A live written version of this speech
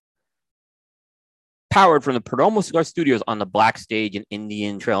powered from the Perdomo Cigar Studios on the Black Stage in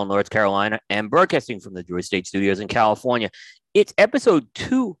Indian Trail, North Carolina, and broadcasting from the Drew Estate Studios in California. It's episode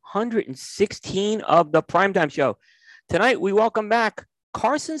 216 of the Primetime Show. Tonight, we welcome back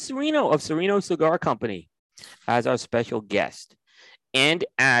Carson Cirino of Cirino Cigar Company as our special guest. And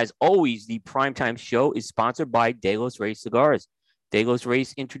as always, the Primetime Show is sponsored by De Los Reyes Cigars. De Los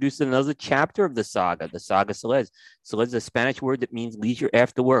Reyes introduced another chapter of the Saga Celeste. Celeste is a Spanish word that means leisure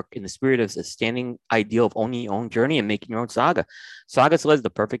after work, in the spirit of the standing ideal of owning your own journey and making your own saga. Saga Celeste is the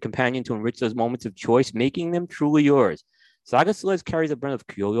perfect companion to enrich those moments of choice, making them truly yours. Saga Celeste carries a blend of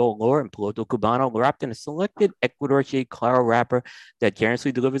Criollo Olor and Piloto Cubano wrapped in a selected Ecuador shade Claro wrapper that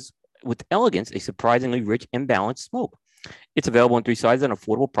generously delivers with elegance a surprisingly rich and balanced smoke. It's available in 3 sizes at an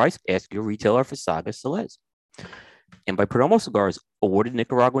affordable price. Ask your retailer for Saga Celeste. And by Perdomo Cigars, awarded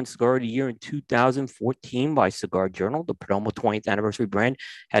Nicaraguan Cigar of the Year in 2014 by Cigar Journal, the Perdomo 20th anniversary brand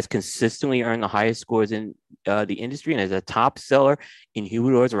has consistently earned the highest scores in the industry and is a top seller in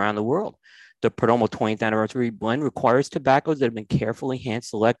humidors around the world. The Perdomo 20th anniversary blend requires tobaccos that have been carefully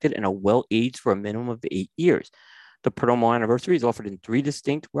hand-selected and are well-aged for a minimum of 8 years. The Perdomo anniversary is offered in 3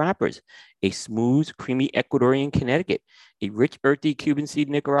 distinct wrappers: a smooth, creamy Ecuadorian Connecticut, a rich, earthy Cuban seed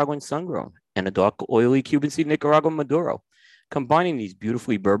Nicaraguan sun-grown, and a dark, oily Cuban seed Nicaraguan Maduro. Combining these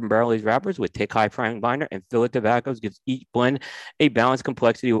beautifully bourbon barrel-aged wrappers with thick, high-priming binder and fillet tobaccos gives each blend a balanced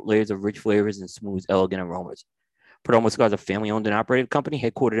complexity with layers of rich flavors and smooth, elegant aromas. Perdomo Cigars is a family-owned and operated company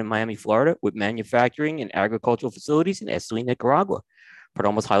headquartered in Miami, Florida, with manufacturing and agricultural facilities in Esteli, Nicaragua.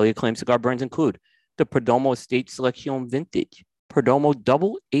 Perdomo's highly acclaimed cigar brands include the Perdomo Estate Selection Vintage, Perdomo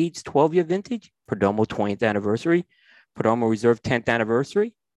Double Aged 12-Year Vintage, Perdomo 20th Anniversary, Perdomo Reserve 10th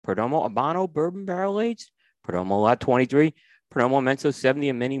Anniversary, Perdomo Habano Bourbon Barrel Aged, Perdomo Lot 23, Perdomo Menso 70,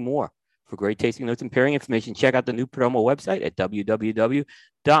 and many more. For great tasting notes and pairing information, check out the new Perdomo website at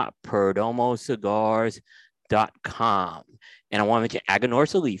www.perdomocigars.com. And I want to mention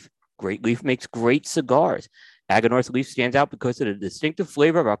Aganorsa Leaf. Great Leaf makes great cigars. Aganorsa Leaf stands out because of the distinctive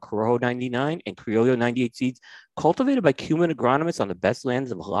flavor of our Corojo 99 and Criollo 98 seeds cultivated by Cuban agronomists on the best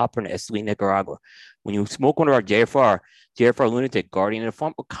lands of Jalapa and Esteli, Nicaragua. When you smoke one of our JFR Lunatic, Guardian, and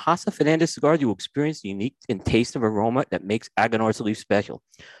Farm or Casa Fernandez cigars, you will experience the unique and taste of aroma that makes Aganorsa Leaf special.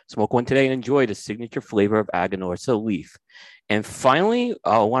 Smoke one today and enjoy the signature flavor of Aganorsa Leaf. And finally,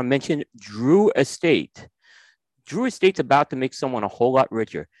 I want to mention Drew Estate. Drew Estate's about to make someone a whole lot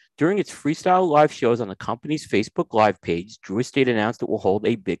richer. During its freestyle live shows on the company's Facebook Live page, Drew Estate announced it will hold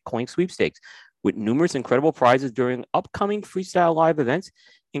a Bitcoin sweepstakes with numerous incredible prizes during upcoming freestyle live events,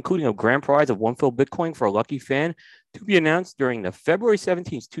 including a grand prize of 1 full Bitcoin for a lucky fan to be announced during the February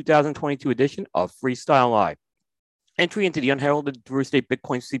 17th, 2022 edition of Freestyle Live. Entry into the unheralded Drew Estate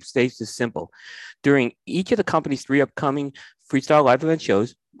Bitcoin sweepstakes is simple. During each of the company's 3 upcoming Freestyle Live event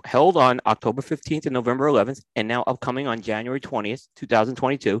shows, held on October 15th and November 11th, and now upcoming on January 20th,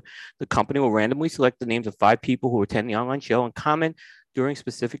 2022, the company will randomly select the names of 5 people who attend the online show and comment during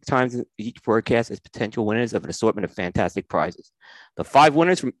specific times in each broadcast as potential winners of an assortment of fantastic prizes. The 5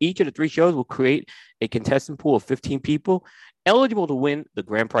 winners from each of the 3 shows will create a contestant pool of 15 people eligible to win the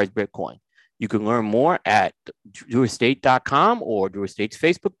grand prize Bitcoin. You can learn more at drewestate.com or Drew Estate's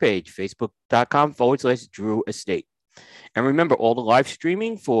Facebook page, facebook.com/Drew Estate. And remember, all the live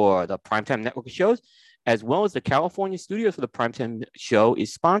streaming for the Primetime Network of shows, as well as the California studios for the Primetime Show,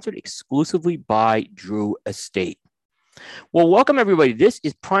 is sponsored exclusively by Drew Estate. Well, welcome, everybody. This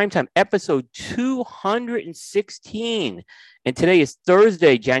is Primetime episode 216. And today is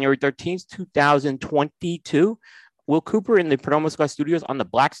Thursday, January 13th, 2022. Will Cooper in the Perdomo Cigar Studios on the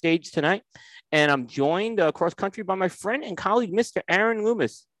Black Stage tonight. And I'm joined across country by my friend and colleague, Mr. Aaron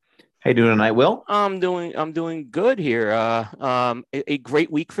Loomis. How you doing tonight, Will? I'm doing good here. A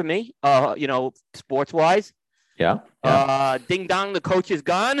great week for me. Sports wise. Yeah. Ding dong, the coach is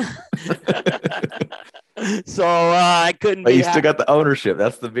gone. So I couldn't. But you still got the ownership.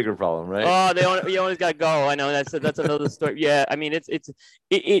 That's the bigger problem, right? Oh, you always got to go. I know that's another story. Yeah, I mean it's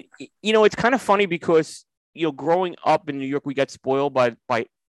kind of funny because growing up in New York, we got spoiled by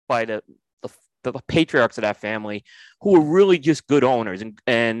the patriarchs of that family who were really just good owners.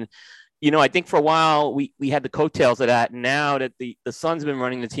 And I think for a while we had the coattails of that. And now that the son's been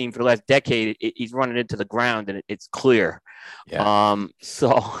running the team for the last decade, he's running into the ground and it's clear. Yeah.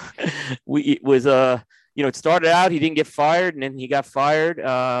 So it was, it started out, he didn't get fired and then he got fired.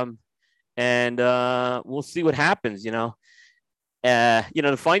 And we'll see what happens, the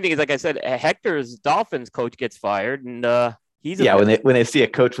funny thing is, like I said, Hector's Dolphins coach gets fired and, when they see a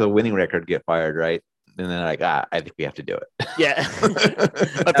coach with a winning record get fired, right? And then like, I think we have to do it. Yeah.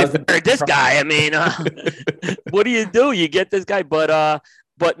 But this guy, I mean, what do? You get this guy. But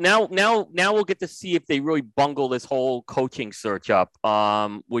but now we'll get to see if they really bungle this whole coaching search up,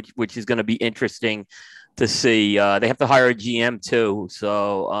 which is going to be interesting to see. They have to hire a GM too,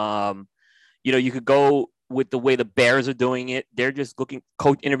 so you could go with the way the Bears are doing it. They're just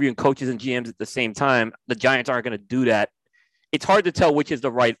interviewing coaches and GMs at the same time. The Giants aren't going to do that. It's hard to tell which is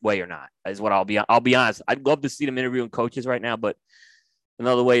the right way or not. Is what I'll be honest. I'd love to see them interviewing coaches right now, but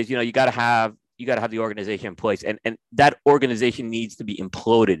another way is you got to have the organization in place, and that organization needs to be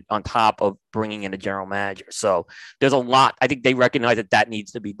imploded on top of bringing in a general manager. So there's a lot. I think they recognize that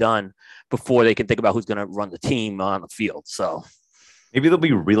needs to be done before they can think about who's going to run the team on the field. So maybe they'll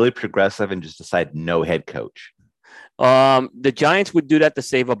be really progressive and just decide no head coach. The Giants would do that to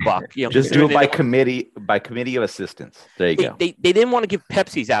save a buck. Just do it by committee of assistants. There you go. They didn't want to give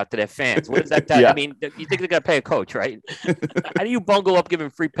Pepsis out to their fans. What is that? Yeah. I mean, you think they're going to pay a coach, right? How do you bungle up giving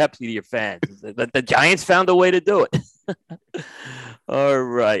free Pepsi to your fans? The Giants found a way to do it. All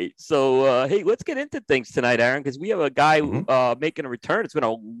right. So, hey, let's get into things tonight, Aaron, because we have a guy making a return. It's been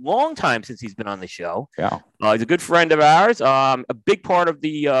a long time since he's been on the show. Yeah. He's a good friend of ours. A big part of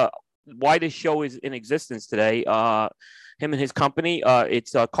the why this show is in existence today. Him and his company.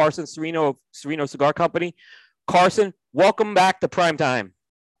 It's Carson Cirino of Cirino Cigar Company. Carson, welcome back to Primetime.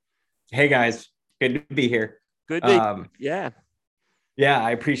 Hey guys, good to be here. Good. Yeah,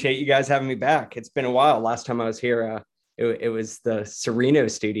 I appreciate you guys having me back. It's been a while. Last time I was here, it was the Cirino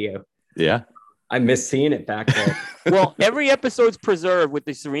studio. Yeah. I miss seeing it back there. Well, every episode's preserved with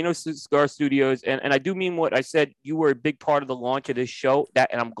the Cirino Cigar Studios. And I do mean what I said. You were a big part of the launch of this show,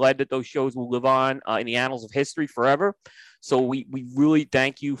 and I'm glad that those shows will live on in the annals of history forever. So we really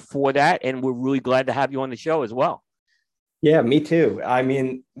thank you for that. And we're really glad to have you on the show as well. Yeah, me too. I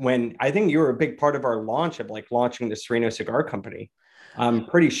mean, I think you were a big part of our launch of launching the Cirino Cigar Company. I'm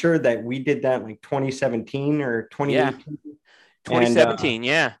pretty sure that we did that in 2017 or 2018. Yeah. 2017,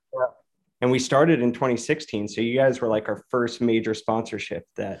 yeah. And we started in 2016. So you guys were our first major sponsorship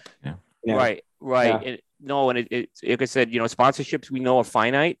that, Right. Yeah. It, like I said, sponsorships we know are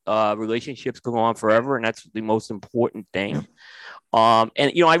finite. Relationships go on forever, and that's the most important thing. And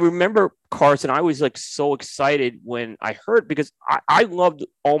I remember, Carson, I was so excited when I heard, because I loved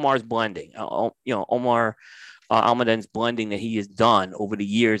Omar's blending. Omar Almaden's blending that he has done over the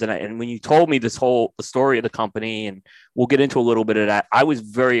years. And when you told me the story of the company, and we'll get into a little bit of that, I was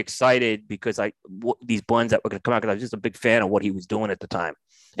very excited because these blends that were going to come out, because I was just a big fan of what he was doing at the time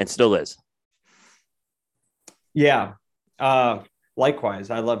and still is. Yeah. Likewise,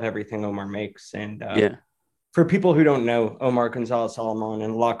 I love everything Omar makes. And for people who don't know, Omar Gonzalez Salomon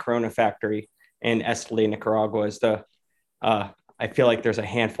and La Corona Factory in Esteli, Nicaragua is I feel like there's a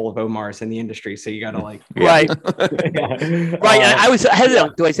handful of Omars in the industry, so you got to right. Right. I was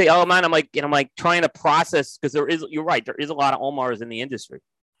hesitant. Do I say, oh man, I'm trying to process, because you're right. There is a lot of Omars in the industry.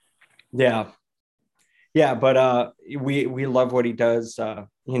 Yeah. Yeah. But we love what he does.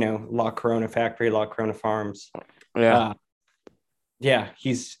 La Corona Factory, La Corona Farms. Yeah.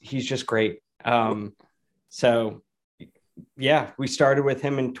 He's just great. So yeah, we started with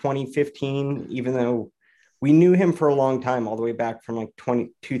him in 2015, even though we knew him for a long time, all the way back from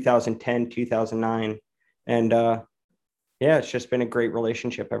 2010, 2009. And it's just been a great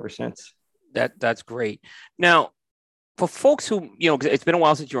relationship ever since. That's great. Now, for folks who, it's been a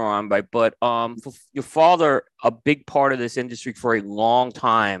while since you're on, but for your father, a big part of this industry for a long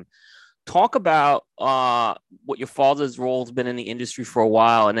time. Talk about what your father's role has been in the industry for a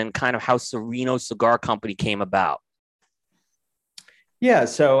while, and then kind of how Cirino Cigar Company came about. Yeah,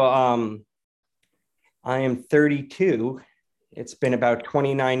 so I am 32. It's been about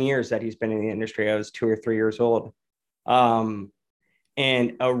 29 years that he's been in the industry. I was 2 or 3 years old. And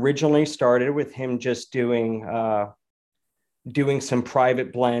originally started with him just doing some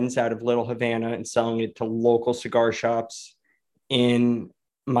private blends out of Little Havana and selling it to local cigar shops in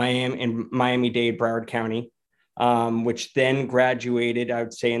Miami-Dade, Broward County, which then graduated, I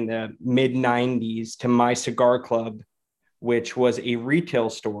would say, in the mid 90s to My Cigar Club, which was a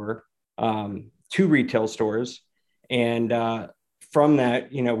retail store, 2 retail stores. And from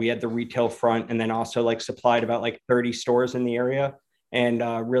that, we had the retail front, and then also supplied about 30 stores in the area, and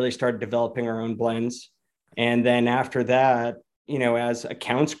really started developing our own blends. And then after that, as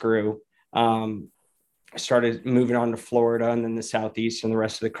accounts grew, started moving on to Florida and then the Southeast and the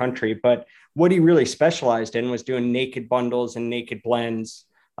rest of the country. But what he really specialized in was doing naked bundles and naked blends,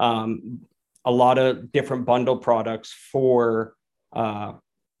 a lot of different bundle products for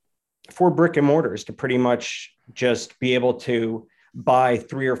brick and mortars to pretty much just be able to buy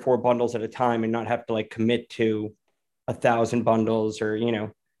 3 or 4 bundles at a time and not have to commit to 1,000 bundles or,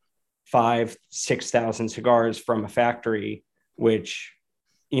 5,000-6,000 cigars from a factory, which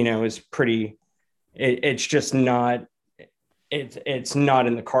is pretty, it's just not, it's not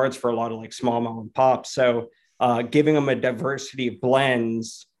in the cards for a lot of like small mom and pops. So giving them a diversity of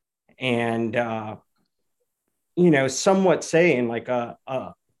blends and, somewhat saying like a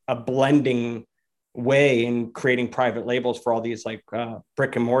blending way in creating private labels for all these like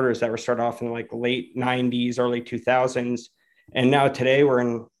brick and mortars that were started off in like late 90s, early 2000s. And now today we're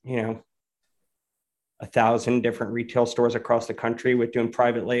in, 1,000 different retail stores across the country with doing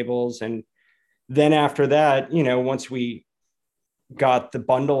private labels. And then after that, once we got the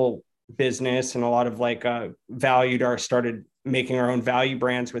bundle business and a lot of like started making our own value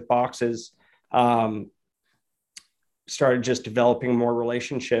brands with boxes, started just developing more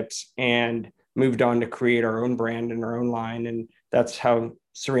relationships and moved on to create our own brand and our own line. And that's how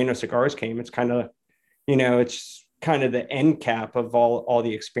Sereno Cigars came. It's kind of, it's kind of the end cap of all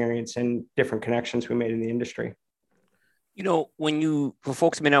the experience and different connections we made in the industry. For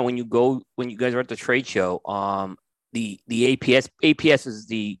folks who may know, when you guys are at the trade show, the APS is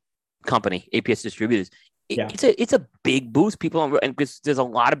the company, APS Distributors. It's a big boost. And because there's a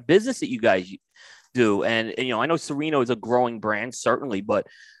lot of business that you guys do. And I know Sereno is a growing brand, certainly, but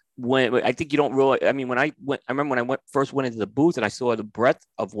when I think you don't really, I mean, I remember when I first went into the booth and I saw the breadth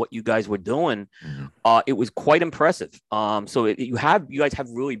of what you guys were doing, it was quite impressive. So you guys have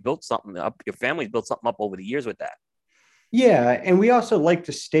really built something up. Your family's built something up over the years with that. Yeah. And we also like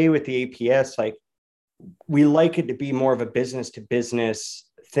to stay with the APS. Like we like it to be more of a business to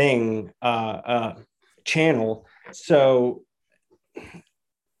business thing, channel. So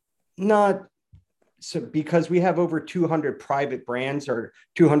because we have over 200 private brands or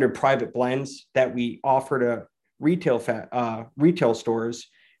 200 private blends that we offer to retail stores.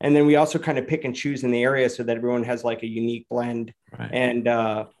 And then we also kind of pick and choose in the area so that everyone has like a unique blend, right. And,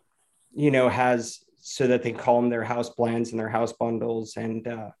 has, so that they call them their house blends and their house bundles. And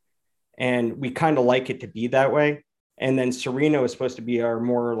we kind of like it to be that way. And then Sereno is supposed to be our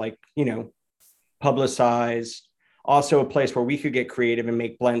more like, publicized, also a place where we could get creative and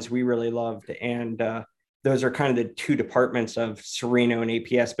make blends we really loved. And those are kind of the two departments of Sereno and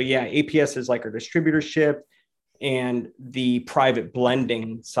APS. But yeah, APS is like our distributorship and the private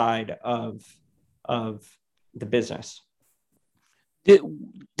blending side of the business. Did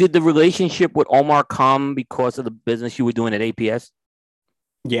the relationship with Omar come because of the business you were doing at APS?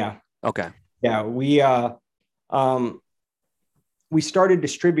 Yeah. Okay. Yeah. We started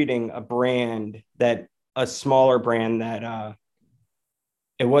distributing a smaller brand that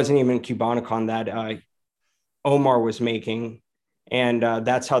it wasn't even Cubanicon that Omar was making. And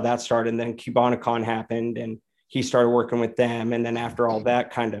that's how that started. And then Cubanicon happened and he started working with them. And then after all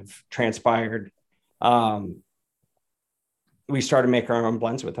that kind of transpired, we started making our own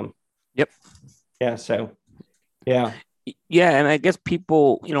blends with them. Yep. Yeah. So, yeah. Yeah. And I guess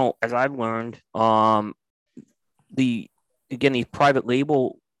people, as I've learned, the private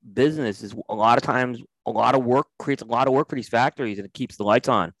label business is a lot of times creates a lot of work for these factories, and it keeps the lights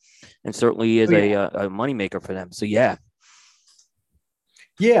on, and certainly is a moneymaker for them. So yeah,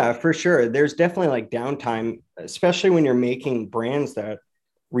 for sure. There's definitely like downtime, especially when you're making brands that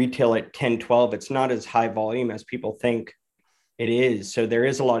retail at 10, 12. It's not as high volume as people think it is. So there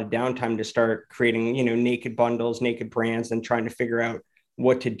is a lot of downtime to start creating, naked bundles, naked brands, and trying to figure out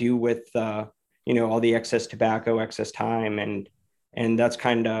what to do with, all the excess tobacco, excess time. And that's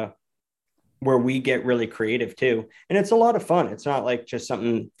kind of where we get really creative too. And it's a lot of fun. It's not like just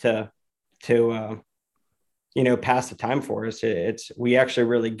something to pass the time for us. We actually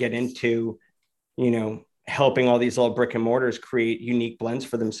really get into, helping all these little brick and mortars create unique blends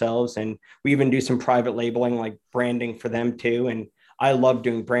for themselves. And we even do some private labeling, like branding for them too. And I love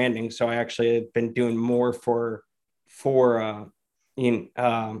doing branding. So I actually have been doing more for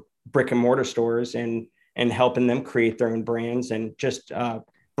brick and mortar stores and helping them create their own brands and just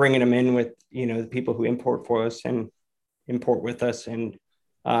bringing them in with, the people who import for us and import with us and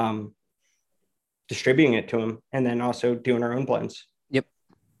distributing it to them, and then also doing our own blends. Yep.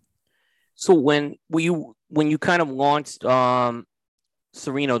 So when you kind of launched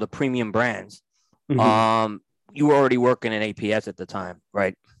Sereno, the premium brands, mm-hmm. You were already working at APS at the time,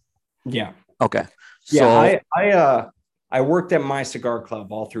 right? Yeah. Okay. So yeah, I worked at My Cigar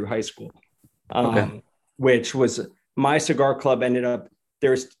Club all through high school, which was My Cigar Club ended up,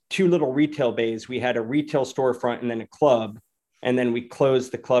 there's two little retail bays. We had a retail storefront and then a club, and then we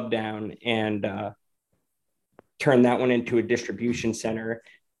closed the club down and turned that one into a distribution center.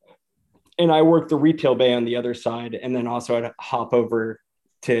 And I worked the retail bay on the other side, and then also I'd hop over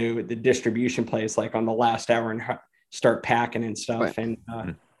to the distribution place like on the last hour and start packing and stuff. Right. And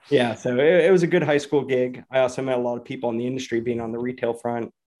so it was a good high school gig. I also met a lot of people in the industry being on the retail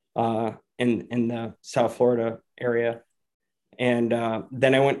front. in the South Florida area. And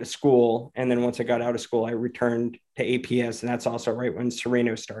then I went to school. And then once I got out of school, I returned to APS. And that's also right when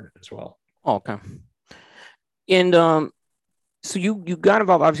Sereno started as well. Oh, okay. And so you got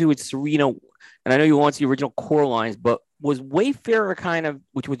involved obviously with Sereno, and I know you launched the original core lines, but was Wayfarer kind of,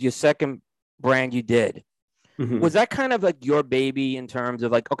 which was your second brand you did, was that kind of like your baby in terms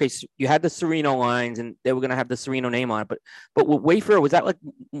of like, okay, so you had the Sereno lines and they were going to have the Sereno name on it, but with Wayfarer, was that like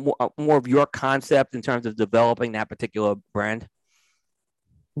more of your concept in terms of developing that particular brand?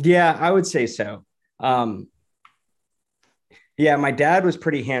 Yeah, I would say so. Yeah, my dad was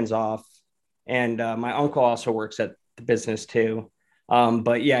pretty hands off, and my uncle also works at the business too.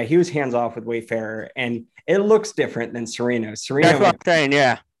 But yeah, he was hands off with Wayfarer, and it looks different than Sereno. That's what Sereno, I'm saying.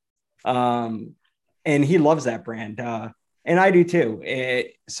 Yeah. and he loves that brand, and I do too.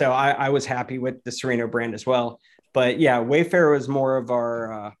 So I was happy with the Sereno brand as well. But yeah, Wayfarer was more of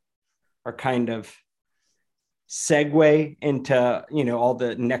our kind of segue into all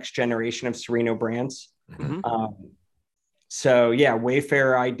the next generation of Sereno brands. So yeah,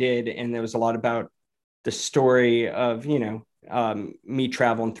 Wayfarer I did, and there was a lot about the story of me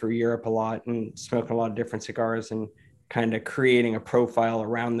traveling through Europe a lot and smoking a lot of different cigars and kind of creating a profile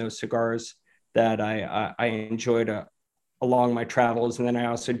around those cigars that I enjoyed along my travels. And then I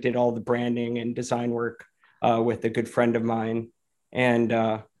also did all the branding and design work with a good friend of mine, and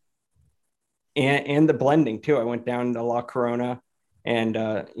the blending too. I went down to La Corona and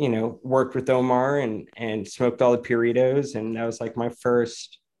worked with Omar and smoked all the Puritos, and that was like my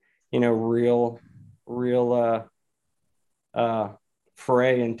first real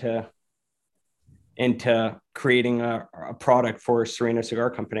foray into creating a product for Sereno Cigar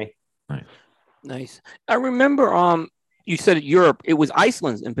Company. Nice. I remember you said Europe. It was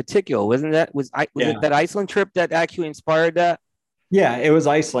Iceland in particular, wasn't that? Was it that Iceland trip that actually inspired that? Yeah, it was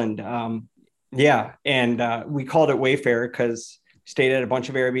Iceland. Yeah, and we called it Wayfarer because stayed at a bunch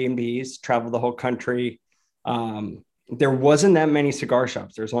of Airbnbs, traveled the whole country. There wasn't that many cigar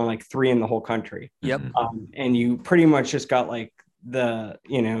shops. There's only like 3 in the whole country. Yep. And you pretty much just got like the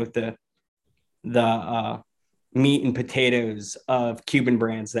meat and potatoes of Cuban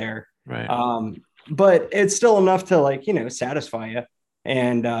brands there. Right. But it's still enough to satisfy you.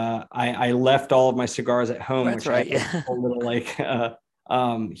 And I left all of my cigars at home, That's which right. I had a little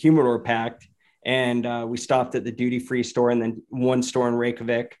humidor packed. And we stopped at the duty-free store and then one store in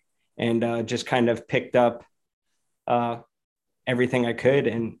Reykjavik, and just kind of picked up everything I could.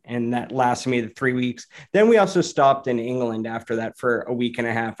 And that lasted me the 3 weeks. Then we also stopped in England after that for a week and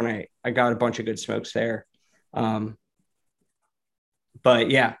a half, and I got a bunch of good smokes there. But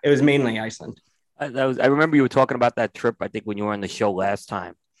yeah, it was mainly Iceland. I remember you were talking about that trip, I think, when you were on the show last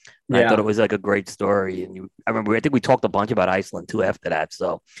time. I thought it was like a great story. And I think we talked a bunch about Iceland too after that.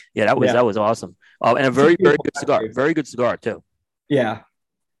 So yeah, that was awesome. And a very, very good cigar. Very good cigar too. Yeah.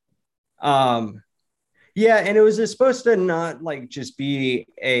 Yeah, and it was supposed to not like just be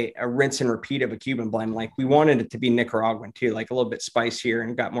a rinse and repeat of a Cuban blend. Like we wanted it to be Nicaraguan too, like a little bit spicier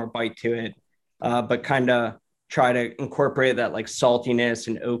and got more bite to it, but kind of try to incorporate that like saltiness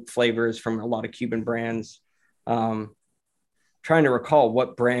and oak flavors from a lot of Cuban brands. Trying to recall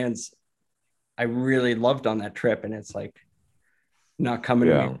what brands I really loved on that trip, and it's like not coming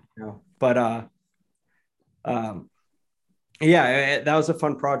to me right now. But that was a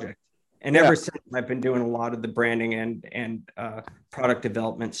fun project. And ever since, I've been doing a lot of the branding and product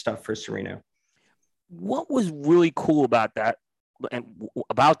development stuff for Sereno. What was really cool about that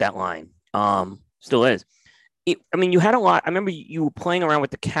line, still is, you had a lot. I remember you were playing around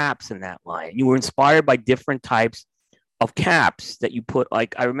with the caps in that line. You were inspired by different types of caps that you put.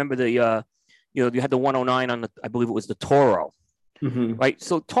 Like I remember you had the 109 on I believe it was the Toro. Right.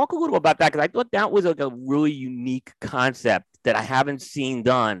 So talk a little about that, because I thought that was like a really unique concept that I haven't seen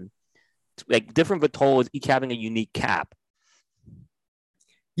done. Like different Vitolas, each having a unique cap.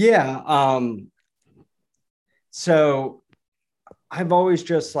 Yeah. So I've always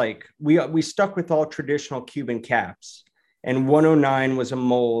just like, we stuck with all traditional Cuban caps, and 109 was a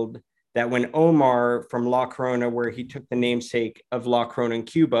mold that when Omar from La Corona, where he took the namesake of La Corona in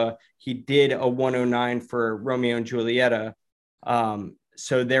Cuba, he did a 109 for Romeo and Julieta.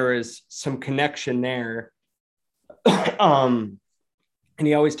 So there is some connection there. And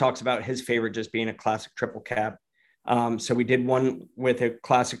he always talks about his favorite just being a classic triple cap. So we did one with a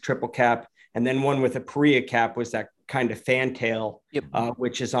classic triple cap, and then one with a Paria cap was that kind of fantail,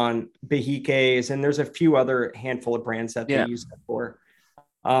 which is on Behikes, and there's a few other handful of brands that they use that for.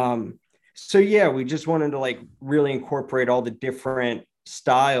 So yeah, we just wanted to like really incorporate all the different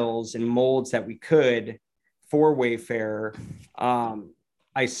styles and molds that we could for Wayfarer.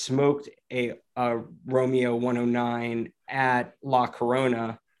 I smoked a Romeo 109 at La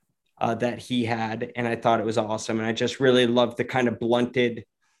Corona that he had, and I thought it was awesome. And I just really loved the kind of blunted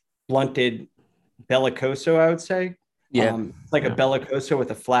Bellicoso, I would say. Yeah. Like a Bellicoso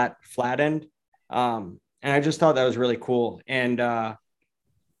with a flat end. And I just thought that was really cool. And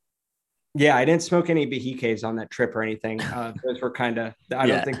yeah, I didn't smoke any Behikes on that trip or anything. Those were kind of, I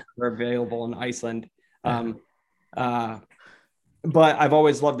don't think they're available in Iceland. But I've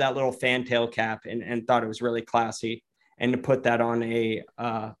always loved that little fantail cap and thought it was really classy. And to put that on a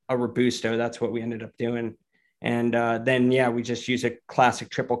Robusto, that's what we ended up doing. And then, yeah, we just use a classic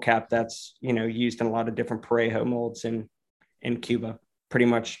triple cap that's, used in a lot of different Parejo molds in Cuba, pretty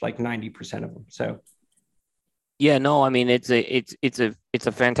much like 90% of them. So. Yeah, no, I mean, it's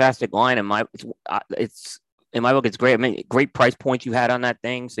a fantastic line. In my book, it's great. I mean, great price points you had on that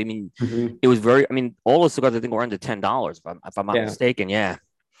thing. So, I mean, it was all the cigars I think were under $10 if I'm not mistaken. Yeah.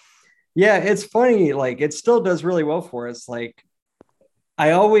 Yeah, it's funny. Like, it still does really well for us. Like,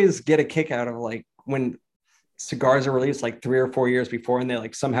 I always get a kick out of like when cigars are released like 3 or 4 years before and they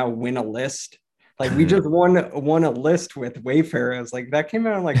like somehow win a list. Like we just won a list with Wayfarer. I was like, that came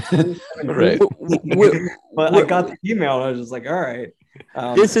out in like 2017. But I got the email and I was just like, all right.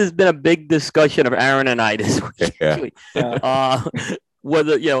 This has been a big discussion of Aaron and I this week. Yeah.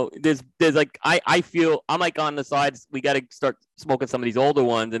 Whether there's like I feel I'm like on the sides. We got to start smoking some of these older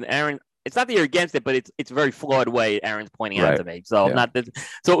ones. And Aaron, it's not that you're against it, but it's a very flawed way Aaron's pointing out to me. So not this.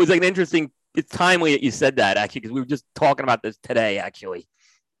 So it was like an interesting. It's timely that you said that actually because we were just talking about this today actually.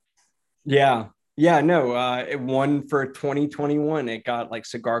 Yeah. Yeah, no, it won for 2021. It got like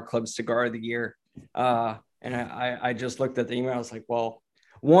Cigar Club Cigar of the Year. And I just looked at the email. I was like, well,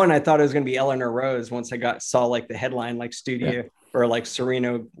 one, I thought it was going to be Eleanor Rose once I saw like the headline, like Studio or like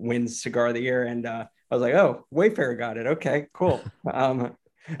Sereno wins Cigar of the Year. And I was like, oh, Wayfarer got it. Okay, cool. I'm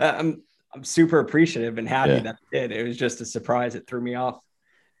super appreciative and happy that it did. It was just a surprise. It threw me off.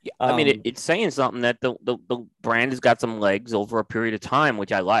 Yeah, I mean, it's saying something that the brand has got some legs over a period of time,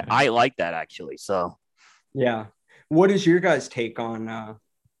 which I like. I like that actually. So, yeah. What is your guys' take on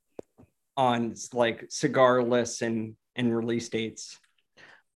like cigar lists and release dates?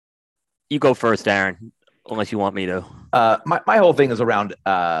 You go first, Aaron, unless you want me to. My whole thing is around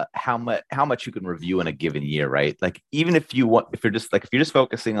how much you can review in a given year, right? Like even if you're just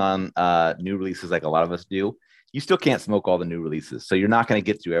focusing on new releases, like a lot of us do. You still can't smoke all the new releases. So you're not going to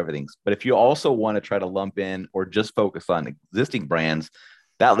get through everything. But if you also want to try to lump in or just focus on existing brands,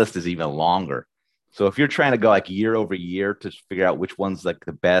 that list is even longer. So if you're trying to go like year over year to figure out which one's like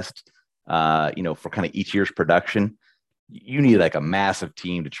the best, for kind of each year's production, you need like a massive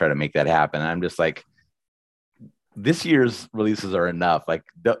team to try to make that happen. And I'm just like, this year's releases are enough. Like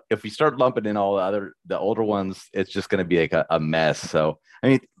if you start lumping in all the older ones, it's just going to be like a mess. So, I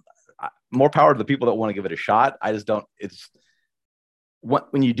mean, more power to the people that want to give it a shot. I just don't.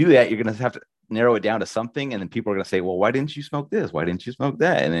 When you do that, you're going to have to narrow it down to something, and then people are going to say, "Well, why didn't you smoke this? Why didn't you smoke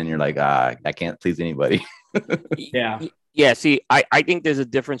that?" And then you're like, I can't please anybody." Yeah. See, I think there's a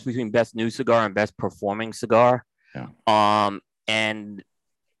difference between best new cigar and best performing cigar. Yeah. And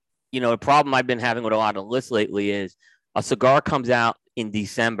the problem I've been having with a lot of lists lately is a cigar comes out in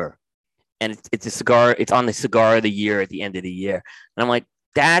December, and it's a cigar. It's on the cigar of the year at the end of the year, and I'm like,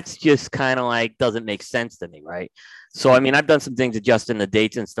 that's just kind of like doesn't make sense to me, right? So, I mean, I've done some things adjusting the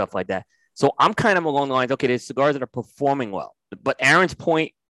dates and stuff like that. So I'm kind of along the lines, okay, there's cigars that are performing well. But Aaron's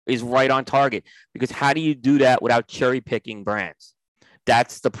point is right on target because how do you do that without cherry picking brands?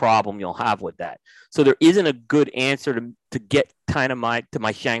 That's the problem you'll have with that. So there isn't a good answer to get kind of my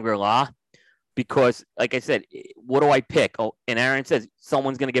Shangri-La because, like I said, what do I pick? Oh, and Aaron says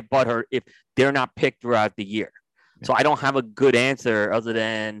someone's going to get butthurt if they're not picked throughout the year. So I don't have a good answer other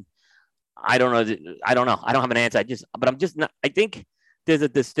than I don't know. I don't have an answer. I'm just not. I think there's a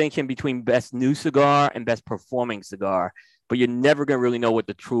distinction between best new cigar and best performing cigar, but you're never going to really know what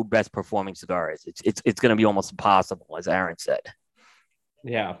the true best performing cigar is. It's going to be almost impossible, as Aaron said.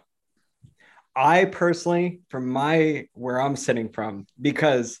 Yeah, I personally, from where I'm sitting from,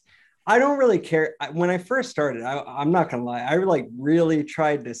 because I don't really care. When I first started, I'm not going to lie, I like really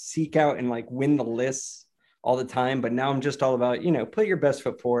tried to seek out and like win the lists all the time, but now I'm just all about, put your best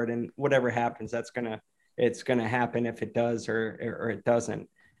foot forward and whatever happens, it's going to happen if it does or it doesn't.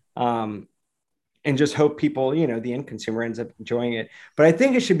 And just hope people, the end consumer ends up enjoying it. But I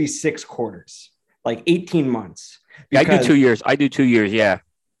think it should be 6 quarters, like 18 months. I do 2 years. Yeah.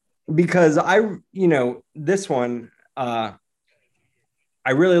 Because this one, I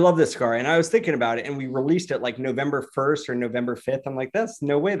really love this cigar and I was thinking about it and we released it like November 1st or November 5th. I'm like, that's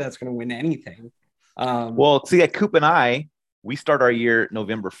no way that's going to win anything. Well, see, at Coop and I, we start our year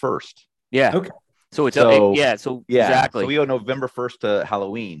November 1st. Yeah. Okay. So it's So exactly. So we go November 1st to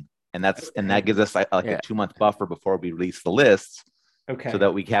Halloween, and that gives us like a 2-month buffer before we release the lists. Okay. So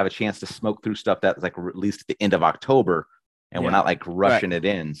that we have a chance to smoke through stuff that's like released at the end of October, and we're not like rushing it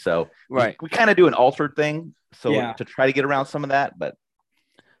in. So we kind of do an altered thing. So to try to get around some of that, but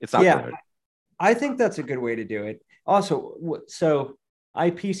it's not good. I think that's a good way to do it. Also, so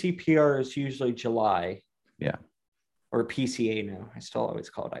IPCPR is usually July. Yeah. Or PCA now. I still always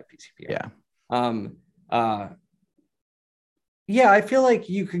call it IPCPR. Yeah. I feel like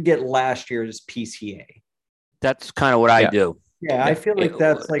you could get last year's PCA. That's kind of what I do. Yeah, I feel like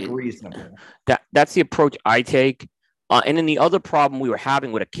that's like reasonable. That's the approach I take. And then the other problem we were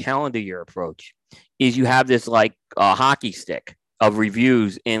having with a calendar year approach is you have this like hockey stick of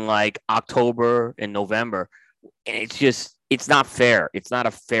reviews in like October and November. And it's not fair. It's not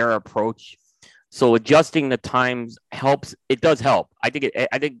a fair approach. So adjusting the times helps. It does help. I think,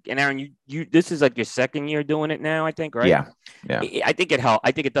 and Aaron, you this is like your second year doing it now, I think, right? Yeah. I think it helps.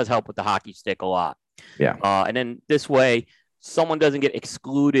 I think it does help with the hockey stick a lot. Yeah. And then this way, someone doesn't get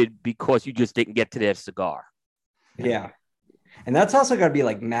excluded because you just didn't get to their cigar. Yeah. And that's also got to be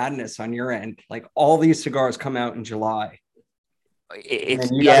like madness on your end. Like all these cigars come out in July.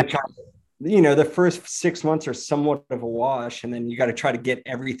 The first 6 months are somewhat of a wash, and then you got to try to get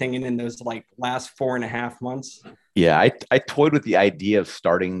everything in those like last 4.5 months. Yeah. I toyed with the idea of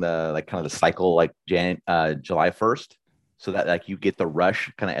starting the like kind of the cycle like July 1st, so that like you get the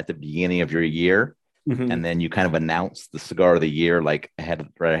rush kind of at the beginning of your year. Mm-hmm. And then you kind of announce the cigar of the year like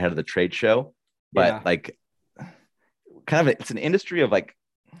right ahead of the trade show. But like kind of it's an industry of like,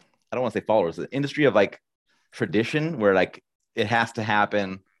 I don't want to say followers, the industry of like tradition where like it has to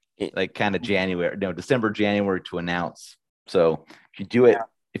happen like kind of December, January to announce. So if you do it,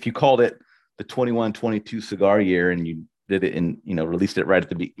 if you called it the 21-22 cigar year and you did it in, released it right at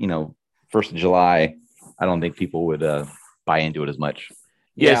the, 1st of July, I don't think people would buy into it as much.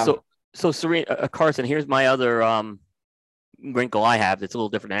 Yeah. So Serena, Carson, here's my other wrinkle I have that's a little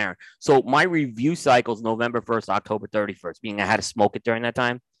different than Aaron. So my review cycle is November 1st, October 31st, meaning I had to smoke it during that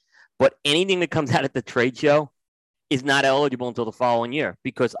time. But anything that comes out at the trade show is not eligible until the following year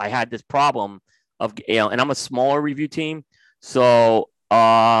because I had this problem of, and I'm a smaller review team. So,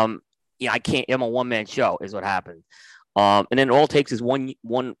 I can't, I'm a one-man show is what happened. And then it all takes is one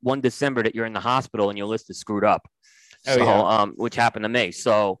December that you're in the hospital and your list is screwed up. Which happened to me.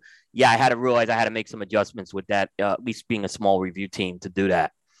 So, I had to realize I had to make some adjustments with that, at least being a small review team to do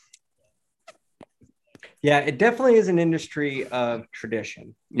that. Yeah, it definitely is an industry of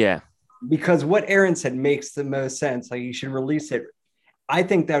tradition. Yeah. Because what Aaron said makes the most sense. Like you should release it. I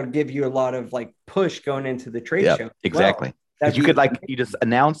think that would give you a lot of like push going into the trade show. Exactly. Because you could you just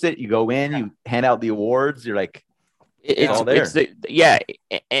announce it, you go in, you hand out the awards, you're like, it's all there.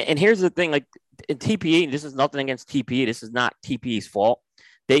 And here's the thing, like in TPE, this is nothing against TPE. This is not TPE's fault.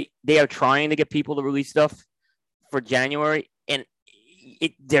 They are trying to get people to release stuff for January, and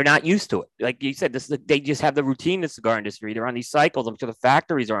they're not used to it. Like you said, they just have the routine in the cigar industry. They're on these cycles. I'm sure the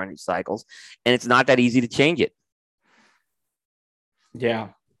factories are on these cycles, and it's not that easy to change it. Yeah,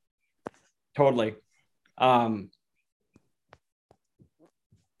 totally. When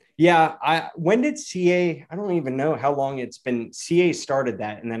did CA? I don't even know how long it's been. CA started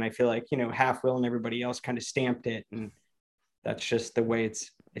that, and then I feel like Half Wheel and everybody else kind of stamped it, and that's just the way it's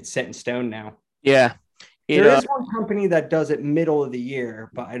set in stone now. Yeah. There is one company that does it middle of the year,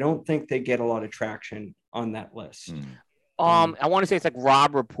 but I don't think they get a lot of traction on that list. I want to say it's like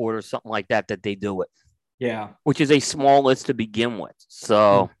Rob Report or something like that they do it. Yeah. Which is a small list to begin with.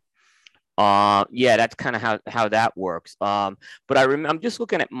 So, that's kind of how that works. But I'm just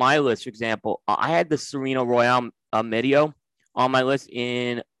looking at my list, for example. I had the Sereno Royale Medio on my list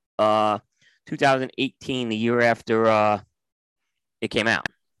in 2018, the year after it came out.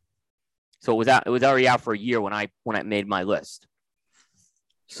 So it was already out for a year when I made my list.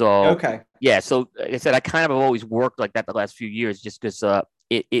 So okay. Yeah. So like I said, I kind of have always worked like that the last few years just because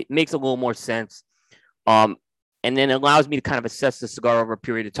it makes a little more sense. And then it allows me to kind of assess the cigar over a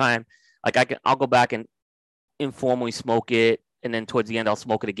period of time. Like I'll go back and informally smoke it, and then towards the end I'll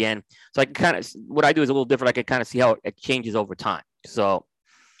smoke it again. So I can kind of, what I do is a little different. I can kind of see how it changes over time. So,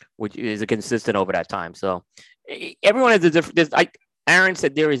 which is consistent over that time. So everyone has a different. Aaron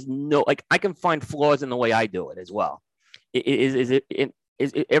said there is no, like, I can find flaws in the way I do it as well.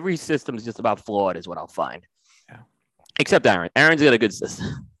 Every system is just about flawed, is what I'll find. Yeah. Except Aaron. Aaron's got a good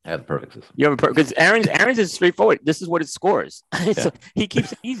system. I have a perfect system. You have a perfect, because Aaron's is straightforward. This is what it scores. So he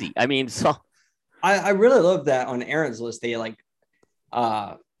keeps it easy. I mean, so I really love that on Aaron's list. They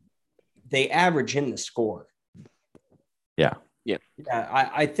average in the score. Yeah. Yeah,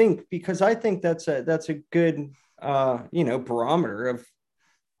 I think because I think that's a good barometer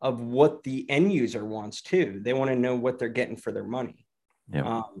of what the end user wants too. They want to know what they're getting for their money.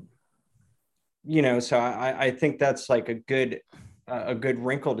 Yeah. So I think that's like a good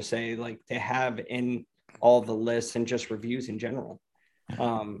wrinkle to say, like, to have in all the lists and just reviews in general.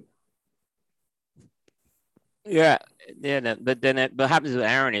 Yeah. But then what happens with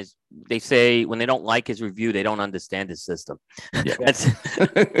Aaron is they say when they don't like his review, they don't understand his system. Yeah. That's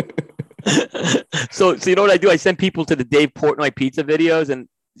so you know what I do? I send people to the Dave Portnoy pizza videos and,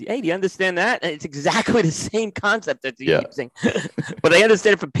 hey, do you understand that? And it's exactly the same concept that you're using, but I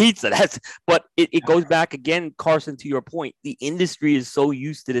understand it for pizza. But it goes back again, Carson, to your point. The industry is so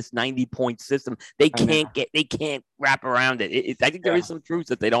used to this 90-point system, they can't wrap around it. I think there is some truth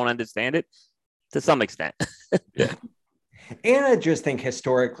that they don't understand it to some extent. Yeah. And I just think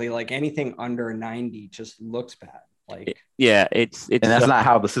historically, like, anything under 90 just looks bad. Like, yeah, it's and that's not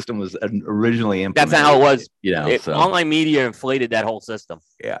how the system was originally implemented. That's not how it was. So. Online media inflated that whole system.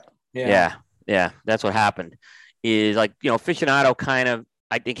 Yeah. That's what happened. Is like, Aficionado kind of,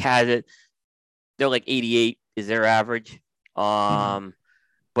 I think, has it. They're like 88 is their average. But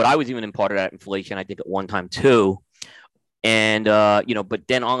I was even in part of that inflation, I think, at one time too. And but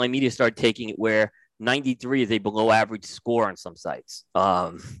then online media started taking it where 93 is a below average score on some sites.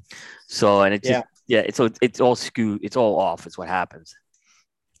 So, and it just, it's all skewed. It's all off. It's what happens.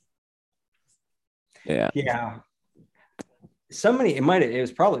 Yeah. It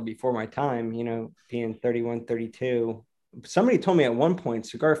was probably before my time, being 31, 32. Somebody told me at one point,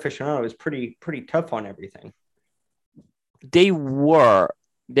 Cigar Aficionado was pretty tough on everything. They were.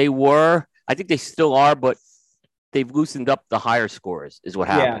 I think they still are, but they've loosened up the higher scores is what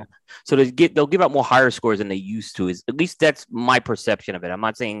happened. Yeah. So they'll give out more higher scores than they used to. At least that's my perception of it. I'm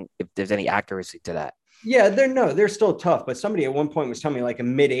not saying if there's any accuracy to that. Yeah, they're still tough, but somebody at one point was telling me like a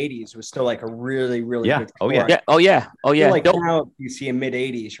mid 80s was still like a really, really good score. Oh yeah. Like now you see a mid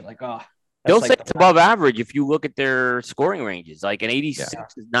 80s, you're like, oh. They'll say it's above average if you look at their scoring ranges. Like an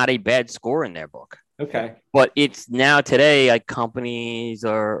 86 is not a bad score in their book. Okay. But it's now today, like, companies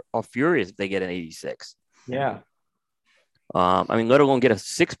are furious if they get an 86. Yeah. I mean, let alone get a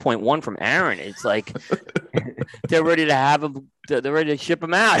 6.1 from Aaron. It's like they're ready to have him. They're ready to ship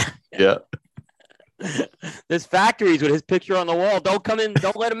him out. Yeah. There's factories with his picture on the wall. Don't come in.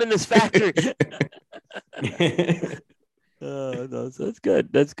 Don't let him in this factory. No, so that's good.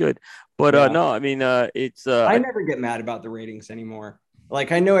 That's good. But no, I mean, it's. I never get mad about the ratings anymore.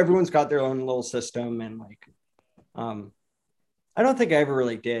 Like, I know everyone's got their own little system, and like, I don't think I ever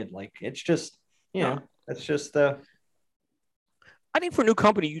really did. Like, it's just, it's just the. I think for a new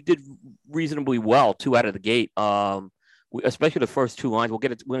company, you did reasonably well 2 out of the gate. Especially the first 2 lines. We're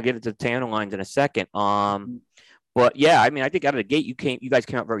gonna get into the Tanner lines in a second. But yeah, I mean, I think out of the gate, you guys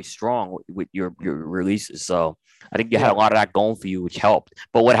came out very strong with your releases. So I think you had a lot of that going for you, which helped.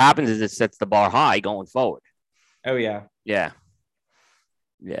 But what happens is it sets the bar high going forward. Oh yeah. Yeah.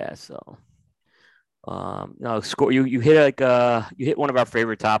 So, no, score. You hit you hit one of our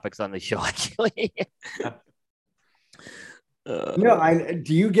favorite topics on the show, actually. Do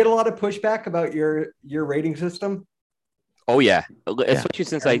you get a lot of pushback about your rating system? Oh yeah, especially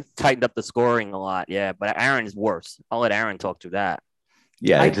since I tightened up the scoring a lot. Yeah, but Aaron is worse. I'll let Aaron talk to that.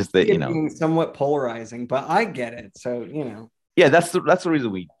 Yeah, it's just that being somewhat polarizing, but I get it. So Yeah, that's the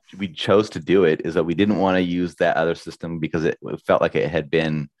reason we chose to do it, is that we didn't want to use that other system because it felt like it had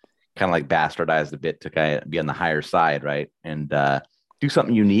been kind of like bastardized a bit to kind of be on the higher side, right? And do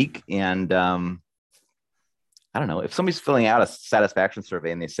something unique. And I don't know, if somebody's filling out a satisfaction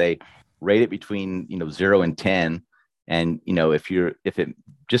survey and they say rate it between 0 and 10, and if it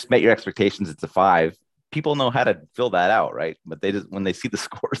just met your expectations, it's a 5. People know how to fill that out, right? But they just, when they see the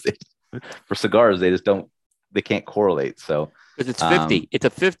scores for cigars, they can't correlate. So because it's 50, it's a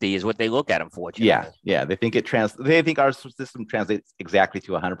 50 is what they look at, unfortunately. Yeah. They think our system translates exactly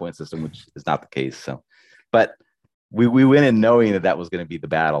to a 100-point system, which is not the case. So, but we went in knowing that was going to be the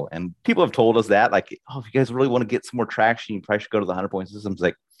battle, and people have told us that, like, oh, if you guys really want to get some more traction, you probably should go to the 100-point systems.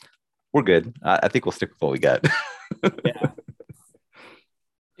 Like, we're good. I think we'll stick with what we got. Yeah.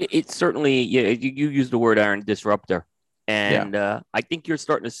 It's certainly, you used the word, Aaron, disruptor. And I think you're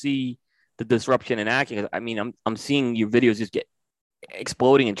starting to see the disruption in action. I mean, I'm seeing your videos just get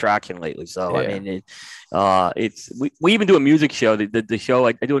exploding in traction lately. So, I mean, we even do a music show. The show,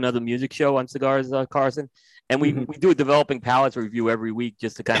 I do another music show on Cigars, Carson. And we do a developing palates review every week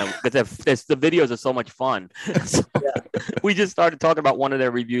just to kind of, because the videos are so much fun. So we just started talking about one of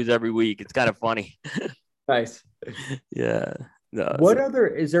their reviews every week. It's kind of funny. Nice. Yeah. No,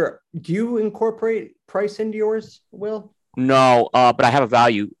 do you incorporate price into yours, Will? No, but I have a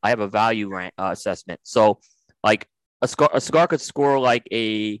value. I have a value assessment. So, like a cigar could score like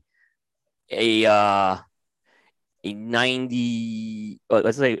a uh a 90.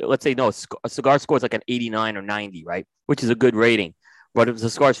 Let's say no, a cigar scores like an 89 or 90, right? Which is a good rating. But if the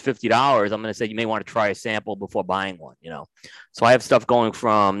cigar is $50, I'm going to say you may want to try a sample before buying one. So I have stuff going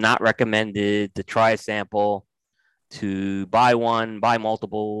from not recommended to try a sample to buy one, buy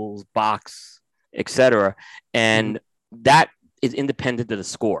multiples, box, etc. And that is independent of the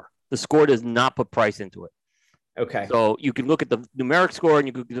score. The score does not put price into it. Okay. So you can look at the numeric score and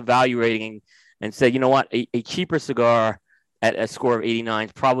you can look at the value rating and say, you know what, a cheaper cigar at a score of 89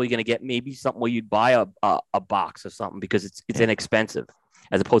 is probably going to get maybe something where you'd buy a box or something because it's inexpensive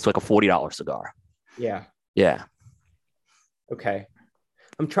as opposed to like a $40 cigar. Yeah. Yeah. Okay.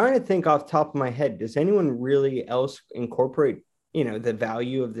 I'm trying to think off the top of my head. Does anyone really else incorporate, the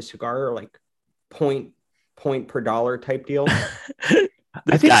value of the cigar, or like point per dollar type deal?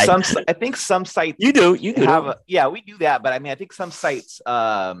 I think some sites you do have we do that, but I mean I think some sites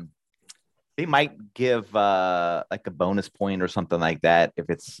they might give like a bonus point or something like that if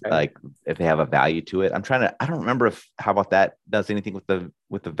it's like if they have a value to it. I don't remember how about that does anything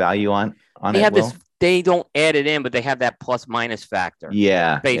with the value on they it. Have this, they don't add it in, but they have that plus minus factor.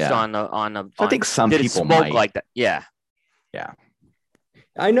 Yeah. Based on the I think some people might like that. Yeah. Yeah.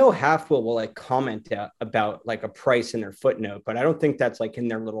 I know Halfwheel will like comment about like a price in their footnote, but I don't think that's like in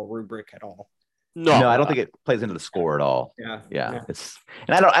their little rubric at all. No, I don't think it plays into the score at all. Yeah. And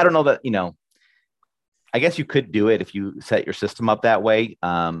I don't know that, I guess you could do it if you set your system up that way.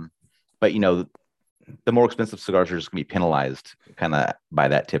 But the more expensive cigars are just gonna be penalized kind of by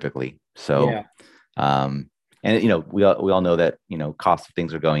that typically. So, and we all know that, cost of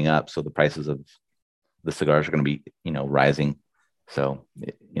things are going up. So the prices of the cigars are going to be, rising. So,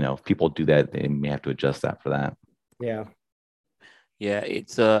 if people do that, they may have to adjust that for that. Yeah. Yeah.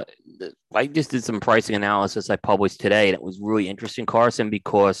 It's, I just did some pricing analysis I published today, and it was really interesting, Carson,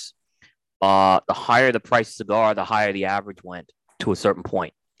 because the higher the price cigar, the higher the average went to a certain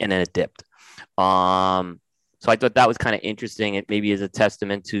point, and then it dipped. So I thought that was kind of interesting. It maybe is a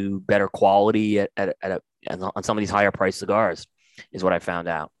testament to better quality on some of these higher price cigars, is what I found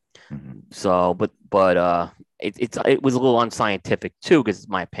out. Mm-hmm. So, but it was a little unscientific too, because it's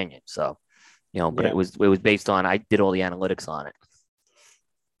my opinion. So, but it was based on, I did all the analytics on it.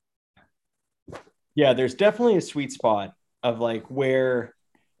 Yeah, there's definitely a sweet spot of like where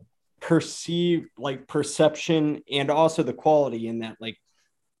perception and also the quality in that, like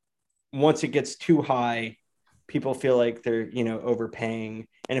once it gets too high, people feel like they're, overpaying.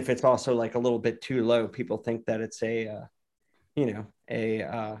 And if it's also like a little bit too low, people think that it's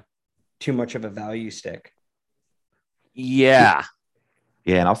too much of a value stick. Yeah.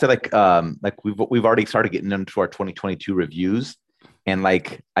 Yeah. And I'll say like we've already started getting into our 2022 reviews. And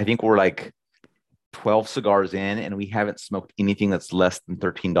like, I think we're like 12 cigars in and we haven't smoked anything that's less than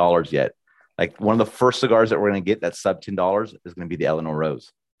 $13 yet. Like one of the first cigars that we're going to get that's sub $10 is going to be the Eleanor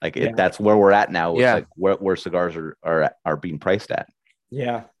Rose. Like that's where we're at now. Yeah. Like where cigars are being priced at.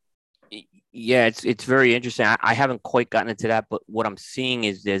 Yeah. Yeah. It's very interesting. I haven't quite gotten into that, but what I'm seeing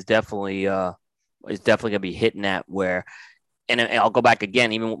is there's definitely going to be hitting that where, and I'll go back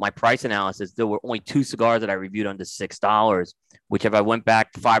again, even with my price analysis, there were only 2 cigars that I reviewed under $6, which if I went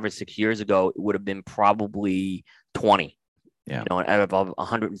back 5 or 6 years ago, it would have been probably 20. Yeah. Out of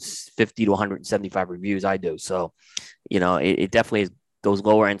 150 to 175 reviews I do. So, it definitely is. Those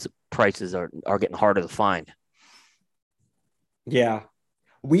lower end prices are getting harder to find. Yeah.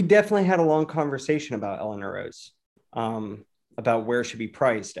 We definitely had a long conversation about Eleanor Rose, about where it should be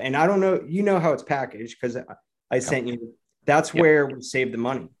priced. And I don't know, how it's packaged because I sent you, that's where we saved the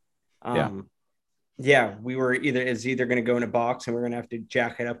money. We were either going to go in a box and we're going to have to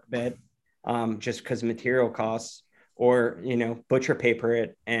jack it up a bit just because of material costs, or, butcher paper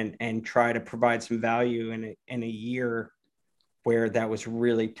it and try to provide some value in a year where that was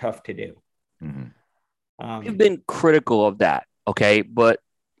really tough to do. Mm-hmm. We've been critical of that. Okay. But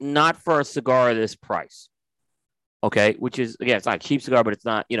not for a cigar of this price. Okay. Which is, again, it's not a cheap cigar, but it's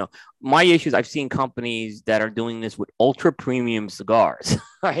not, my issue is I've seen companies that are doing this with ultra premium cigars,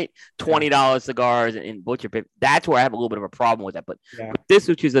 right? $20 cigars in butcher paper. That's where I have a little bit of a problem with that. But with this,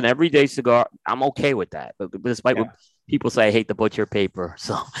 which is an everyday cigar, I'm okay with that. But despite what people say, I hate the butcher paper.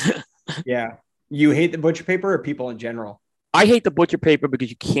 So yeah. You hate the butcher paper or people in general? I hate the butcher paper because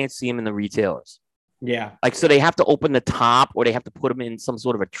you can't see them in the retailers. Yeah. Like, so they have to open the top or they have to put them in some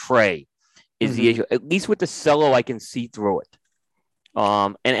sort of a tray is the issue. At least with the cello, I can see through it.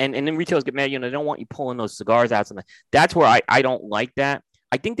 And then retailers get mad, they don't want you pulling those cigars out. That's where I don't like that.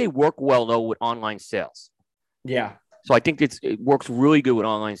 I think they work well though with online sales. Yeah. So I think it works really good with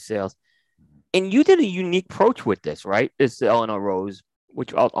online sales. And you did a unique approach with this, right? This Eleanor Rose,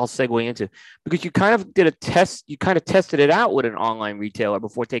 which I'll segue into, because you kind of did a test. You kind of tested it out with an online retailer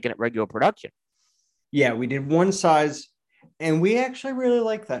before taking it regular production. Yeah, we did one size, and we actually really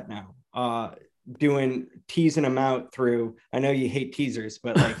like that now. Teasing them out through. I know you hate teasers,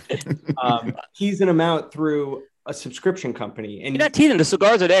 but like teasing them out through a subscription company. And you're not teasing. The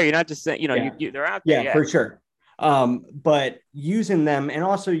cigars are there. You're not just saying, they're out there. Yeah, for sure. But using them and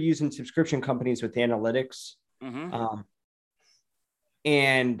also using subscription companies with analytics,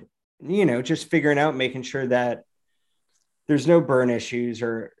 and just figuring out, making sure that there's no burn issues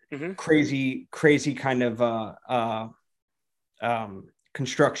or crazy kind of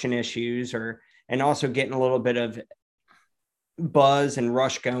construction issues, and also getting a little bit of buzz and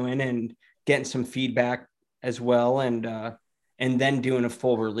rush going and getting some feedback as well, and then doing a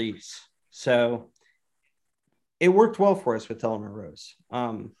full release. So it worked well for us with Eleanor Rose.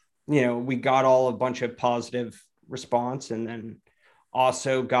 We got a bunch of positive response, and then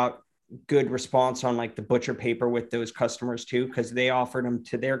also got good response on like the butcher paper with those customers too, because they offered them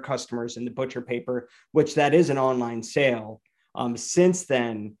to their customers in the butcher paper, which that is an online sale. Since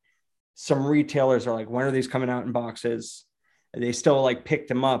then, some retailers are like, when are these coming out in boxes? They still like picked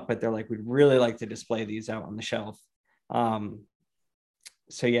them up, but they're like, we'd really like to display these out on the shelf.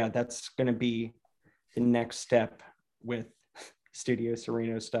 So yeah, that's going to be the next step with Studio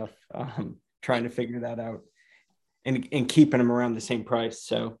Sereno stuff. Trying to figure that out and keeping them around the same price.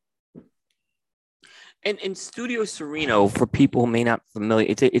 So. And Studio Sereno, for people who may not be familiar,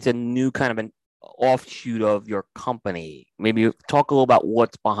 it's a new kind of an offshoot of your company. Maybe talk a little about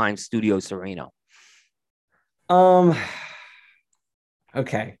what's behind Studio Sereno.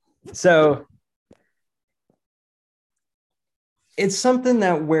 Okay. So it's something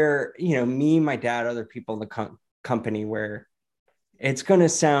that where, me, my dad, other people in the company, where it's going to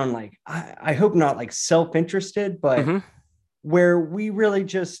sound like, I hope not like self-interested, but where we really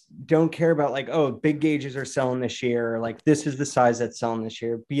just don't care about like, oh, big gauges are selling this year, or like this is the size that's selling this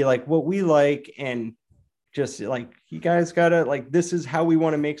year. Be like what we like, and just like, you guys gotta like, this is how we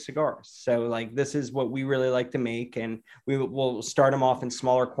want to make cigars. So like, this is what we really like to make, and we will start them off in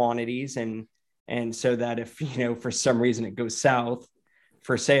smaller quantities, and so that if for some reason it goes south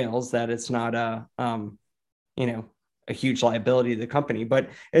for sales, that it's not a huge liability to the company. But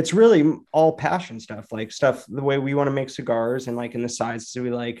it's really all passion stuff, like stuff the way we want to make cigars, and like in the sizes we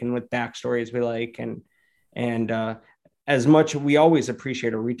like, and with backstories we like, and as much, we always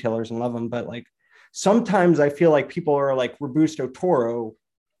appreciate our retailers and love them, but like sometimes I feel like people are like Robusto Toro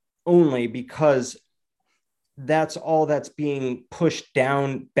only because that's all that's being pushed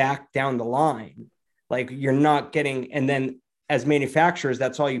back down the line. Like you're not getting, and then as manufacturers,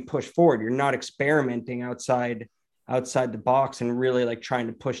 that's all you push forward. You're not experimenting outside the box and really like trying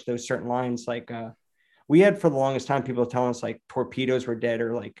to push those certain lines. Like we had for the longest time people telling us like torpedoes were dead,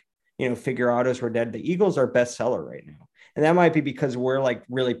 or like figurados were dead. The Eagle's our best seller right now, and that might be because we're like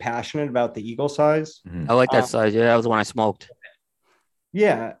really passionate about the Eagle size. I like that size. Yeah, that was the one I smoked.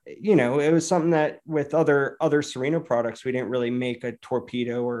 Yeah, it was something that with other Sereno products, we didn't really make a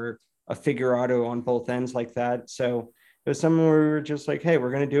torpedo or a figurado on both ends like that. So it was something where we were just like, hey,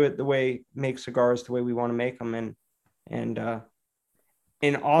 we're going to do it the way, make cigars the way we want to make them,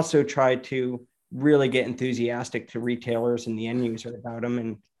 and also try to really get enthusiastic to retailers and the end user about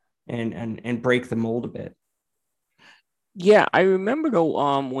them, and break the mold a bit. Yeah, I remember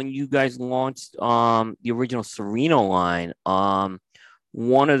though, when you guys launched the original Sereno line,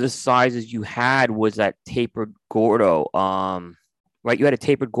 one of the sizes you had was that tapered Gordo. Right, you had a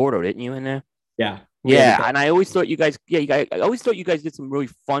tapered Gordo, didn't you, in there? Yeah. Yeah, and I always thought you guys did some really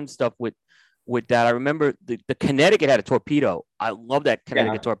fun stuff with that. I remember the Connecticut had a torpedo. I love that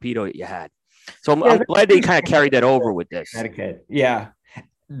Connecticut torpedo that you had. So I'm glad they kind of carried that over with this. Connecticut, yeah.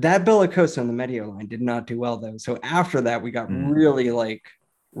 That Bellicoso on the Medio line did not do well though. So after that, we got really like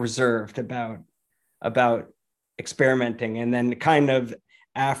reserved about experimenting, and then kind of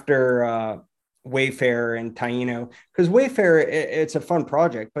after Wayfarer and Taino, because Wayfarer, it's a fun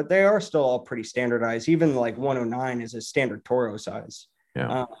project, but they are still all pretty standardized. Even like 109 is a standard Toro size.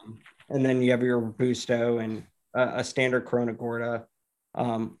 Yeah. And then you have your Robusto and a standard Corona Gorda.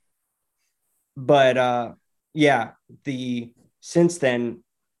 Since then,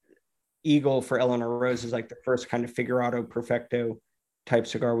 Eagle for Eleanor Rose is like the first kind of figurado perfecto type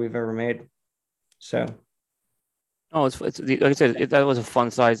cigar we've ever made. So. Oh, it's like I said, that was a fun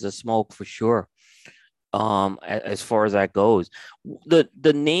size to smoke for sure. As far as that goes,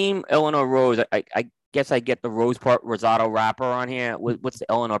 the name Eleanor Rose, I guess I get the rose part Rosado wrapper on here. What's the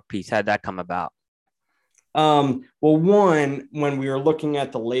Eleanor piece? How'd that come about? Well, one, when we were looking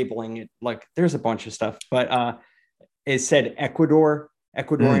at the labeling, it like there's a bunch of stuff, but it said Ecuadorian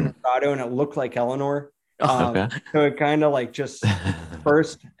Dorado, and it looked like Eleanor. Okay. So it kind of like just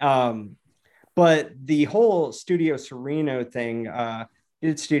first. But the whole Studio Sereno thing,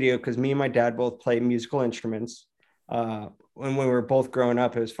 did studio because me and my dad both play musical instruments. When we were both growing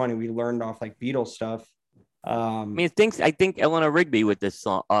up, it was funny. We learned off like Beatles stuff. I mean, I think Eleanor Rigby with this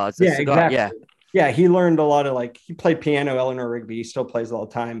song. Yeah, cigar. exactly. Yeah. Yeah, he learned a lot of like he played piano, Eleanor Rigby. He still plays all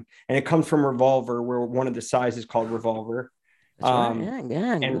the time, and it comes from Revolver, where one of the sides is called Revolver. That's right.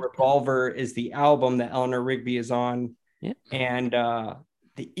 Yeah. And Revolver is the album that Eleanor Rigby is on. Yeah. And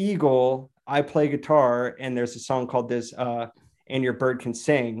the Eagle, I play guitar, and there's a song called this "And Your Bird Can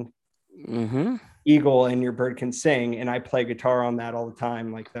Sing." Mm-hmm. Eagle and Your Bird Can Sing, and I play guitar on that all the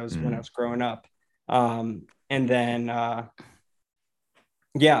time. Like that was when I was growing up. And then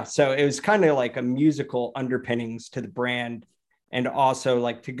yeah, so it was kind of like a musical underpinnings to the brand, and also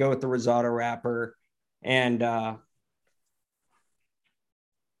like to go with the Rosado wrapper, and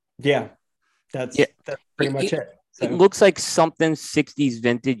yeah, that's pretty much it. So. It looks like something 60s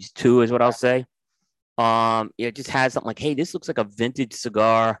vintage too, is what I'll say. It just has something like, hey, this looks like a vintage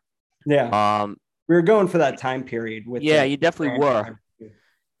cigar. Yeah. We were going for that time period with. Yeah, you definitely were.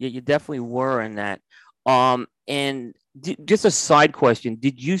 Yeah, you definitely were in that. And just a side question: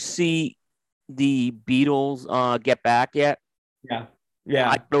 did you see the Beatles Get Back yet? Yeah.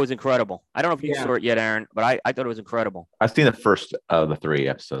 I thought it was incredible. I don't know if you saw it yet, Aaron, but I thought it was incredible. I've seen the first of the 3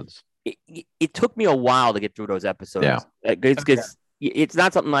 episodes. It took me a while to get through those episodes. Yeah, because it's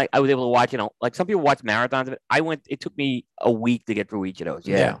not something like I was able to watch. Like some people watch marathons of it. It took me a week to get through each of those.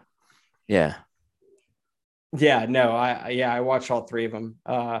 Yeah. No, I watched all 3 of them.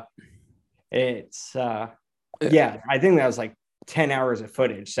 It's I think that was like 10 hours of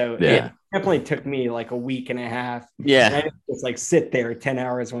footage. So it definitely took me like a week and a half. Yeah. And I didn't just like sit there 10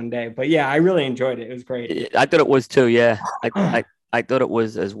 hours one day. But yeah, I really enjoyed it. It was great. I thought it was too. Yeah. I thought it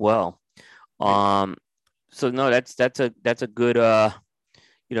was as well. So no, that's a good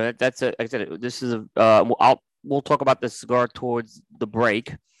that's a like I said, this is we'll talk about the cigar towards the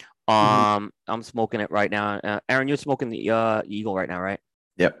break. I'm smoking it right now. Aaron, you're smoking the Eagle right now, right?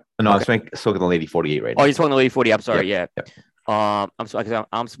 Yep. No, I'm smoking the Lady 48 right now. Oh, you're smoking the Lady 40. I'm sorry. Yep. Yeah. I'm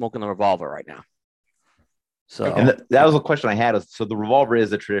smoking the Revolver right now. So and that was a question I had. So the Revolver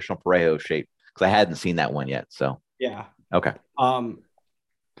is a traditional Parejo shape because I hadn't seen that one yet. So yeah. Okay.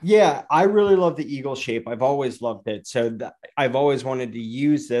 Yeah, I really love the Eagle shape. I've always loved it. So I've always wanted to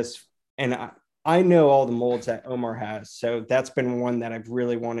use this, and I know all the molds that Omar has. So that's been one that I've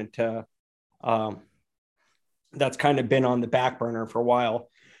really wanted to. That's kind of been on the back burner for a while.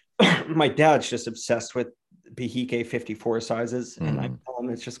 My dad's just obsessed with Behike 54 sizes, and I tell him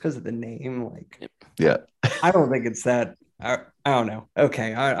it's just because of the name. Like, yeah, I don't think it's that. I don't know.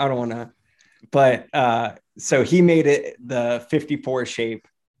 Okay, I don't want to. But so he made it the 54 shape.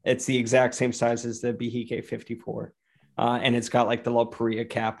 It's the exact same size as the Behike 54, and it's got like the little Paria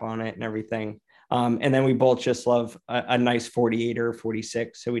cap on it and everything. And then we both just love a nice 48 or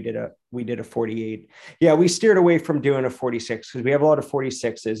 46. So we did a 48. Yeah, we steered away from doing a 46 because we have a lot of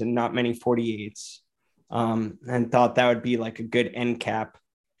 46s and not many 48s. And thought that would be like a good end cap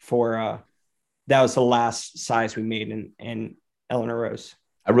for that was the last size we made in Eleanor Rose.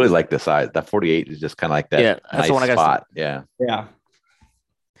 I really like the size. That 48 is just kind of like that. Yeah, that's the one I got. Spot. Yeah.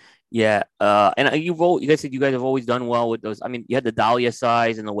 And you guys said you guys have always done well with those. I mean, you had the Dahlia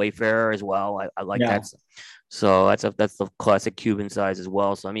size and the Wayfarer as well. I like that. So that's the classic Cuban size as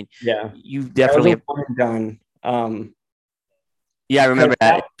well. So I mean, you've definitely done. Yeah, I remember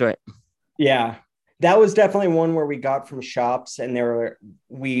that. Right. Yeah, that was definitely one where we got from shops, and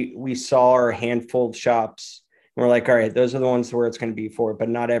we saw our handful of shops. And we're like, all right, those are the ones where it's going to be for, but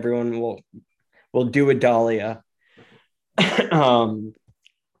not everyone will do a Dahlia.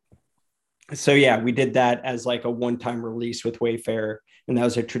 So yeah, we did that as like a one-time release with Wayfarer, and that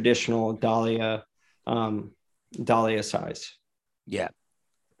was a traditional Dahlia size. Yeah,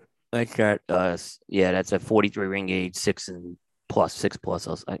 like that. That's a 43 ring gauge, 6 plus. 6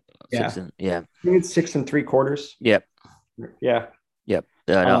 and I think it's 6 3/4. Yep. Yeah. Yep.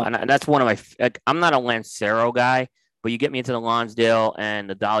 And that's one of my. I'm not a Lancero guy, but you get me into the Lonsdale and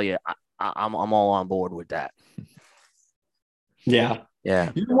the Dahlia, I'm all on board with that. Yeah.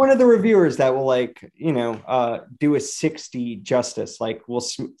 Yeah. You're one of the reviewers that will do a 60 justice. Like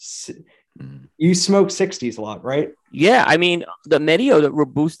you smoke 60s a lot, right? Yeah. I mean, the Medio, the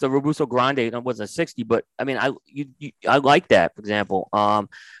Robusto Grande wasn't a 60, but I mean, I like that, for example.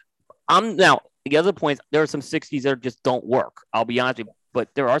 I'm now the other points, there are some 60s that just don't work. I'll be honest with you. but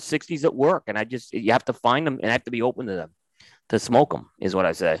there are 60s that work, and you have to find them and have to be open to them to smoke them, is what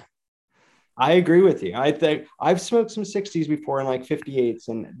I say. I agree with you. I think I've smoked some 60s before and like 58s,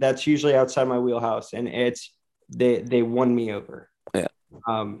 and that's usually outside my wheelhouse. And they won me over. Yeah.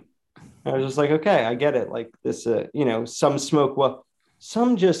 I was just like, okay, I get it. Like this, some smoke well,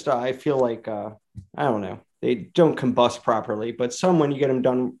 some just I feel like I don't know, they don't combust properly, but some, when you get them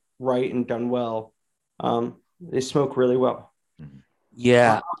done right and done well, they smoke really well.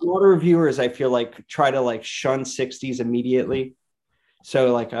 Yeah. A lot of reviewers, I feel like, try to like shun 60s immediately.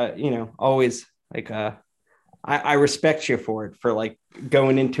 So like, always like, I respect you for it, for like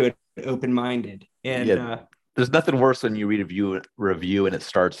going into it open-minded. And there's nothing worse when you read a review and it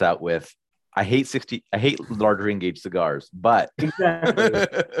starts out with, I hate large ring gauge cigars, but exactly.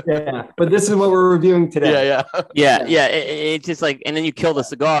 Yeah. But this is what we're reviewing today. Yeah. It's just like, and then you kill the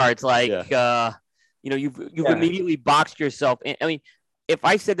cigar. It's like, you've immediately boxed yourself in. I mean, if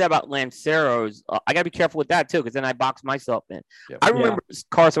I said that about Lanceros, I gotta be careful with that too, because then I box myself in. Yep. I remember,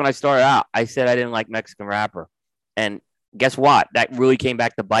 Carson, when I started out, I said I didn't like Mexican wrapper, and guess what? That really came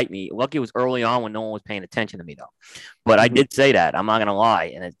back to bite me. Lucky it was early on when no one was paying attention to me, though. But I did say that. I'm not gonna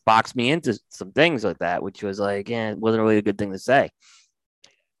lie, and it boxed me into some things like that, which was like, it wasn't really a good thing to say.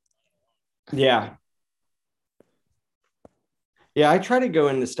 Yeah. I try to go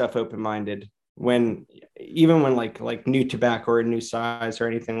into stuff open-minded. Even when like new tobacco or new size or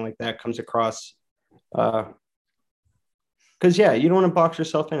anything like that comes across, because you don't want to box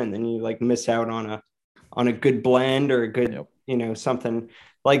yourself in and then you like miss out on a good blend or a good something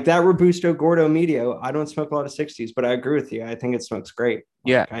like that. Robusto Gordo Medio, I don't smoke a lot of 60s, but I agree with you. I think it smokes great.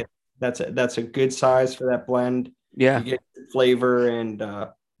 That's a good size for that blend. You get flavor and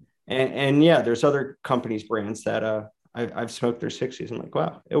there's other companies, brands that I've smoked their 60s. I'm like,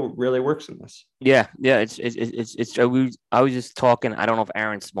 wow, it really works in this. Yeah. It's. I was just talking. I don't know if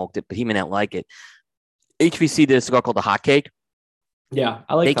Aaron smoked it, but he may not like it. HVC did a cigar called the Hot Cake. Yeah,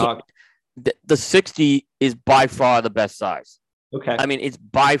 I like the 60 is by far the best size. Okay. I mean, it's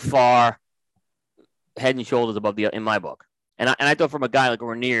by far head and shoulders above in my book. And I thought, from a guy like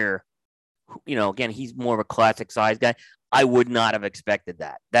Rainier, again, he's more of a classic size guy, I would not have expected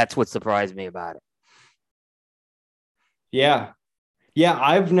that. That's what surprised me about it. Yeah.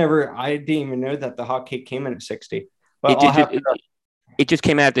 I didn't even know that the Hot Cake came in at 60. But it just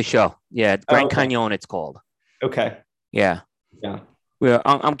came out at the show. Yeah, Grand Canyon, it's called. Okay. Yeah. Well,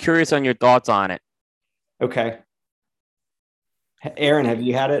 I'm curious on your thoughts on it. Okay. Aaron, have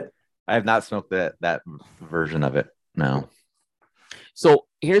you had it? I have not smoked that version of it. No. So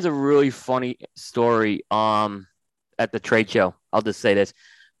here's a really funny story. At the trade show, I'll just say this: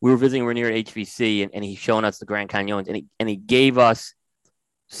 we were visiting Rainier at HVC, and he's showing us the Grand Canyons, and he gave us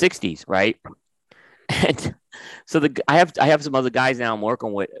 60s, right? And so I have some other guys now I'm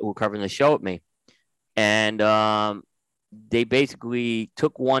working with who are covering the show with me, and they basically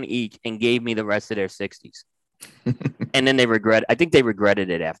took one each and gave me the rest of their 60s. And then I think they regretted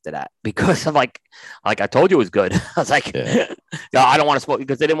it after that, because I'm like I told you it was good. I was like, no, I don't want to smoke,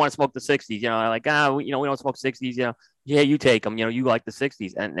 because they didn't want to smoke the 60s. Like, we don't smoke 60s. Yeah, you take them. You like the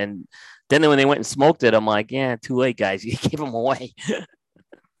 60s. And then when they went and smoked it, I'm like, yeah, too late, guys. You gave them away.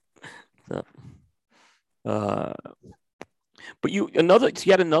 But you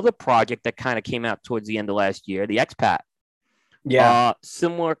had another project that kind of came out towards the end of last year, the Expat. Yeah.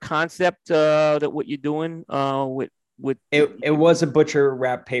 Similar concept that what you're doing with it was a butcher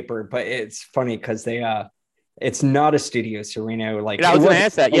wrap paper, but it's funny because it's not a Studio Sereno. Like, I was going to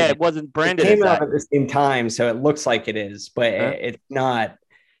ask that. Yeah, it wasn't branded. It came out at the same time, so it looks like it is, but it's not.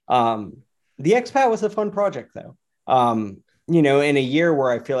 The Expat was a fun project, though. In a year where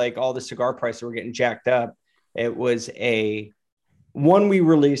I feel like all the cigar prices were getting jacked up, it was one we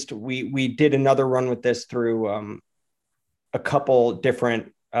released. We did another run with this through a couple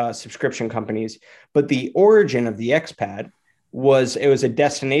different subscription companies, but the origin of the Expat was a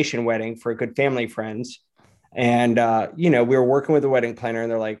destination wedding for good family friends. And, we were working with a wedding planner,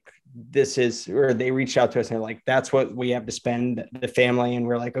 and they're like, they reached out to us and they're like, that's what we have to spend, the family. And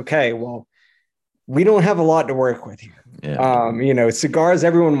we're like, okay, well, we don't have a lot to work with here. Yeah. Cigars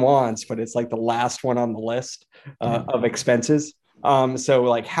everyone wants, but it's like the last one on the list of expenses. So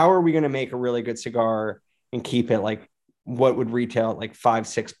like, how are we going to make a really good cigar and keep it like what would retail at like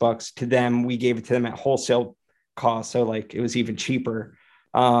 $5-6 to them? We gave it to them at wholesale cost, so like it was even cheaper.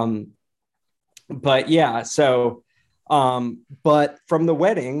 But yeah, so but from the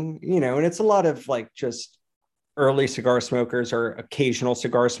wedding, and it's a lot of like just early cigar smokers or occasional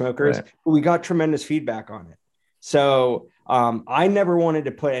cigar smokers, right. We got tremendous feedback on it. So I never wanted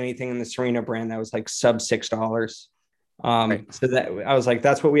to put anything in the Sereno brand that was like sub $6. Right. So that I was like,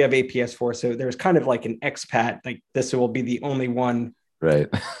 that's what we have APS for. So there's kind of like an expat, like this will be the only one Right.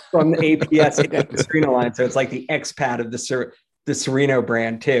 from the APS into the Sereno line. So it's like the expat of the Sereno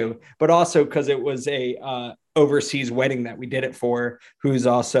brand too, but also because it was a overseas wedding that we did it for, who's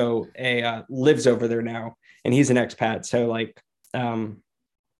also a lives over there now, and he's an expat. So like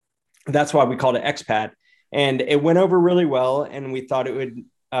that's why we called it expat, and it went over really well, and we thought it would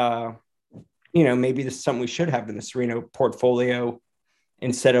maybe this is something we should have in the Sereno portfolio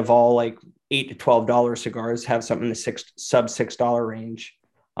instead of all like $8 to $12 cigars, have something in the sub $6 range.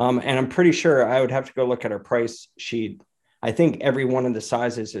 And I'm pretty sure I would have to go look at our price sheet. I think every one of the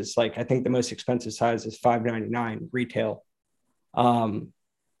sizes is like, I think the most expensive size is $5.99 retail.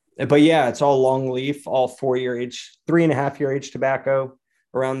 But yeah, it's all long leaf, all 4-year age, 3.5-year age tobacco,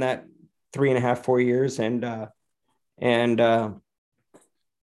 around that 3.5, 4 years. And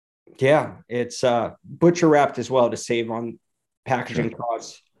yeah, it's butcher wrapped as well to save on packaging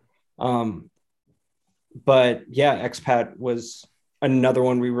costs. But yeah, expat was another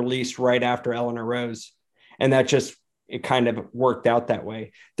one we released right after Eleanor Rose, and that just, it kind of worked out that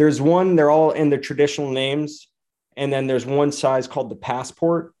way. There's one, they're all in the traditional names, and then there's one size called the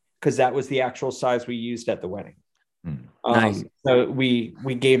Passport, because that was the actual size we used at the wedding. Nice. So we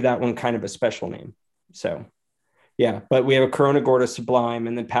gave that one kind of a special name. So yeah, but we have a Corona Gorda Sublime,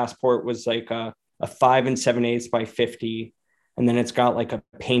 and then Passport was like a 5 7/8 by 50, and then it's got like a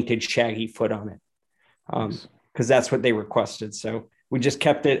painted shaggy foot on it, because that's what they requested. So we just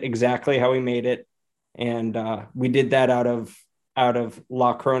kept it exactly how we made it, and we did that out of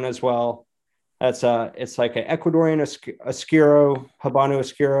La Corona as well. That's it's like an Ecuadorian Oscuro, Habano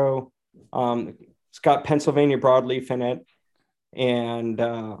Oscuro. It's got Pennsylvania broadleaf in it, and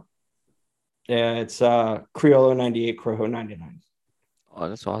yeah, it's Criollo 98, Corojo 99. Oh,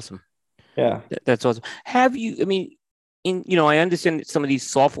 that's awesome. Yeah. That's awesome. Have you, I mean, I understand some of these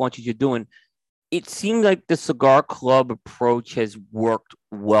soft launches you're doing. It seems like the Cigar Club approach has worked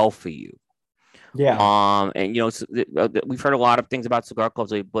well for you. Yeah. And we've heard a lot of things about cigar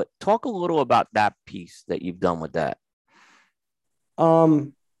clubs, but talk a little about that piece that you've done with that.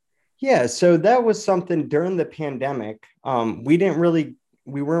 Yeah, so that was something during the pandemic. We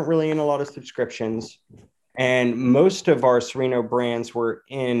weren't really in a lot of subscriptions, and most of our Sereno brands were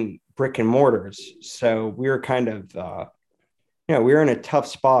in brick and mortars. So we were kind of, we were in a tough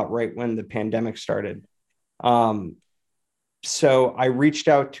spot right when the pandemic started. So I reached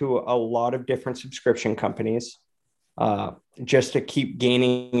out to a lot of different subscription companies just to keep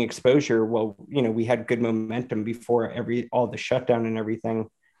gaining exposure. Well, we had good momentum before all the shutdown and everything.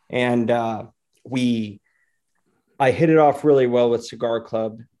 And I hit it off really well with Cigar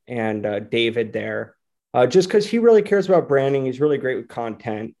Club and David there, just because he really cares about branding. He's really great with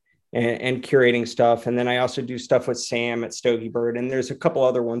content and curating stuff. And then I also do stuff with Sam at Stogie Bird, and there's a couple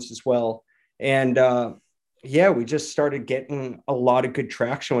other ones as well. And yeah, we just started getting a lot of good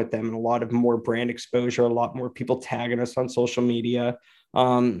traction with them, and a lot of more brand exposure, a lot more people tagging us on social media.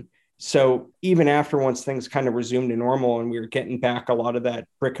 So even after once things kind of resumed to normal and we were getting back a lot of that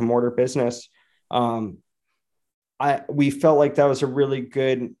brick and mortar business, we felt like that was a really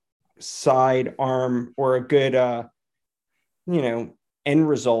good side arm, or a good, end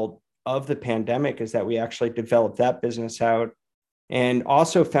result of the pandemic, is that we actually developed that business out, and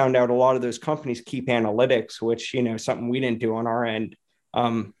also found out a lot of those companies keep analytics, which, something we didn't do on our end.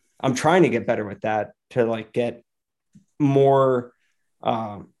 I'm trying to get better with that, to like get more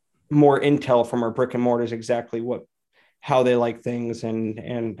intel from our brick and mortars, exactly how they like things,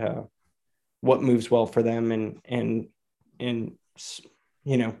 and what moves well for them, and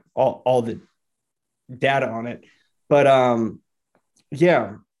all the data on it. But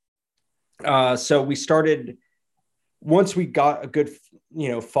yeah, so we started, once we got a good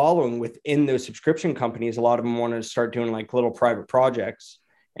following within those subscription companies, a lot of them wanted to start doing like little private projects,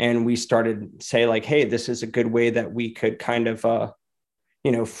 and we started say like, hey, this is a good way that we could kind of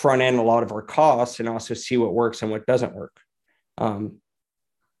front end a lot of our costs, and also see what works and what doesn't work.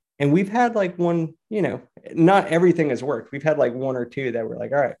 And we've had like one, not everything has worked. We've had like one or two that were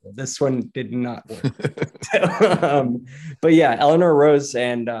like, all right, well, this one did not work. But yeah, Eleanor Rose,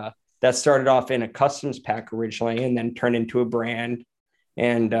 and that started off in a customs pack originally, and then turned into a brand,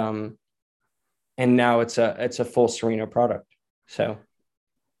 and now it's a full Sereno product. So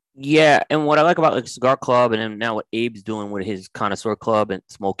yeah, and what I like about like Cigar Club, and then now what Abe's doing with his Connoisseur Club and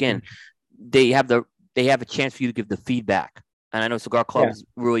Smoke In, they have a chance for you to give the feedback. And I know Cigar Club is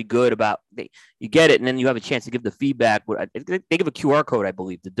really good about you get it, and then you have a chance to give the feedback. They give a QR code, I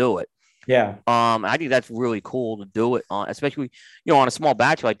believe, to do it. Yeah. I think that's really cool to do it on, especially on a small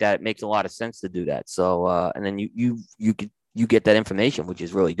batch like that. It makes a lot of sense to do that. So and then you get that information, which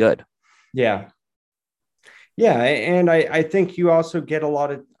is really good. Yeah. Yeah. And I think you also get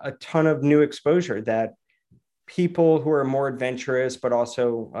a ton of new exposure that people who are more adventurous, but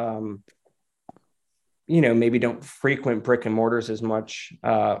also, maybe don't frequent brick and mortars as much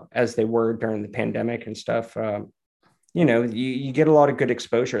as they were during the pandemic and stuff. You get a lot of good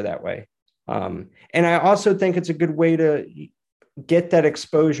exposure that way. And I also think it's a good way to get that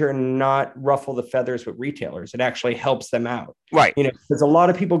exposure and not ruffle the feathers with retailers. It actually helps them out. Right. Because a lot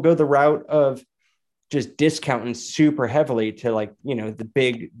of people go the route of just discounting super heavily to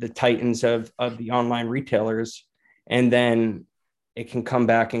the titans of the online retailers. And then it can come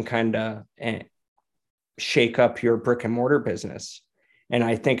back and kind of shake up your brick and mortar business. And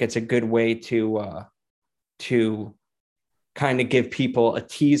I think it's a good way to kind of give people a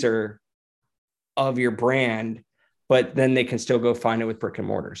teaser of your brand, but then they can still go find it with brick and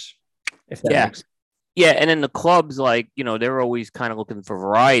mortars. If that makes sense. Yeah, and then the clubs, they're always kind of looking for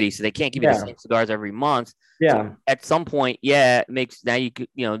variety, so they can't give you the same cigars every month. Yeah. So at some point, it makes now you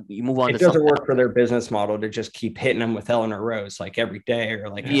move on. It doesn't work for their business model to just keep hitting them with Eleanor Rose every day or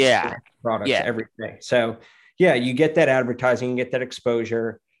products every day. So you get that advertising, you get that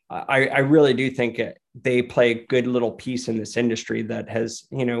exposure. I really do think they play a good little piece in this industry that has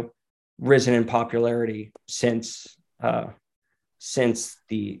risen in popularity since the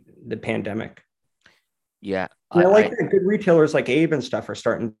pandemic. Yeah. I like that good retailers like Abe and stuff are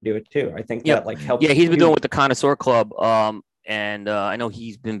starting to do it too. I think that helps. Yeah, he's been doing with the Connoisseur Club. And I know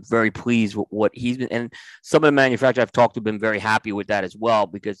he's been very pleased with what he's been, and some of the manufacturers I've talked to have been very happy with that as well,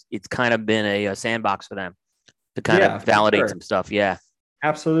 because it's kind of been a sandbox for them to kind of validate some stuff. Yeah.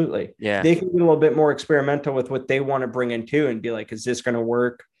 Absolutely. Yeah. They can be a little bit more experimental with what they want to bring in too, and be like, is this going to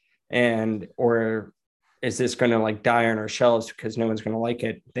work? Or is this going to die on our shelves because no one's going to like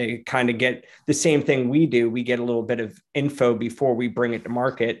it? They kind of get the same thing we do. We get a little bit of info before we bring it to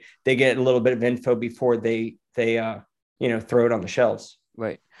market. They get a little bit of info before they throw it on the shelves.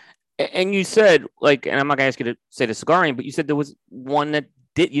 Right. And you said, and I'm not going to ask you to say the cigar name, but you said there was one that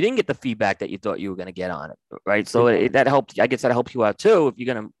you didn't get the feedback that you thought you were going to get on it, right? So that helped. I guess that helps you out too. If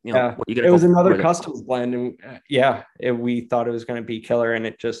you're going to, it was another customs blend, and we thought it was going to be killer, and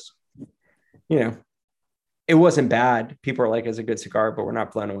it just, it wasn't bad. People are like, it's a good cigar, but we're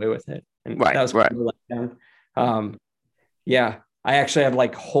not blown away with it. And that was right. I actually have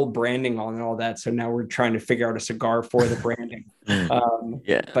whole branding on and all that. So now we're trying to figure out a cigar for the branding.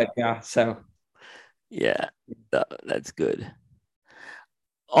 That's good.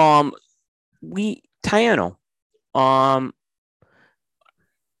 Tayano,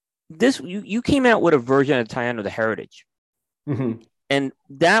 this you came out with a version of Tayano, the Heritage. Mm-hmm. And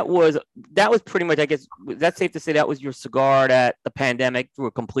that was pretty much, I guess, that's safe to say that was your cigar that the pandemic threw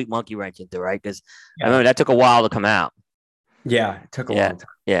a complete monkey wrench into, right? Because I remember that took a while to come out. Yeah, it took a long time.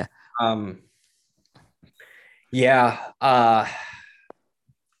 Yeah.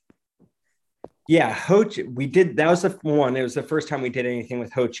 Hochi, we did, that was the one. It was the first time we did anything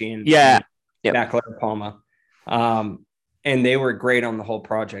with Hochi and Back La Palma. And they were great on the whole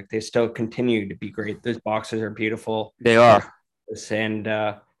project. They still continue to be great. Those boxes are beautiful. They are. And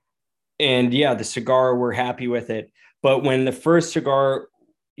the cigar, we're happy with it. But when the first cigar,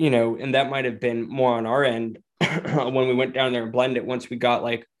 and that might have been more on our end, when we went down there and blended it, once we got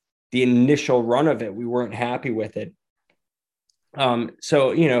the initial run of it, we weren't happy with it.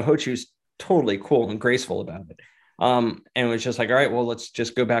 Hochi was totally cool and graceful about it. And it was just all right, well, let's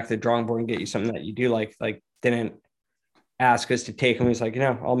just go back to the drawing board and get you something that you do didn't ask us to take them. He's like,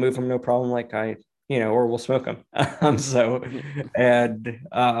 I'll move them, no problem. Or we'll smoke them.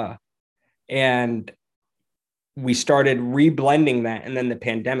 And we started reblending that, and then the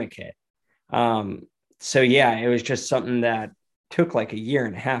pandemic hit. It was just something that took a year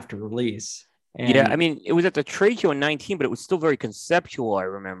and a half to release. And I mean, it was at the trade show in 2019, but it was still very conceptual. I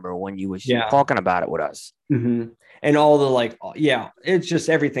remember when you was talking about it with us. Mm-hmm. And all the it's just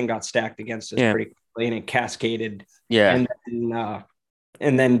everything got stacked against us pretty quickly, and it cascaded. Yeah.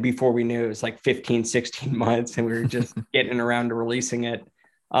 And then before we knew, it was 15, 16 months, and we were just getting around to releasing it.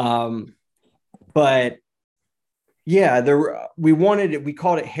 We wanted it, we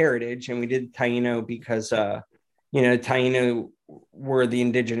called it Heritage, and we did Taino because, Taino were the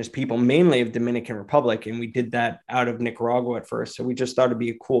indigenous people, mainly of Dominican Republic. And we did that out of Nicaragua at first. So we just thought it'd be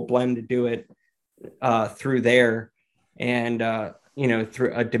a cool blend to do it through there and,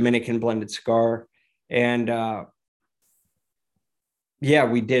 through a Dominican blended cigar. And,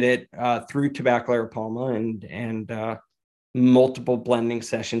 we did it through Tabacalera Palma, and multiple blending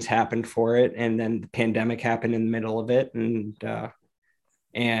sessions happened for it, and then the pandemic happened in the middle of it,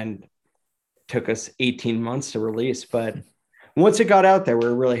 and took us 18 months to release. But once it got out there, we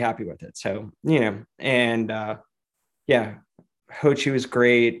were really happy with it. So, and yeah, Ho Chi was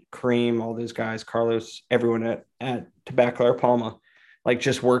great. Kareem, all those guys, Carlos, everyone at Tobacco La Palma, like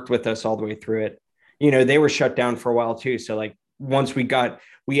just worked with us all the way through it. They were shut down for a while too. So like once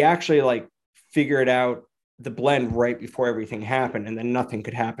we actually like figured out the blend right before everything happened, and then nothing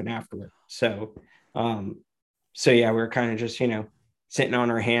could happen afterward. So, yeah, we were kind of just, sitting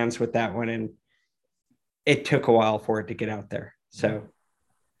on our hands with that one, and it took a while for it to get out there. So,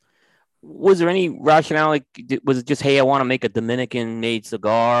 was there any rationale? Like, was it just, hey, I want to make a Dominican made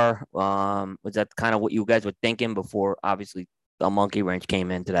cigar? Was that kind of what you guys were thinking before, obviously, the Monkey Wrench came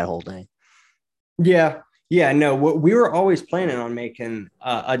into that whole thing? Yeah. Yeah, no, we were always planning on making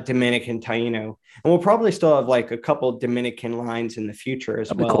a Dominican Taino, and we'll probably still have like a couple Dominican lines in the future as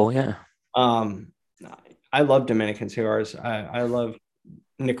That'd be well. cool, yeah. I love Dominican cigars. I love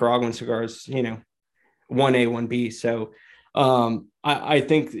Nicaraguan cigars, 1A, 1B. So I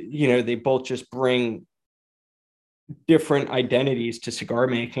think, they both just bring different identities to cigar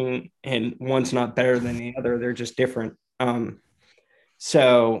making, and one's not better than the other. They're just different.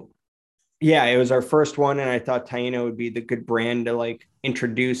 So yeah, it was our first one, and I thought Taino would be the good brand to like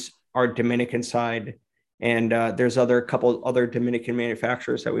introduce our Dominican side. And there's a couple other Dominican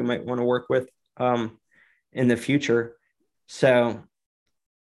manufacturers that we might want to work with in the future. So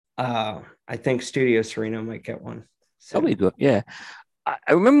I think Studio Sereno might get one. So. That'll be good. Yeah,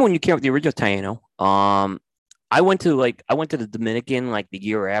 I remember when you came up with the original Taino. I went to the Dominican like the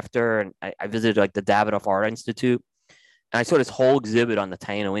year after, and I visited like the Davidoff Art Institute. And I saw this whole exhibit on the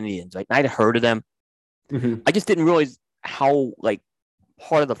Taino Indians. Like, I'd heard of them. Mm-hmm. I just didn't realize how like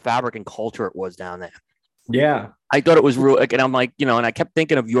part of the fabric and culture it was down there. Yeah, I thought it was real. Like, and I'm like, and I kept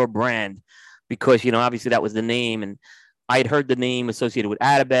thinking of your brand because obviously that was the name, and I had heard the name associated with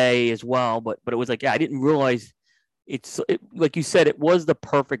Atabey as well. But it was like, yeah, I didn't realize like you said, it was the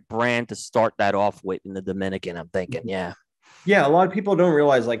perfect brand to start that off with in the Dominican. I'm thinking, yeah. Yeah, a lot of people don't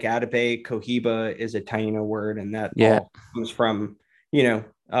realize like Atabey, Cohiba is a Taino word, and that all comes from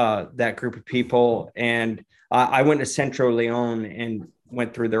that group of people. And I went to Centro Leon and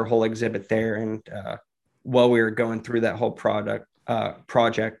went through their whole exhibit there, and while we were going through that whole project,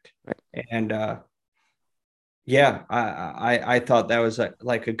 and yeah, I thought that was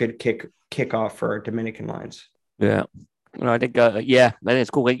like a good kickoff for our Dominican lines. Yeah, I think I think it's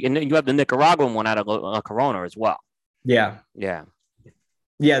cool. And then you have the Nicaraguan one out of La Corona as well. Yeah. That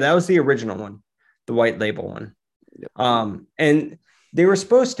was the original one, the white label one. Yep. And they were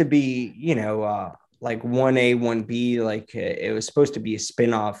supposed to be, like 1A, 1B, like it was supposed to be a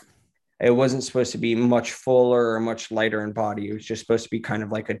spin-off. It wasn't supposed to be much fuller or much lighter in body. It was just supposed to be kind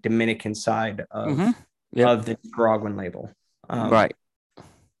of like a Dominican side of the Nicaraguan label. Right.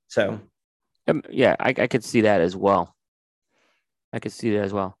 So. Yeah, I could see that as well.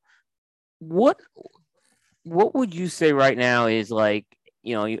 What would you say right now is like,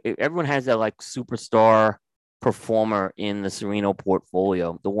 everyone has that like superstar performer in the Sereno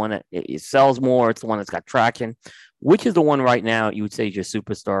portfolio, the one that it sells more, it's the one that's got traction. Which is the one right now you would say is your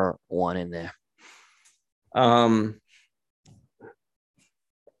superstar one in there? Eleanor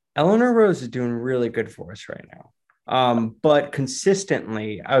Rose is doing really good for us right now. But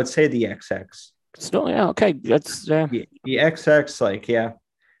consistently, I would say the XX. Still, yeah, okay. That's the XX, like, yeah.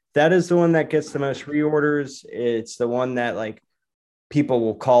 That is the one that gets the most reorders. It's the one that like people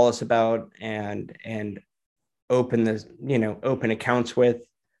will call us about and open open accounts with,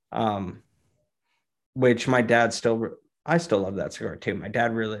 which my dad I still love that cigar too. My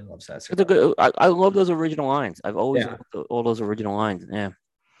dad really loves that cigar. I love those original lines. I've always loved all those original lines. Yeah.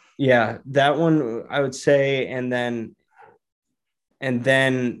 Yeah, that one I would say, and then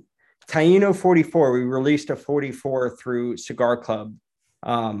Taino 44. We released a 44 through Cigar Club.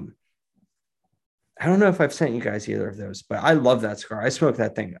 I don't know if I've sent you guys either of those, but I love that cigar. I smoke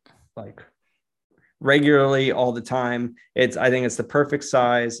that thing like regularly all the time. I think it's the perfect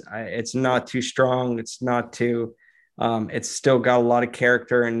size. It's not too strong. It's not too, it's still got a lot of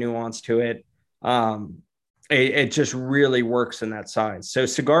character and nuance to it. It just really works in that size. So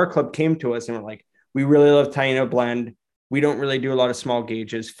Cigar Club came to us and were like, we really love Taino blend. We don't really do a lot of small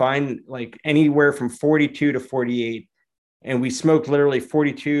gauges. Find like anywhere from 42 to 48. And we smoked literally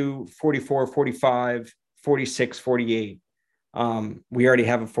 42, 44, 45, 46, 48. We already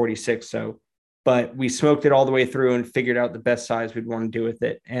have a 46. But we smoked it all the way through and figured out the best size we'd want to do with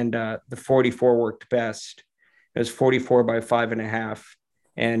it. And the 44 worked best. It was 44 by 5.5.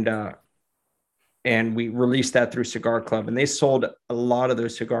 And and we released that through Cigar Club, and they sold a lot of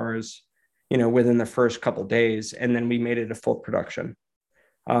those cigars, within the first couple days, and then we made it a full production.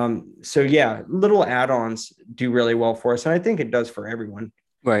 So yeah, little add-ons do really well for us, and I think it does for everyone.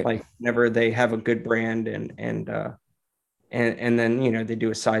 Right. Like whenever they have a good brand and then they do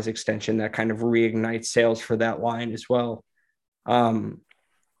a size extension that kind of reignites sales for that line as well. So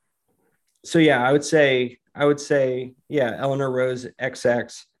yeah, I would say yeah, Eleanor Rose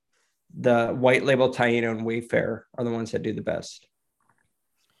XX, the White Label Taino and Wayfarer are the ones that do the best.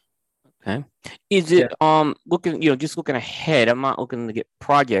 Okay. Is it looking, just looking ahead? I'm not looking to get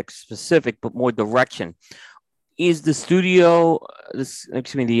project specific, but more direction. Is the studio is that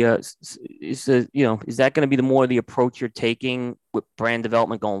going to be the more the approach you're taking with brand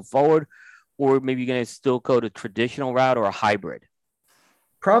development going forward, or maybe you're going to still go the traditional route or a hybrid?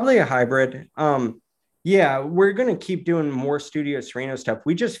 Probably a hybrid. Yeah, we're going to keep doing more Studio Sereno stuff.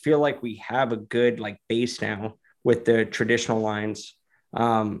 We just feel like we have a good base now with the traditional lines,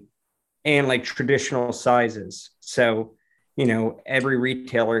 and traditional sizes. So, every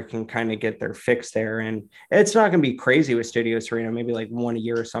retailer can kind of get their fix there, and it's not going to be crazy with Studio Sereno, maybe one a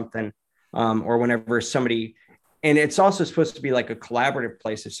year or something, or whenever somebody, and it's also supposed to be a collaborative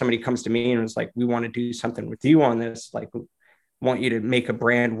place. If somebody comes to me and was like, we want to do something with you on this, want you to make a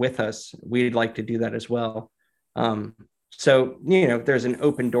brand with us, we'd like to do that as well. So, there's an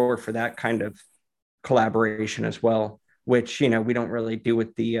open door for that kind of collaboration as well, which, we don't really do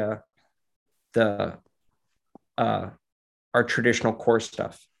with our traditional core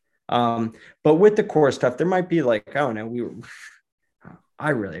stuff. But with the core stuff, there might be I don't know, I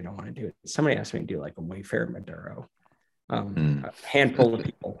really don't want to do it. Somebody asked me to do a Wayfarer Maduro. A handful of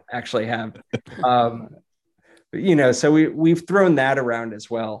people actually have. So we've thrown that around as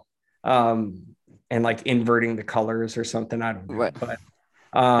well. And inverting the colors or something. I don't know. Right. But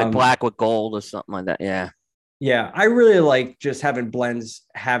black with gold or something like that. Yeah. Yeah. I really like just having blends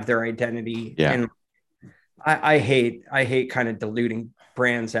have their identity. Yeah. And I hate kind of diluting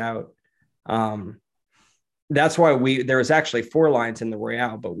brands out. That's why there was actually 4 lines in the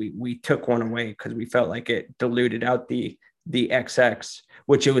Royale, but we took one away because we felt like it diluted out the XX,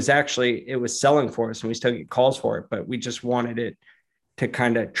 which it was selling for us, and we still get calls for it, but we just wanted it to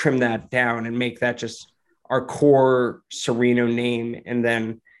kind of trim that down and make that just our core Sereno name. And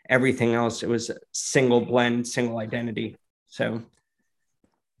then everything else, it was single blend, single identity. So.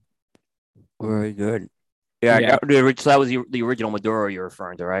 Very good. Yeah. So that was the original Maduro you're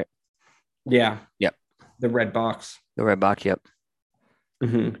referring to, right? Yeah. Yep. The red box. The red box. Yep.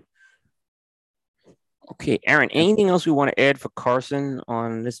 Mm-hmm. Okay, Aaron, anything else we want to add for Carson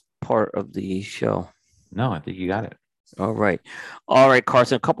on this part of the show? No, I think you got it. All right,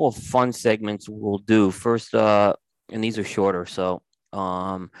 Carson, a couple of fun segments we'll do. First, and these are shorter. So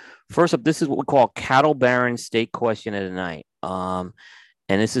first up, this is what we call Cattle Baron Steak Question of the Night. And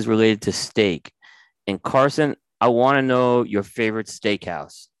this is related to steak. And Carson, I want to know your favorite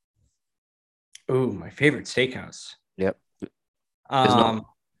steakhouse. Oh, my favorite steakhouse. Yep. I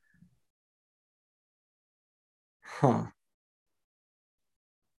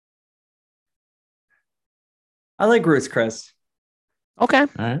like Ruth's Chris. Okay. All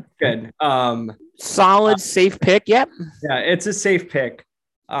right. Good. Solid, safe pick. Yep. Yeah, it's a safe pick.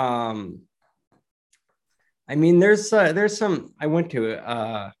 I mean, there's some, I went to it.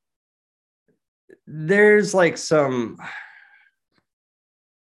 There's some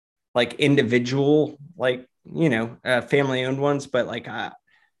individual, family owned ones, but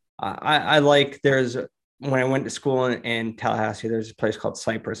I like, when I went to school in Tallahassee, there's a place called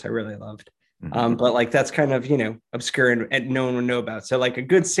Cypress I really loved. Mm-hmm. But that's kind of, obscure and no one would know about. So a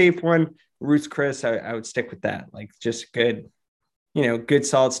good safe one, Ruth's Chris, I would stick with that. Just good, good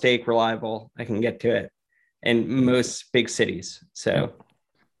solid steak, reliable. I can get to it in most big cities. So.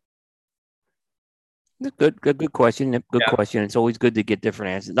 Good question. Good question. It's always good to get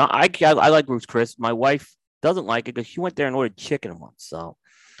different answers. No, I like Ruth's Chris. My wife doesn't like it because she went there and ordered chicken once. So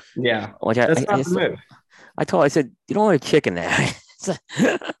yeah, that's not the move. I told her, I said, you don't order chicken there. She said,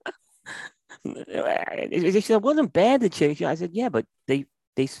 it wasn't bad, the chicken. I said, yeah, but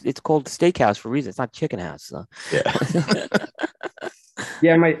it's called steakhouse for a reason. It's not chicken house. So. Yeah.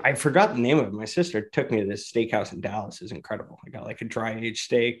 Yeah, I forgot the name of it. My sister took me to this steakhouse in Dallas. It's incredible. I got a dry aged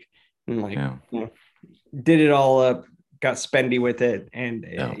steak and did it all up, got spendy with it, and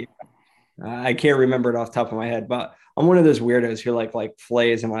I can't remember it off the top of my head, but I'm one of those weirdos who like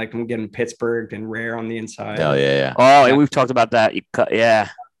fillets and I'm getting Pittsburghed and rare on the inside. Oh yeah. Oh, and we've talked about that. Yeah.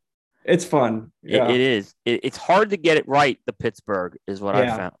 It's fun. Yeah. It is. It's hard to get it right. The Pittsburgh is what I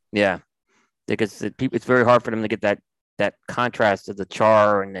found. Yeah. Because it's very hard for them to get that that contrast of the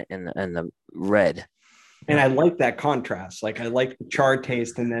char and the red. And I like that contrast. Like I like the char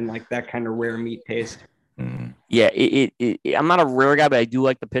taste and then like that kind of rare meat taste. Yeah, I'm not a rare guy, but I do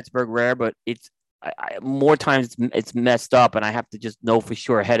like the Pittsburgh rare. But it's more times it's messed up, and I have to just know for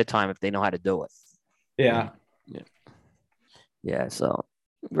sure ahead of time if they know how to do it. Yeah. So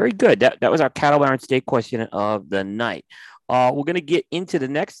very good. That was our Cattle Baron Steak question of the night. We're gonna get into the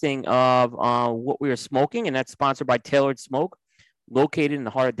next thing of what we are smoking, and that's sponsored by Tailored Smoke, located in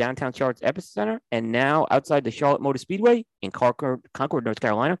the heart of downtown Charlotte's epicenter, and now outside the Charlotte Motor Speedway in Concord, North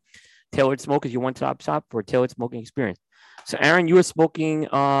Carolina. Tailored Smoke is your one-stop shop for a tailored smoking experience. So, Aaron, you were smoking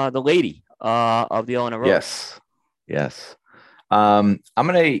the lady of the Eleanor Road. Yes. I'm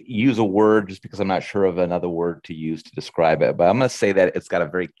going to use a word just because I'm not sure of another word to use to describe it, but I'm going to say that it's got a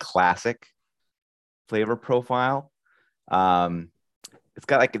very classic flavor profile. It's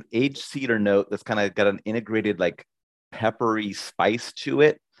got like an aged cedar note that's kind of got an integrated like peppery spice to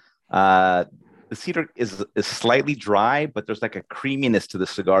it. The cedar is slightly dry, but there's like a creaminess to the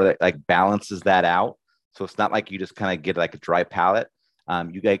cigar that like balances that out. So it's not like you just kind of get like a dry palate.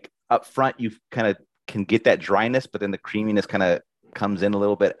 You like up front, you kind of can get that dryness, but then the creaminess kind of comes in a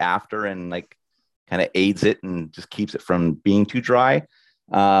little bit after and like kind of aids it and just keeps it from being too dry.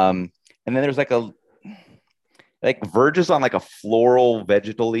 And then there's like verges on like a floral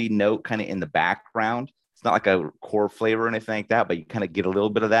vegetally note kind of in the background. It's not like a core flavor or anything like that, but you kind of get a little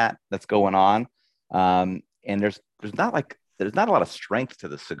bit of that that's going on. And there's not a lot of strength to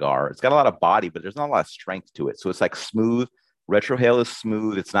the cigar. It's got a lot of body, but there's not a lot of strength to it. So it's like smooth. Retrohale is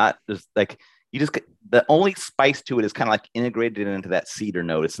smooth. It's not just like the only spice to it is kind of like integrated into that cedar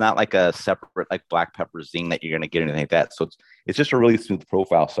note. It's not like a separate like black pepper zing that you're going to get anything like that. So it's just a really smooth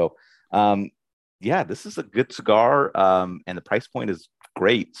profile. So yeah, this is a good cigar. And the price point is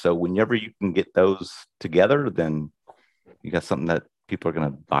great. So whenever you can get those together, then you got something that people are going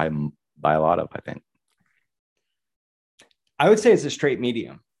to buy a lot of, I think. I would say it's a straight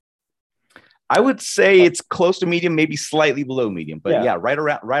medium. I would say it's close to medium, maybe slightly below medium, but yeah, right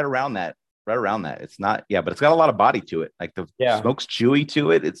around that. It's not, but it's got a lot of body to it. Like the smoke's chewy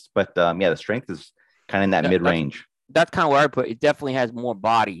to it. The strength is kind of in that mid range. That's kind of where I put it. It definitely has more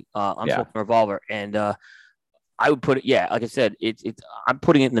body. I'm smoking Revolver, and I would put it. Yeah, like I said, it's. I'm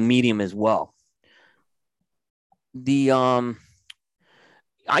putting it in the medium as well. It was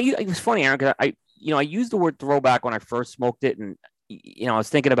funny, Aaron, because I used the word throwback when I first smoked it, and I was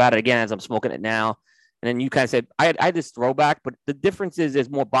thinking about it again as I'm smoking it now. And then you kind of said I had this throwback, but the difference is there's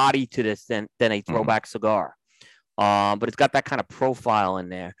more body to this than a throwback cigar. But it's got that kind of profile in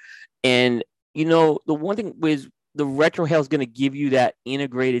there. And the one thing is the retrohale is going to give you that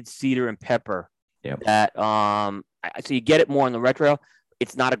integrated cedar and pepper. That so you get it more on the retrohale.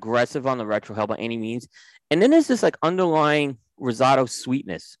 It's not aggressive on the retrohale by any means. And then there's this like underlying rosado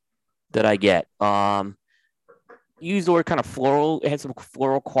sweetness that I get. Use the word kind of floral. It has some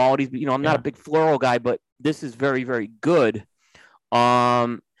floral qualities, but I'm not a big floral guy, but this is very, very good.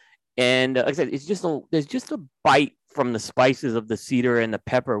 And like I said, there's just a bite from the spices of the cedar and the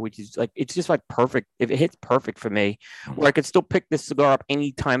pepper, which is like, it's just like perfect. If it hits perfect for me, where I could still pick this cigar up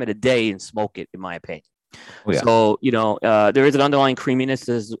any time of the day and smoke it, in my opinion. So, there is an underlying creaminess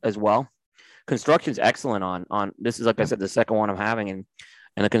as well. Construction's excellent on this is, like I said, the second one I'm having,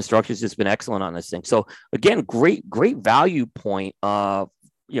 and the construction's just been excellent on this thing. So again, great value point.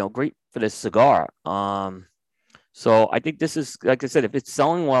 Great for this cigar. So I think this is, like I said, if it's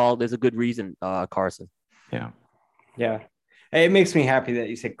selling well, there's a good reason, Carson. Yeah. It makes me happy that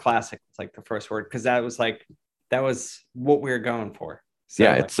you said classic. It's like the first word, because that was what we were going for. So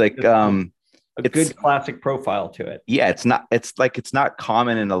it's like a good classic profile to it. Yeah, it's not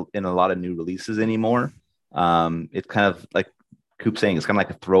common in a lot of new releases anymore. It's kind of like Coop's saying, it's kind of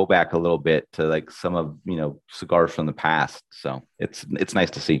like a throwback a little bit to like some of cigars from the past. So it's nice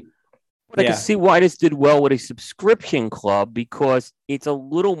to see. But I can see why this did well with a subscription club, because it's a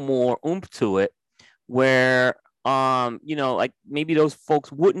little more oomph to it, where like maybe those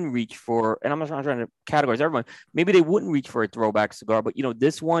folks wouldn't reach for, and I'm not trying to categorize everyone, maybe they wouldn't reach for a throwback cigar, but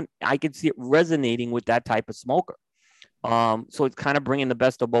this one, I could see it resonating with that type of smoker. So it's kind of bringing the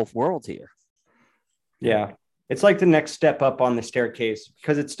best of both worlds here. Yeah. It's like the next step up on the staircase,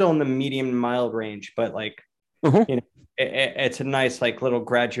 because it's still in the medium and mild range, but like, it's a nice, like, little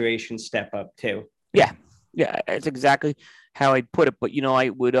graduation step up too. Yeah. It's exactly how I'd put it. But, I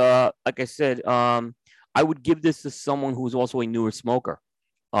would, like I said, I would give this to someone who's also a newer smoker,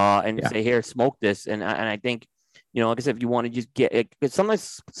 and say, here, smoke this. And I think, like I said, if you want to just get it, because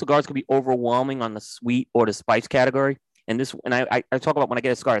sometimes cigars can be overwhelming on the sweet or the spice category. And I talk about when I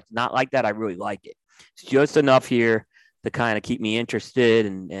get a cigar, it's not like that. I really like it. It's just enough here to kind of keep me interested.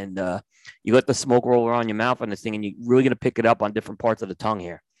 And you let the smoke roll around your mouth on this thing, and you're really going to pick it up on different parts of the tongue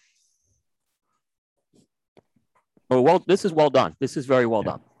here. Oh, well, this is well done. This is very well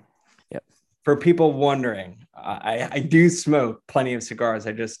done. Yep. For people wondering, I do smoke plenty of cigars.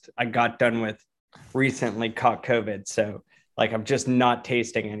 I got done with recently, caught COVID. So like, I'm just not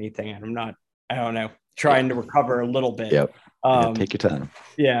tasting anything, and I don't know, trying to recover a little bit. Yep. Take your time.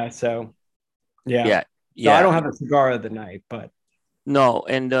 Yeah. So Yeah. So I don't have a cigar of the night, but no.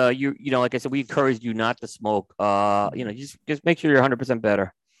 And you know, like I said, we encouraged you not to smoke. You know, just make sure you're 100%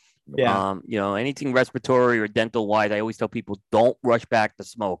 better. Yeah. You know, anything respiratory or dental wise, I always tell people don't rush back to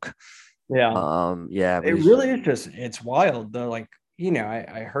smoke. Yeah. Yeah. It really is just, it's wild though. Like, you know,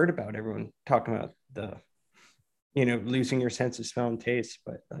 I heard about everyone talking about losing your sense of smell and taste,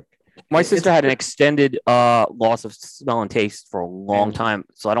 but like my sister had an extended loss of smell and taste for a long time.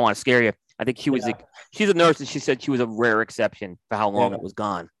 So I don't want to scare you. I think she's a nurse, and she said she was a rare exception for how long it was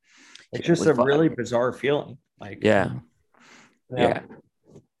gone. It's just a really bizarre feeling. Like, yeah.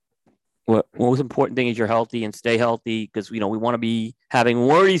 What most important thing is you're healthy and stay healthy, because we want to be having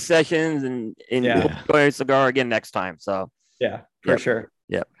worry sessions and enjoy a cigar again next time. So for sure.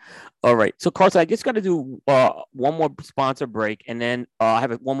 Yep. All right. So Carson, I just got to do one more sponsor break, and then I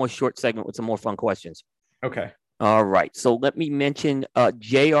have one more short segment with some more fun questions. Okay. All right. So let me mention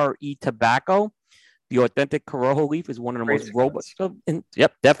JRE Tobacco. The authentic Corojo leaf is one of the most robust.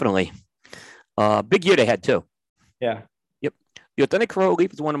 Yep, definitely. Big year they had too. Yeah. Yep. The authentic Corojo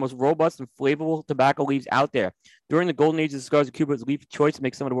leaf is one of the most robust and flavorful tobacco leaves out there. During the golden age of cigars of Cuba, its leaf choice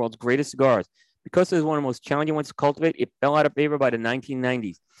makes some of the world's greatest cigars. Because it is one of the most challenging ones to cultivate, it fell out of favor by the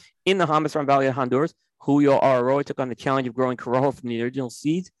 1990s. In the Jamastran Valley of Honduras, Julio Arroyo took on the challenge of growing Corojo from the original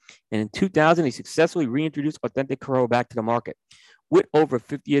seeds, and in 2000, he successfully reintroduced authentic Corojo back to the market. With over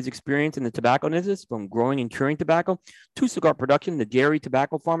 50 years' experience in the tobacco business, from growing and curing tobacco to cigar production, the Jerry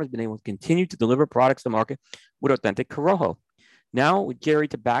Tobacco Farm has been able to continue to deliver products to market with authentic Corojo. Now, with Jerry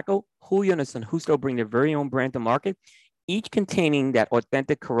Tobacco, Julio and San Justo bring their very own brand to market, each containing that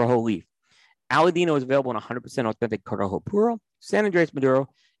authentic Corojo leaf. Aladino is available in 100% authentic Corojo Puro, San Andres Maduro,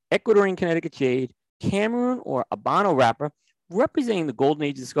 Ecuadorian Connecticut Shade, Cameroon or Habano wrapper, representing the golden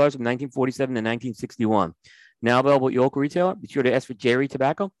age of cigars from 1947 to 1961. Now available at your local retailer. Be sure to ask for Jerry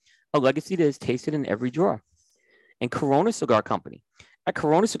Tobacco, a legacy that is tasted in every drawer. And Corona Cigar Company. At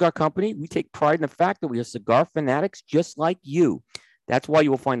Corona Cigar Company, we take pride in the fact that we are cigar fanatics just like you. That's why you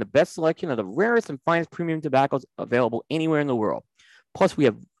will find the best selection of the rarest and finest premium tobaccos available anywhere in the world. Plus, we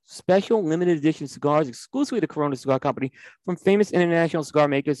have special limited edition cigars exclusively to Corona Cigar Company from famous international cigar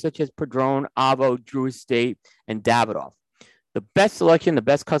makers such as Padron, Avo, Drew Estate, and Davidoff. The best selection, the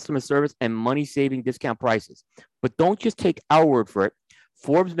best customer service, and money-saving discount prices. But don't just take our word for it.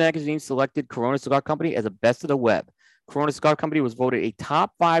 Forbes magazine selected Corona Cigar Company as the best of the web. Corona Cigar Company was voted a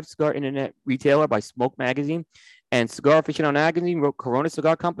top 5 cigar internet retailer by Smoke Magazine, and Cigar Aficionado Magazine wrote Corona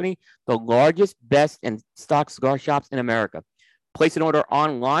Cigar Company the largest, best, and stock cigar shops in America. Place an order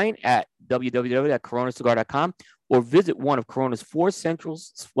online at www.coronacigar.com or visit one of Corona's 4 Central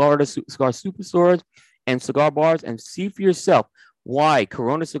Florida cigar superstores and cigar bars and see for yourself why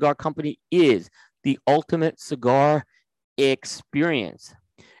Corona Cigar Company is the ultimate cigar experience.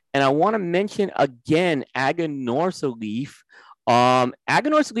 And I want to mention again Aganorsa leaf.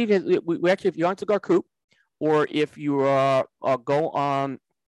 Aganorsa leaf, we actually, if you're on Cigar Coop, or if you go on,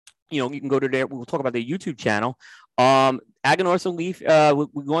 you can go to there. We'll talk about the YouTube channel. Aganorsa leaf,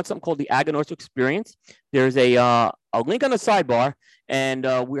 we want something called the Aganorsa Experience. There's a link on the sidebar, and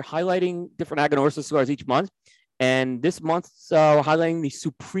we're highlighting different Aganorsa cigars each month. And this month, we're highlighting the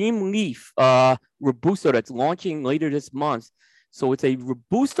Supreme Leaf Robusto that's launching later this month. So it's a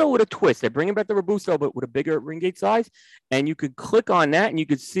Robusto with a twist. They're bringing back the Robusto, but with a bigger ring gate size. And you could click on that, and you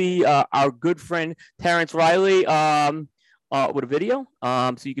could see our good friend Terrence Riley with a video.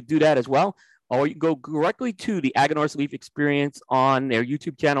 So you could do that as well. Or you can go directly to the Aganorsa Leaf Experience on their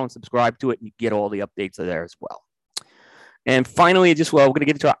YouTube channel and subscribe to it, and you get all the updates there as well. And finally, we're going to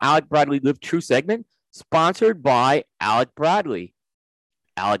get into our Alec Bradley Live True segment, sponsored by Alec Bradley.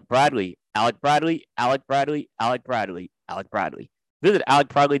 Alec Bradley, Alec Bradley, Alec Bradley, Alec Bradley, Alec Bradley. Visit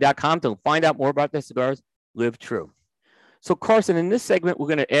alecbradley.com to find out more about their cigars. Live true. So, Carson, in this segment, we're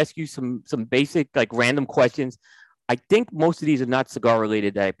going to ask you some basic, like, random questions. I think most of these are not cigar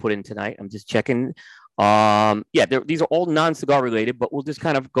related that I put in tonight. I'm just checking. These are all non-cigar related, but we'll just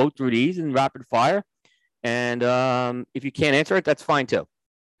kind of go through these in rapid fire. And if you can't answer it, that's fine too.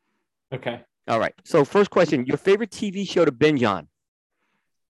 Okay. All right. So first question, your favorite TV show to binge on?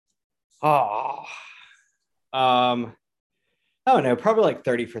 Oh, I don't know. Probably like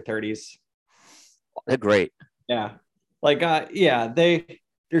 30 for 30s. They're great. Yeah. Like, yeah, they're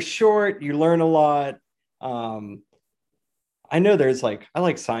short. You learn a lot. I know there's like I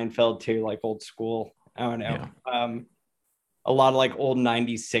like Seinfeld too, like old school. I don't know. A lot of like old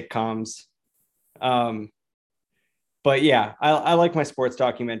 '90s sitcoms. But yeah, I like my sports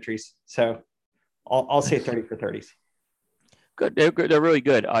documentaries. So I'll say 30 for 30s. Good. They're really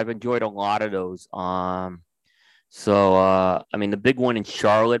good. I've enjoyed a lot of those. So I mean, the big one in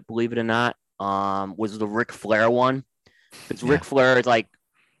Charlotte, believe it or not, was the Ric Flair one. Because Ric Flair is like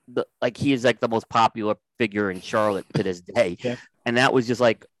he is like the most popular figure in Charlotte to this day. Yeah. And that was just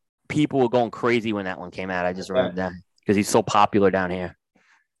like people were going crazy when that one came out. I just remember that because he's so popular down here.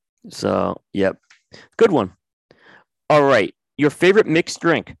 So, yep. Good one. All right. Your favorite mixed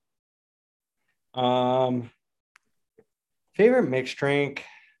drink? Favorite mixed drink.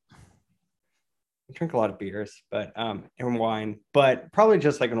 I drink a lot of beers, but and wine, but probably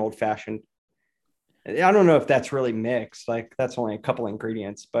just like an old fashioned. I don't know if that's really mixed. Like that's only a couple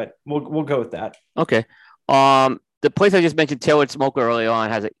ingredients, but we'll go with that. Okay. The place I just mentioned, Tailored Smoker, early on,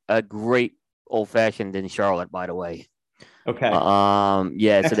 has a great old fashioned in Charlotte, by the way. Okay.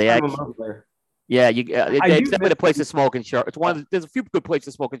 Yeah. So they actually. Yeah, it's definitely a place to smoke in Charlotte. There's a few good places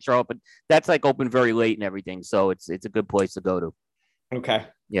to smoke in Charlotte, but that's like open very late and everything. So it's a good place to go to. Okay.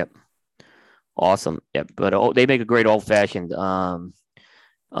 Yep. Awesome. Yep. But they make a great old fashioned. And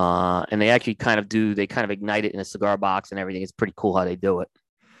they actually kind of ignite it in a cigar box and everything. It's pretty cool how they do it.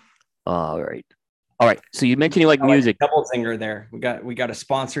 All right. So you mentioned you like music. Double zinger there. We got a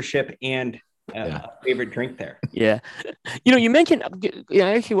sponsorship and a favorite drink there. Yeah. You mentioned,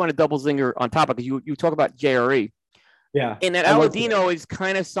 I actually want a double zinger on top because you talk about JRE. Yeah. And that Aladino is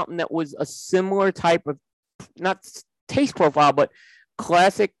kind of something that was a similar type of, not taste profile, but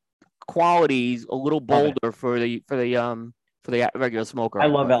classic qualities, a little bolder for the regular smoker. I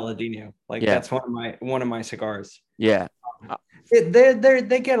love Aladino. Like that's one of my cigars. Yeah.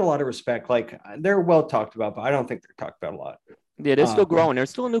 They get a lot of respect. Like they're well talked about, but I don't think they're talked about a lot. Yeah, they're still growing. They're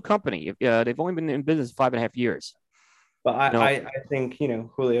still a new company. They've only been in business 5.5 years. But I think,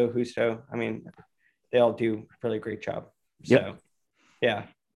 Julio, Justo, I mean, they all do a really great job. So, yeah.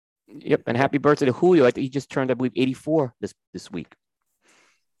 Yep. And happy birthday to Julio. I think he just turned, I believe, 84 this week.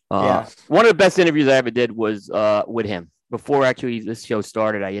 One of the best interviews I ever did was with him. Before actually this show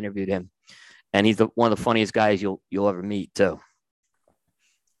started, I interviewed him. And he's one of the funniest guys you'll ever meet, too.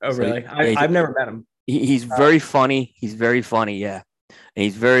 Oh, really? I've never met him. He's very funny. He's very funny, yeah. And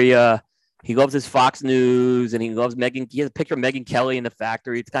he's very he loves his Fox News and he loves Megyn. He has a picture of Megyn Kelly in the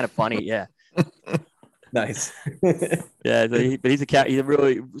factory. It's kind of funny, yeah. Nice. Yeah, but he's a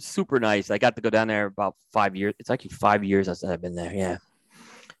really super nice. I got to go down there about 5 years. It's actually 5 years I've been there, yeah.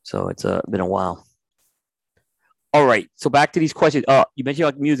 So it's been a while. All right, so back to these questions. You mentioned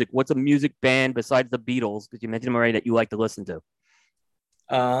like music. What's a music band besides the Beatles? Because you mentioned them already that you like to listen to.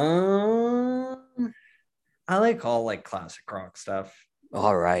 I like all like classic rock stuff.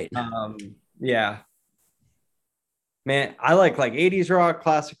 All right. Yeah. Man, I like 80s rock,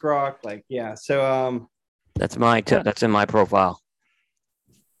 classic rock, like yeah. So that's that's in my profile.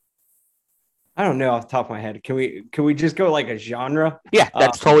 I don't know off the top of my head. Can we just go like a genre? Yeah,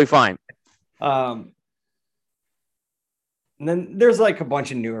 that's totally fine. And then there's like a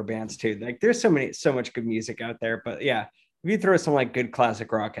bunch of newer bands too. Like there's so much good music out there. But yeah, if you throw some like good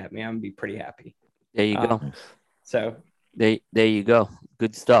classic rock at me, I'm gonna be pretty happy. There you go. So there you go.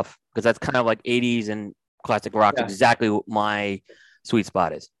 Good stuff. Because that's kind of like 80s and classic rock. Yeah. Exactly what my sweet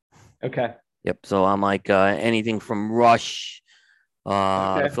spot is. Okay. Yep. So I'm like anything from Rush,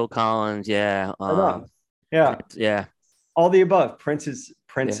 Phil Collins. Yeah. Yeah. Prince, yeah. All the above. Prince is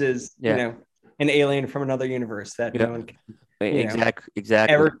an alien from another universe that no one can exactly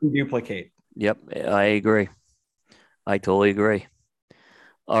ever can duplicate. Yep. I agree. I totally agree.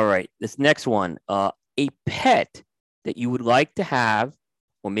 All right. This next one, a pet that you would like to have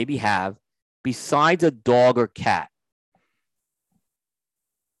or maybe have besides a dog or cat.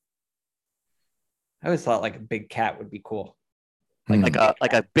 I always thought like a big cat would be cool. Like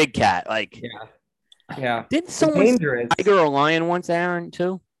a big cat. Like yeah. Didn't someone say tiger or lion once, Aaron,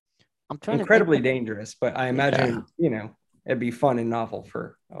 too? I'm trying incredibly dangerous, but I imagine it'd be fun and novel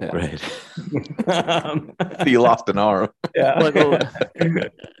for a while. Right. So you lost an arm. Yeah.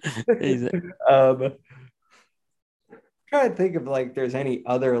 Try to think of like there's any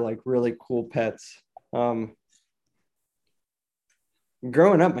other like really cool pets.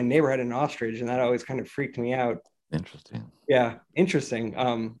 Growing up, my neighbor had an ostrich, and that always kind of freaked me out. Interesting. Yeah, interesting.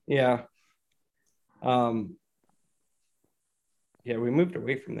 Yeah, we moved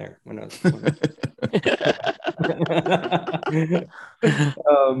away from there when I was.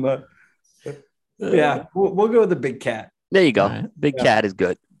 Yeah, we'll go with the big cat. There you go. All right. Big Yeah. cat is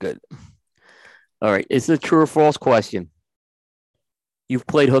good. Good. All right. It's a true or false question. You've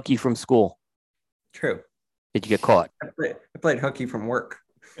played hooky from school. True. Did you get caught? I played hooky from work.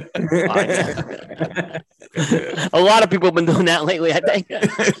 A lot of people have been doing that lately, I think.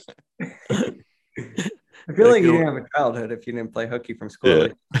 I feel like you didn't have a childhood if you didn't play hooky from school.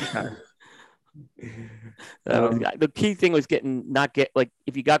 The key thing was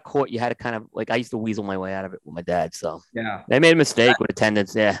if you got caught, you had to kind of I used to weasel my way out of it with my dad. So yeah, they made a mistake with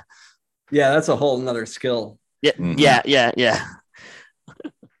attendance. Yeah. Yeah, that's a whole nother skill. Yeah. Mhm. Yeah.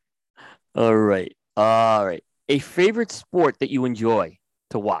 All right. A favorite sport that you enjoy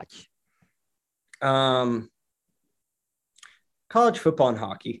to watch? College football and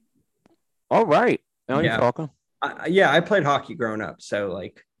hockey. All right. Now Yeah. you're talking. I played hockey growing up. So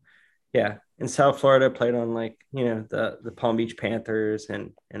in South Florida, I played on the Palm Beach Panthers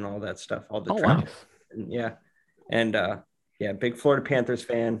and all that stuff. All the wow. Big Florida Panthers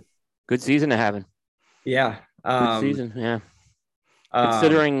fan. Good season they're having. Yeah. Good season. Yeah.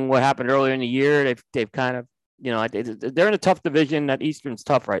 Considering what happened earlier in the year, they've kind of, they're in a tough division. That Eastern's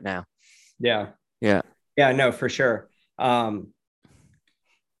tough right now. Yeah. Yeah. Yeah, no, for sure. I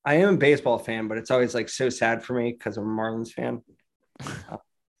am a baseball fan, but it's always so sad for me because I'm a Marlins fan.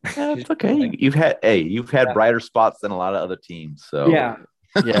 It's okay. You've had brighter spots than a lot of other teams. So yeah.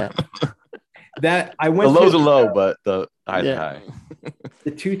 That I went. The lows are low, but the highs are high.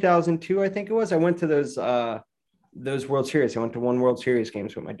 The 2002, I think it was. I went to those World Series. I went to one World Series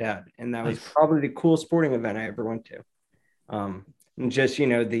games with my dad, and that was probably the coolest sporting event I ever went to. And just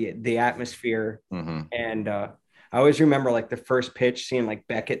the atmosphere, and I always remember the first pitch, seeing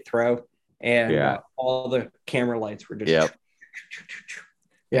Beckett throw, and all the camera lights were just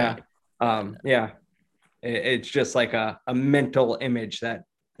It's just a mental image that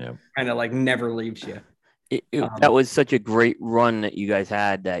kind of never leaves you. That was such a great run that you guys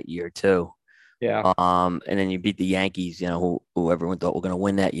had that year too. Yeah. And then you beat the Yankees, who everyone thought were going to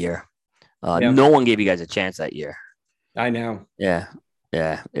win that year. No one gave you guys a chance that year. I know. Yeah.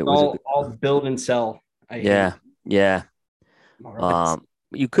 It was all build and sell. Yeah.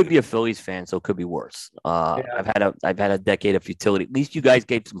 You could be a Phillies fan, so it could be worse. I've had a decade of futility. At least you guys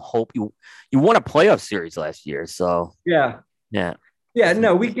gave some hope. You won a playoff series last year, so yeah.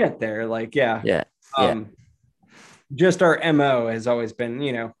 No, we get there. Just our MO has always been,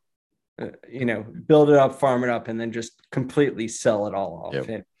 build it up, farm it up, and then just completely sell it all off.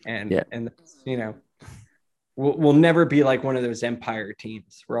 And we'll never be like one of those empire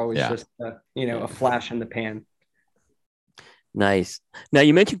teams. We're always just a flash in the pan. Nice. Now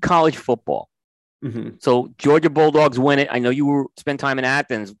you mentioned college football. Mm-hmm. So Georgia Bulldogs win it. I know you spent time in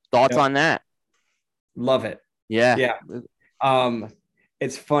Athens. Thoughts on that? Love it. Yeah.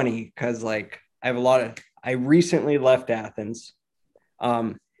 It's funny because I recently left Athens.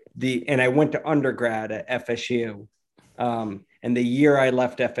 And I went to undergrad at FSU. And the year I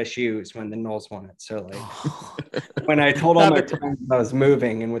left FSU is when the Noles won it. So when I told all my friends I was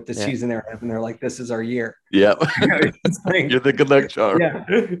moving and with the season there, and they're like, "This is our year." Yeah, you're the good luck charm. Yeah.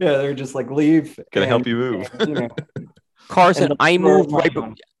 They're just leave. Can I help you move? Carson, I moved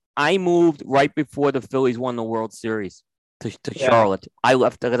right before the Phillies won the World Series to Charlotte. I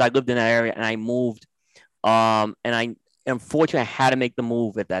left because I lived in that area, and I moved. And I unfortunately I had to make the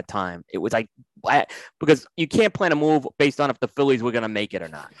move at that time. It was because you can't plan a move based on if the Phillies were going to make it or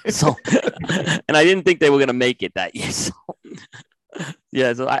not. So, and I didn't think they were going to make it that year. So,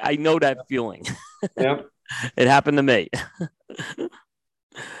 so I know that feeling. Yep. It happened to me.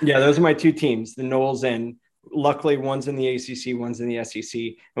 Yeah, those are my two teams, the Noles, and luckily one's in the ACC, one's in the SEC,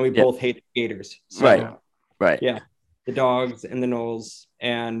 and we both hate the Gators. So, right. Yeah, the Dogs and the Noles,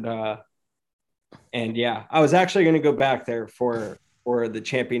 and I was actually going to go back there for the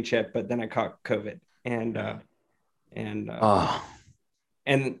championship, but then I caught COVID, and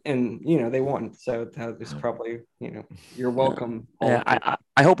they won, so that was probably you're welcome. Yeah,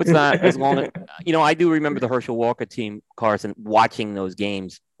 I hope it's not as long as I do remember the Herschel Walker team, Carson, watching those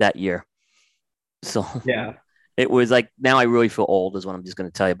games that year. So it was now I really feel old is what I'm just going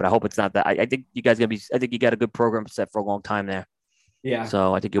to tell you, but I hope it's not that. I think you guys I think you got a good program set for a long time there. Yeah.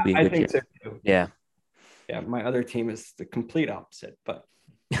 So I think you'll be in good shape. So too. Yeah. Yeah, my other team is the complete opposite, but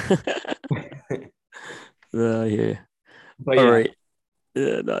yeah. But all right.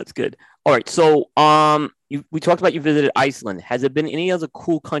 Yeah, no, it's good. All right. So we talked about you visited Iceland. Has there been any other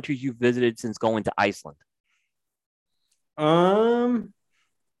cool countries you visited since going to Iceland? I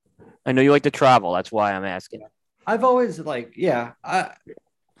know you like to travel. That's why I'm asking. I've always I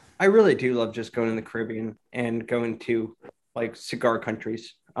really do love just going in the Caribbean and going to cigar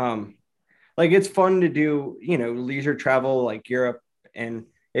countries. like it's fun to do, leisure travel like Europe. And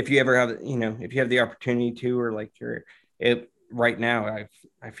if you ever have, if you have the opportunity to, or like right now,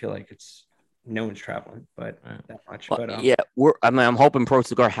 I feel like it's no one's traveling, but that much. Well, But yeah, I'm hoping Pro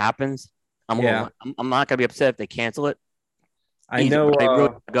Cigar happens. Yeah. I'm not gonna be upset if they cancel it. I know I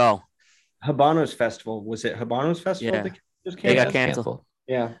really go. Habanos Festival. Was it Habanos Festival? Yeah. That just They got canceled? canceled.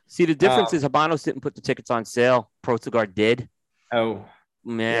 Yeah. See, the difference is Habanos didn't put the tickets on sale. Pro Cigar did. Oh,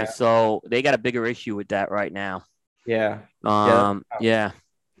 Man, so they got a bigger issue with that right now. yeah. Yeah.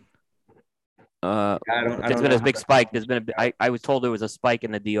 There's been a big spike. I was told there was a spike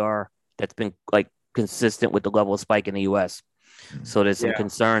in the DR that's been like consistent with the level of spike in the US. So there's some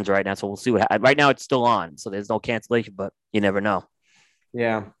concerns right now. So we'll see what happens. Right now it's still on. So there's no cancellation, but you never know.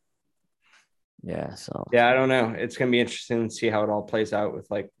 Yeah. Yeah. So I don't know. It's gonna be interesting to see how it all plays out with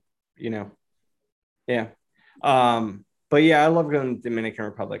yeah. But yeah, I love going to Dominican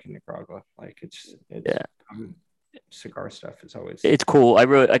Republic and Nicaragua. Like it's cigar stuff is always cool. I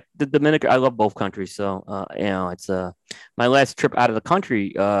really like the Dominican. I love both countries. So it's my last trip out of the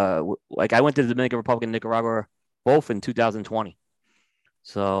country. Like I went to the Dominican Republic and Nicaragua both in 2020.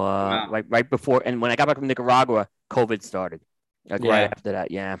 So right before, and when I got back from Nicaragua, COVID started. Like right after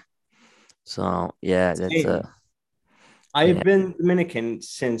that, yeah. So yeah, that's I've been Dominican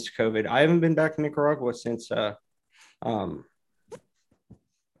since COVID. I haven't been back to Nicaragua since have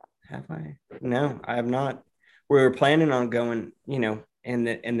I? No, I have not. We were planning on going, in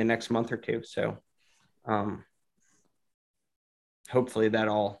the next month or two. So hopefully that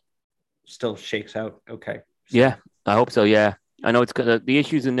all still shakes out okay. So. Yeah, I hope so. Yeah. I know it's because the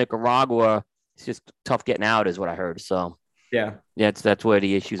issues in Nicaragua, it's just tough getting out is what I heard. So yeah, that's where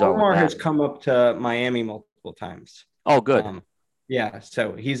the issues are. Omar has come up to Miami multiple times. Oh, good. Yeah,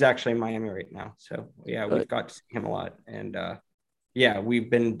 so he's actually in Miami right now. So yeah, we've got to see him a lot, and we've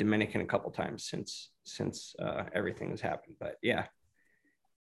been Dominican a couple times since everything has happened. But yeah.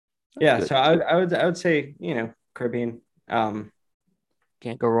 So I would say Caribbean.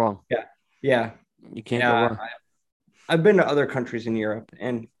 Can't go wrong. Yeah, you can't go wrong. I've been to other countries in Europe,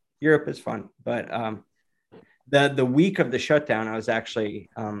 and Europe is fun. But the week of the shutdown, I was actually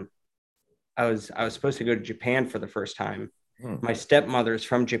I was supposed to go to Japan for the first time. My stepmother's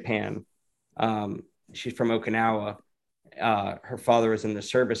from Japan. She's from Okinawa. Her father was in the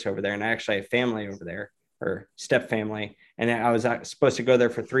service over there, and I actually have family over there, her step family. And I was supposed to go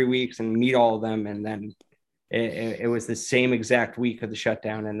there for 3 weeks and meet all of them. And then it was the same exact week of the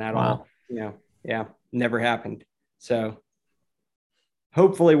shutdown, and that all, never happened. So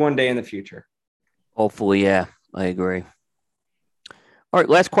hopefully one day in the future. Hopefully, yeah, I agree. All right,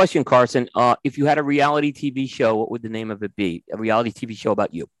 last question, Carson. If you had a reality TV show, what would the name of it be? A reality TV show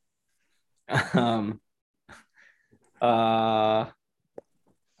about you? Oh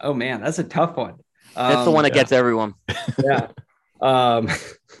man, that's a tough one. That's the one that gets everyone. Yeah.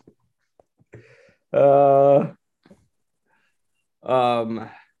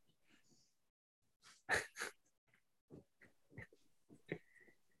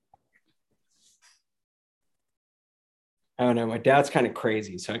 I don't know. My dad's kind of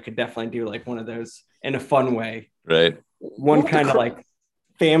crazy, so I could definitely do like one of those in a fun way. Right. One kind of like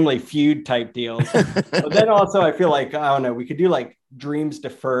Family Feud type deals. But then also I feel like, I don't know, we could do like Dreams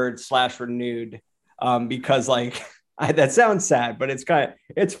Deferred / Renewed, because like that sounds sad, but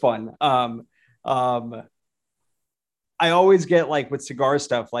it's fun. I always get like with cigar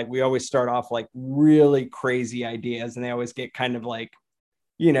stuff, like we always start off like really crazy ideas, and they always get kind of like,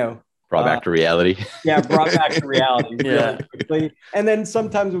 brought back to reality. Brought back to reality really quickly. And then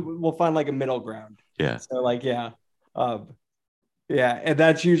sometimes we'll find like a middle ground. Yeah. So like, and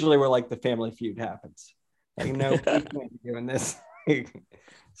that's usually where like the Family Feud happens. Like, no, we can't be doing this.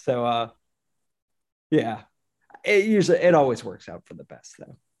 So it always works out for the best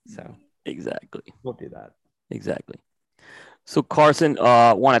though. So exactly. We'll do that. Exactly. So Carson,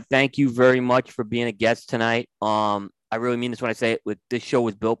 want to thank you very much for being a guest tonight. I really mean this when I say it. This show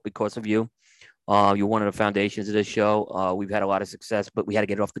was built because of you. You're one of the foundations of this show. We've had a lot of success, but we had to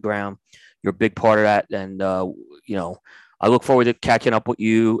get it off the ground. You're a big part of that. And, I look forward to catching up with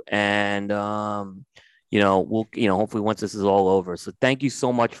you. And, we'll, hopefully once this is all over. So thank you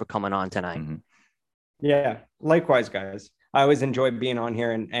so much for coming on tonight. Mm-hmm. Yeah. Likewise, guys. I always enjoy being on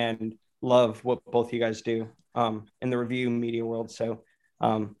here and love what both you guys do in the review media world. So,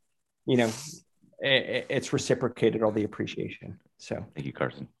 it's reciprocated, all the appreciation. So thank you,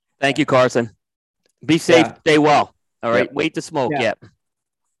 Carson. Thank you, Carson. Be safe. Stay well. All right. Yep. Wait to smoke.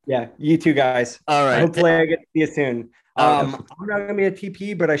 Yeah. You too, guys. All right. Hopefully I get to see you soon. I'm not going to be at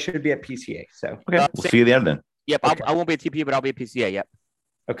TP, but I should be at PCA. So we'll see you at the end then. Yep. Okay. I won't be at TP, but I'll be at PCA. Yep.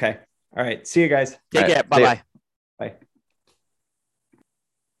 Okay. All right. See you guys. Take All right, care. Bye-bye. Bye.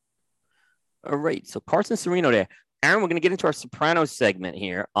 All right. So Carson Sereno there. Aaron, we're going to get into our Sopranos segment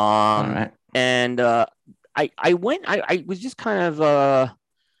here. All right. And I was just kind of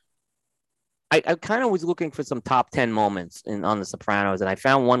I kind of was looking for some top 10 moments on the Sopranos, and I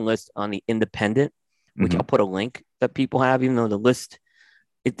found one list on the Independent, which I'll put a link that people have, even though the list,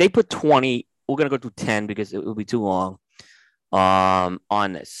 if they put 20, we're going to go to 10 because it will be too long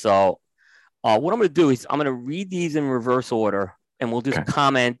on this. So what I'm going to do is I'm going to read these in reverse order, and we'll just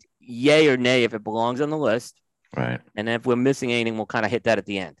comment yay or nay if it belongs on the list. Right. And then if we're missing anything, we'll kind of hit that at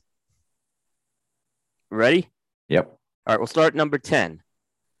the end. Ready? Yep. All right, we'll start number 10.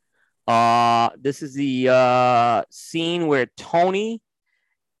 This is the scene where Tony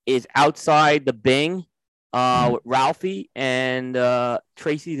is outside the Bing with Ralphie, and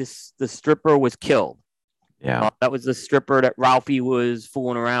Tracy, the stripper, was killed. Yeah. That was the stripper that Ralphie was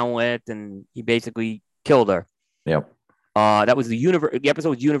fooling around with, and he basically killed her. Yep. That was the episode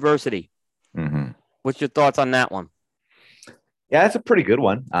was University. What's your thoughts on that one? Yeah, that's a pretty good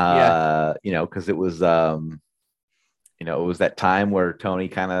one. Yeah. You know, because it was it was that time where Tony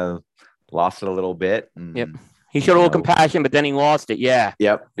kind of lost it a little bit. And, yep. He showed a little compassion, but then he lost it. Yeah.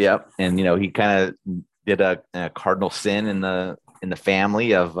 Yep. And he kind of did a cardinal sin in the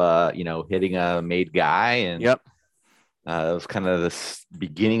family of hitting a maid guy, and yep. It was kind of the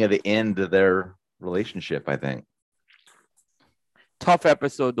beginning of the end of their relationship, I think. Tough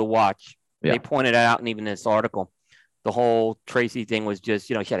episode to watch. Yeah. They pointed out, and even in this article, the whole Tracy thing was just,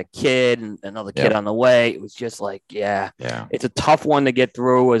 she had a kid and another kid on the way. It was just like, it's a tough one to get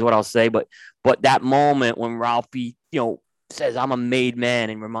through, is what I'll say. But that moment when Ralphie, says, I'm a made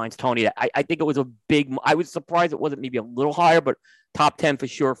man, and reminds Tony that, I think it was a big, I was surprised it wasn't maybe a little higher, but top 10 for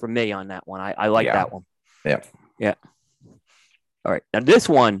sure for me on that one. I like that one. Yeah. Yeah. All right. Now this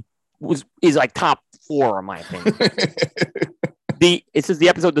one is like top 4 in my opinion. This is the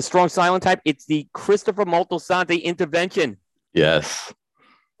episode, The Strong Silent Type. It's the Christopher Moltisanti intervention. Yes.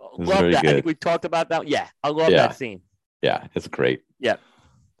 Love that. Good. I think we've talked about that. Yeah. I love that scene. Yeah. It's great. Yeah.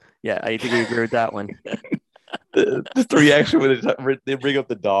 Yeah. I think we agree with that one. Just the reaction when they bring up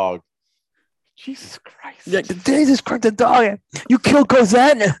the dog. Jesus Christ. Yeah, Jesus Christ, the dog. You killed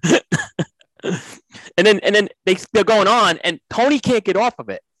Cosette. and then they're going on, and Tony can't get off of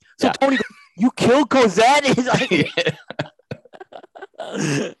it. So Tony goes, you killed Cosette? He's like,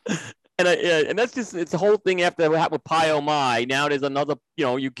 and that's just, it's the whole thing after what happened with Pi Oh My. Now there's another,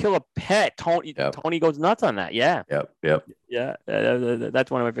 you kill a pet. Tony goes nuts on that. Yeah. Yep. Yeah.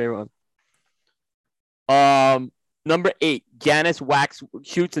 That's one of my favorite ones. Number 8, Janice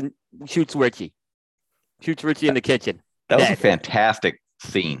shoots Richie. Shoots Richie in the kitchen. That was a fantastic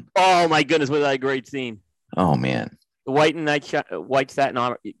scene. Oh my goodness, was that a great scene? Oh man. The white satin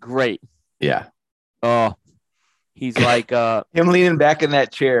armor, great. Yeah. Oh, he's like him leaning back in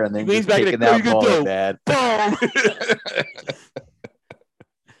that chair and then leans back taking that bullet, Dad. Boom.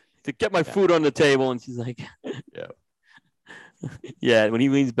 To get my food on the table, and she's like, yeah. When he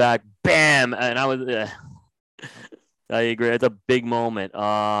leans back, bam, and I was. I agree. It's a big moment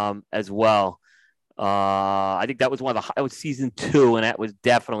as well. I think that was that was season 2, and that was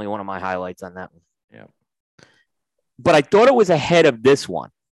definitely one of my highlights on that one. Yeah. But I thought it was ahead of this one.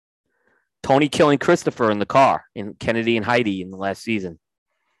 Tony killing Christopher in the car in Kennedy and Heidi in the last season.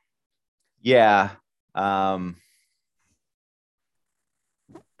 Yeah. That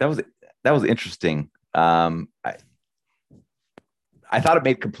was interesting. I thought it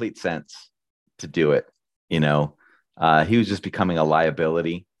made complete sense to do it. He was just becoming a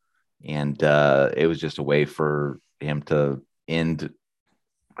liability, and it was just a way for him to end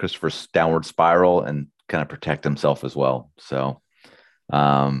Christopher's downward spiral and kind of protect himself as well. So,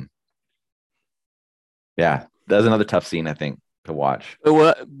 that was another tough scene, I think, to watch.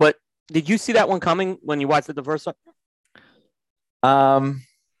 But did you see that one coming when you watched it the first time?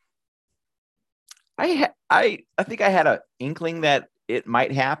 I think I had an inkling that it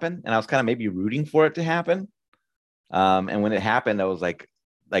might happen, and I was kind of maybe rooting for it to happen. And when it happened, I was like,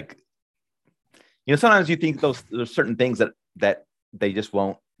 sometimes you think there's certain things that they just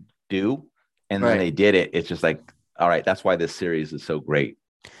won't do. And when they did it, it's just like, all right, that's why this series is so great.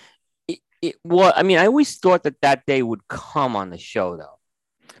 Well, I mean, I always thought that day would come on the show, though.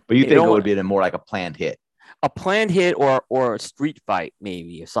 But you think it would be more like a planned hit? A planned hit or a street fight,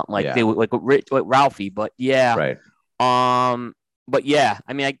 maybe, or something like with Ralphie. But yeah. Right. But yeah,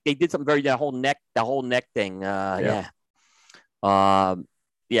 I mean, they did something the whole neck thing. Yeah.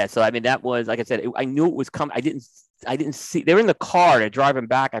 So I mean, that was, like I said, I knew it was coming. I didn't see. They were in the car. They're driving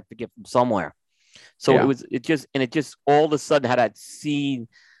back. I forget, from somewhere. So it just all of a sudden had that scene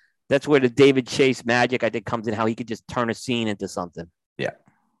That's where the David Chase magic, I think, comes in, how he could just turn a scene into something. Yeah.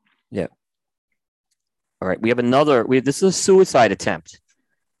 Yeah. All right. This is a suicide attempt.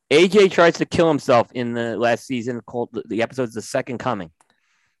 AJ tries to kill himself in the last season, called the episode's The Second Coming.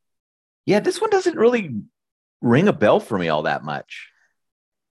 Yeah, this one doesn't really ring a bell for me all that much.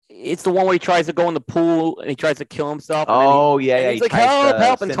 It's the one where he tries to go in the pool and he tries to kill himself. He's like,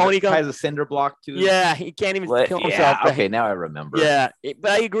 help. And Tony ties a cinder block to. Yeah, he can't even kill himself. Okay, now I remember. Yeah,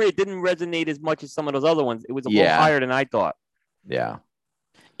 but I agree. It didn't resonate as much as some of those other ones. It was a little higher than I thought. Yeah.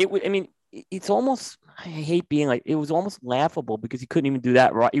 It's almost, I hate being like, it was almost laughable because he couldn't even do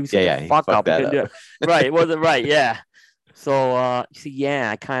that right. He was he fuck up. That up. Right. It wasn't right. Yeah. So, I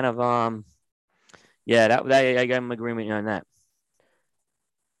kind of, that I got an agreement on that.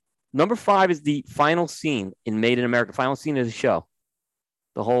 Number 5 is the final scene in Made in America. Final scene of the show.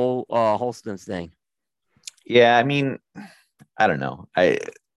 The whole Holston's thing. Yeah, I mean, I don't know.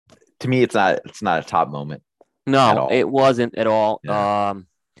 To me, it's not a top moment. No, it wasn't at all. Yeah.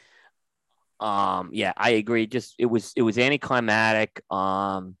 I agree. It was anticlimactic.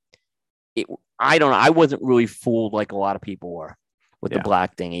 I don't know. I wasn't really fooled like a lot of people were with the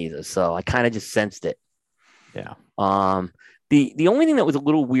black thing either. So I kind of just sensed it. Yeah. The only thing that was a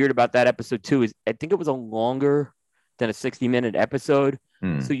little weird about that episode too is I think it was a longer than a 60-minute episode.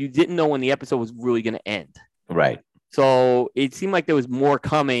 So you didn't know when the episode was really going to end. Right. So it seemed like there was more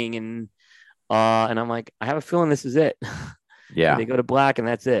coming, and I'm like, I have a feeling this is it. Yeah. They go to black and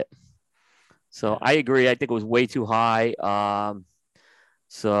that's it. So I agree. I think it was way too high.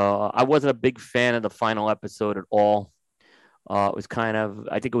 So I wasn't a big fan of the final episode at all. It was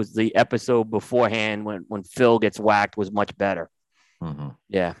I think it was the episode beforehand when Phil gets whacked was much better. Mm-hmm.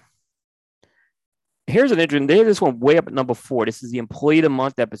 Yeah. There's this one way up at number 4. This is the Employee of the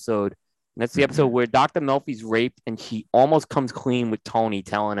Month episode. And that's the episode where Dr. Melfi's raped and she almost comes clean with Tony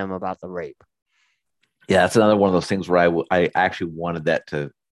telling him about the rape. Yeah, that's another one of those things where I actually wanted that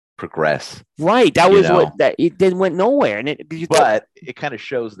to progress. Right. That was it then went nowhere. And it kind of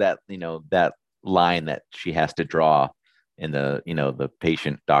shows that, that line that she has to draw in the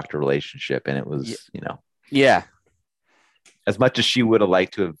patient-doctor relationship. And it was, Yeah. As much as she would have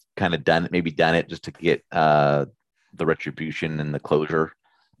liked to have kind of done it just to get the retribution and the closure,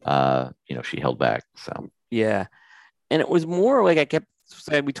 she held back. So yeah, and it was more like I kept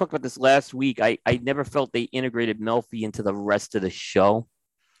saying. We talked about this last week. I never felt they integrated Melfi into the rest of the show.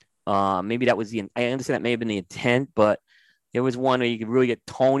 Maybe that was I understand that may have been the intent, but there was one where you could really get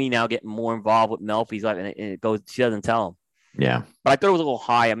Tony now getting more involved with Melfi's life, and it goes. She doesn't tell him. Yeah, but I thought it was a little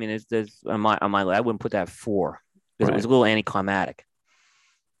high. I mean, there's on my I wouldn't put that at 4. Because it was a little anticlimactic.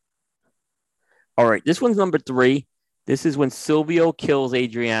 All right, this one's number 3. This is when Silvio kills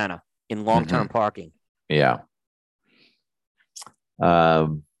Adriana in long-term parking. Yeah.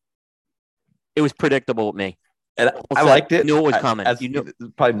 It was predictable with me. And I liked it. Knew it was coming. You knew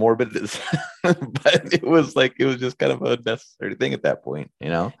probably morbid, but it was just kind of a necessary thing at that point,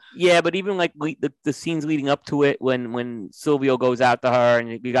 Yeah, but even like the scenes leading up to it, when Silvio goes out to her and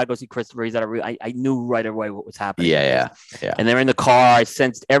you gotta go see Christopher, I knew right away what was happening. Yeah. And they're in the car. I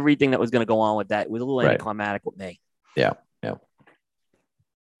sensed everything that was going to go on with that. It was a little anticlimactic with me. Yeah.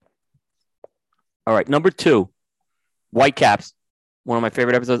 All right, number 2, Whitecaps, one of my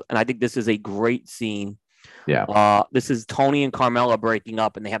favorite episodes, and I think this is a great scene. Yeah. This is Tony and Carmela breaking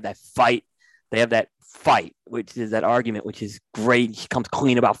up, and they have that fight. Which is that argument, which is great. She comes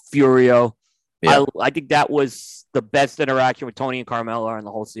clean about Furio. Yeah. I think that was the best interaction with Tony and Carmela in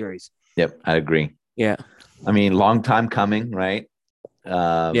the whole series. Yep, I agree. Yeah. I mean, long time coming, right?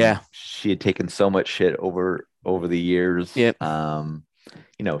 She had taken so much shit over the years. Yep.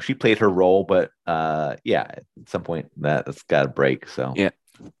 She played her role, but at some point that's got to break. So yeah,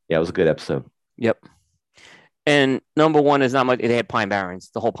 it was a good episode. Yep. And number 1 is not much. It had Pine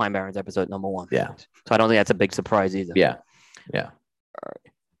Barrens, the whole Pine Barrens episode, number 1. Yeah. So I don't think that's a big surprise either. Yeah. All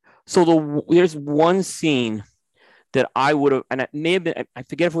right. So there's one scene that I would have, and it may have been, I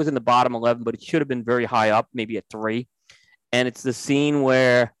forget if it was in the bottom 11, but it should have been very high up, maybe at 3. And it's the scene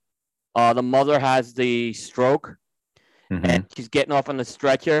where the mother has the stroke and she's getting off on the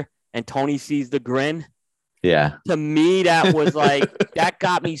stretcher and Tony sees the grin. Yeah. To me, that was like, that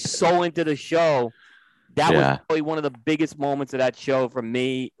got me so into the show. That was probably one of the biggest moments of that show for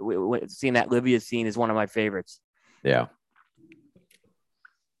me. Seeing that Livia scene is one of my favorites. Yeah.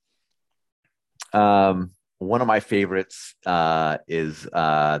 One of my favorites is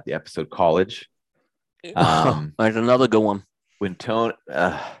the episode College. There's another good one. When Tony,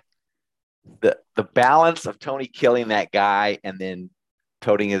 the balance of Tony killing that guy and then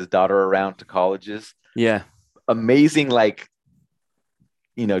toting his daughter around to colleges. Yeah. Amazing,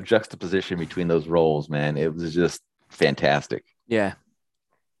 juxtaposition between those roles, man, it was just fantastic. Yeah.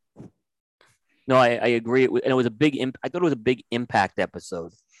 No, I agree. And it was a big I thought it was a big impact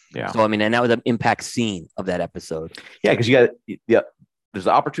episode. Yeah. So, I mean, and that was an impact scene of that episode. Yeah, because there's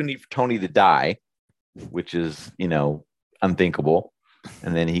the opportunity for Tony to die, which is, unthinkable.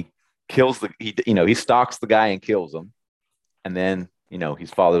 And then he kills he stalks the guy and kills him. And then,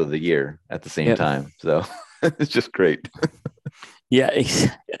 he's Father of the Year at the same time. So it's just great. Yeah,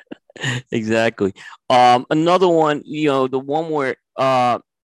 exactly. Another one, the one where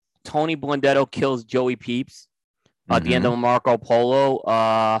Tony Blundetto kills Joey Peeps at the end of Marco Polo.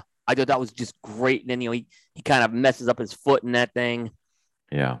 I thought that was just great. And then, he kind of messes up his foot in that thing.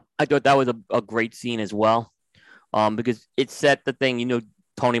 Yeah. I thought that was a great scene as well. Because it set the thing,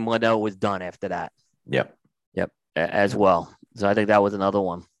 Tony Blundetto was done after that. Yep. As well. So I think that was another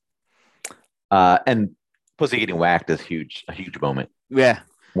one. And Pussy getting whacked is a huge moment. Yeah.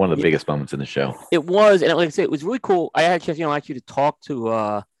 One of the biggest moments in the show. It was. And like I said, it was really cool. I had a chance, actually to talk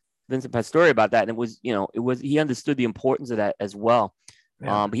to Vincent Pastore about that. And it was, he understood the importance of that as well.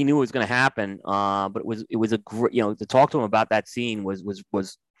 Yeah. But he knew it was going to happen. But it was a great, to talk to him about that scene was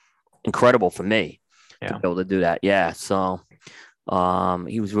incredible for me to be able to do that. Yeah. So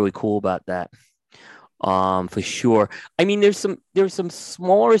he was really cool about that. For sure. I mean, there's some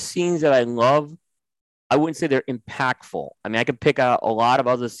smaller scenes that I love. I wouldn't say they're impactful. I mean, I could pick out a lot of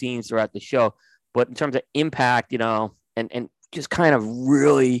other scenes throughout the show, but in terms of impact, and just kind of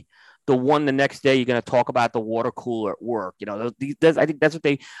really the one the next day, you're going to talk about the water cooler at work. I think I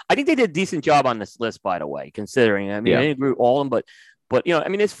think they did a decent job on this list, by the way, considering, I mean, I didn't agree with all of them, but, I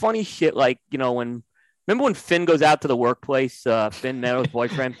mean, it's funny shit. Like, remember when Finn goes out to the workplace, Finn Meadows'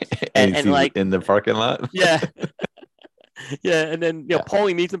 boyfriend, and like in the parking lot? Yeah. Yeah. And then,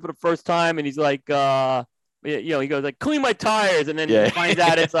 Paulie meets him for the first time and he's like, he goes like, clean my tires. And then he finds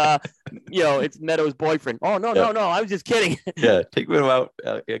out it's, it's Meadows' boyfriend. Oh, no, I was just kidding. Yeah. Take him out.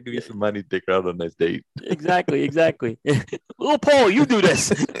 I'll give you some money to take her out on a nice date. Exactly. Little Paulie, you do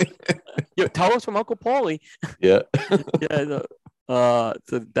this. Tell us from Uncle Paulie. Yeah. Yeah.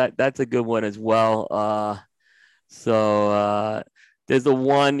 So that's a good one as well. There's the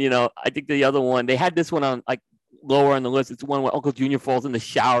one, I think the other one, they had this one on like lower on the list. It's the one where Uncle Junior falls in the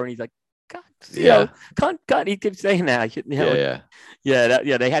shower and he's like, God, he keeps saying that. I shouldn't.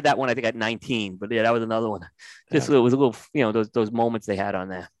 They had that one, I think, at 19, but that was another one. It was a little, those moments they had on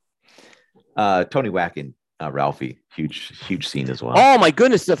there. Tony whacking Ralphie, huge scene as well. Oh my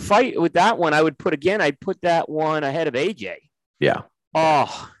goodness, the fight with that one, I'd put that one ahead of AJ. Yeah.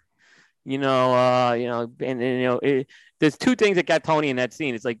 Oh, there's two things that got Tony in that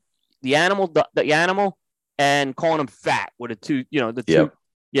scene. It's like the animal, and calling him fat were the two, the two.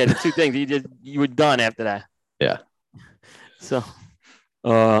 Yeah, the two things you were done after that. Yeah. So,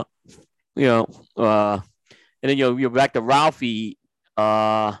 and then you're back to Ralphie.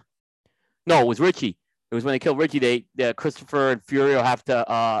 No, it was Richie. It was when they killed Richie. Christopher and Furio have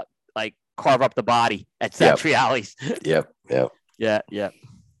to like carve up the body at Satriali's. Yep. Yeah.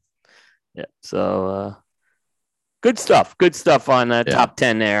 So, good stuff on the top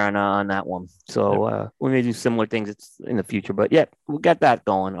 10 there on that one. So we may do similar things in the future, but we'll get that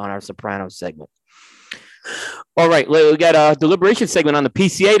going on our Sopranos segment. All right, we got a deliberation segment on the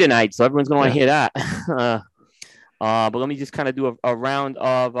PCA tonight, so everyone's going to want to hear that. But let me just kind of do a round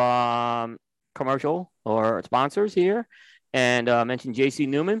of commercial or sponsors here, and mention J.C.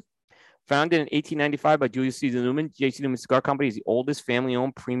 Newman. Founded in 1895 by Julius Caesar Newman, J.C. Newman Cigar Company is the oldest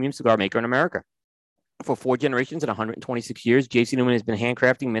family-owned premium cigar maker in America. For 4 generations and 126 years, J.C. Newman has been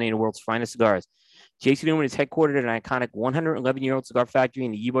handcrafting many of the world's finest cigars. J.C. Newman is headquartered at an iconic 111-year-old cigar factory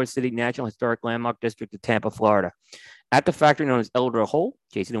in the Ybor City National Historic Landmark District of Tampa, Florida. At the factory known as Eldorado Hole,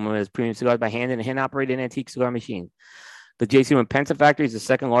 J.C. Newman has premium cigars by hand and a hand-operated antique cigar machine. The J.C. Newman Pensa factory is the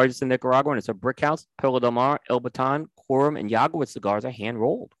second largest in Nicaragua, and it's a brick house. Perla del Mar, El Baton, Quorum, and Yagua cigars are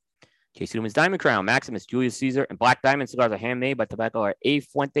hand-rolled. J.C. Newman's Diamond Crown, Maximus, Julius Caesar, and Black Diamond cigars are handmade by Tobacco A.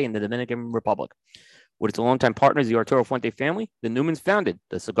 Fuente in the Dominican Republic. With its longtime partners, the Arturo Fuente family, the Newmans founded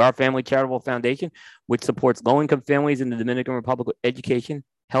the Cigar Family Charitable Foundation, which supports low-income families in the Dominican Republic with education,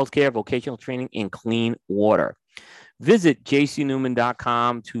 healthcare, vocational training, and clean water. Visit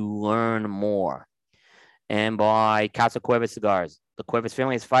jcnewman.com to learn more. And by Casa Cuevas Cigars. The Cuevas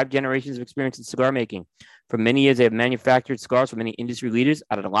family has 5 generations of experience in cigar making. For many years, they have manufactured cigars for many industry leaders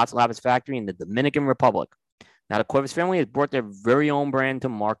out of the Las Lavas factory in the Dominican Republic. Now, the Cuevas family has brought their very own brand to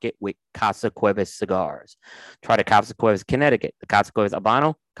market with Casa Cuevas cigars. Try the Casa Cuevas Connecticut, the Casa Cuevas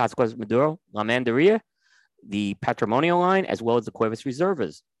Habano, Casa Cuevas Maduro, La Mandaria, the Patrimonial line, as well as the Cuevas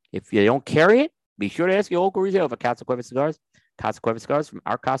Reservas. If you don't carry it, be sure to ask your local retailer for Casa Cuevas cigars. Casa Cueva cigars from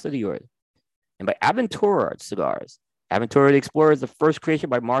our Casa de Yours. And by Aventura Cigars. Aventura the Explorer is the first creation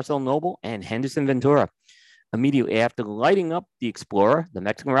by Marcel Noble and Henderson Ventura. Immediately after lighting up the Explorer, the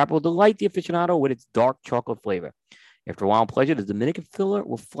Mexican wrapper will delight the aficionado with its dark chocolate flavor. After a while pleasure, the Dominican filler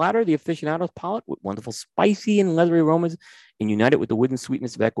will flatter the aficionado's palate with wonderful spicy and leathery aromas and unite it with the wooden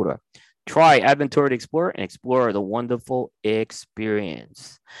sweetness of Ecuador. Try Aventura the Explorer and explore the wonderful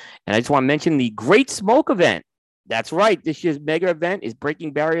experience. And I just want to mention the Great Smoke event. That's right. This year's mega event is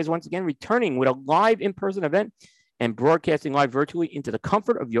breaking barriers once again, returning with a live in-person event and broadcasting live virtually into the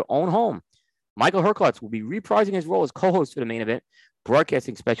comfort of your own home. Michael Herklotz will be reprising his role as co-host for the main event,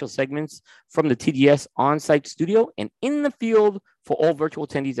 broadcasting special segments from the TGS on-site studio and in the field for all virtual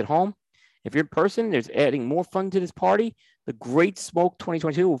attendees at home. If you're in person, there's adding more fun to this party. The Great Smoke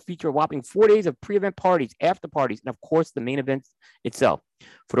 2022 will feature a whopping 4 days of pre-event parties, after parties, and of course, the main event itself.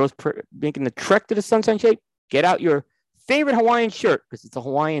 For those making the trek to the Sunshine Shake, get out your favorite Hawaiian shirt because it's a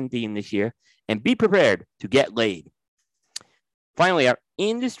Hawaiian theme this year, and be prepared to get laid. Finally, our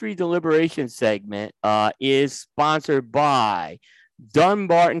industry deliberation segment is sponsored by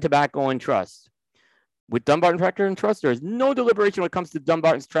Dunbarton Tobacco and Trust. With Dunbarton Tobacco and Trust, there is no deliberation when it comes to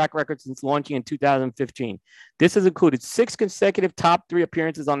Dunbarton's track record since launching in 2015. This has included 6 consecutive top 3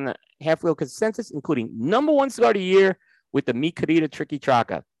 appearances on the Half Wheel Consensus, including #1 cigar of the year with the Mi Querida Tricky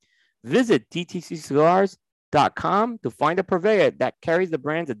Traca. Visit dtccigars.com to find a purveyor that carries the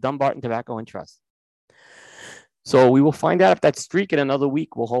brands of Dunbarton Tobacco and Trust. So we will find out if that streak in another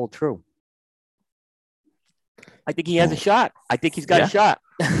week will hold true. I think he has a shot. I think he's got a shot.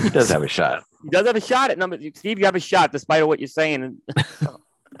 He does have a shot. He does have a shot at number. Steve, you have a shot despite what you're saying.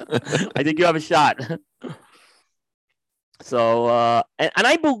 I think you have a shot. So, and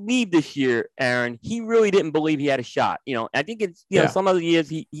I believe this year, Aaron, he really didn't believe he had a shot. You know, I think it's, you know, some other years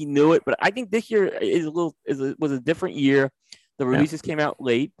he knew it, but I think this year was a different year. The releases came out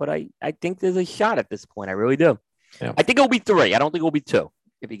late, but I think there's a shot at this point. I really do. Yeah. I think it'll be 3. I don't think it'll be 2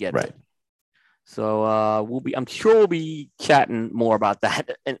 if he gets it. So I'm sure we'll be chatting more about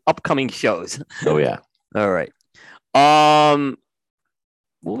that in upcoming shows. Oh yeah. All right. What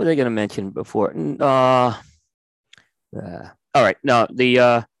were they going to mention before? All right. No,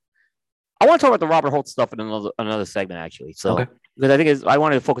 I want to talk about the Robert Holt stuff in another segment actually. So because I think I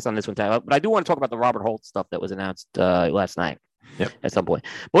wanted to focus on this one time, but I do want to talk about the Robert Holt stuff that was announced last night at some point.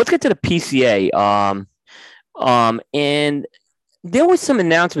 But let's get to the PCA. And there was some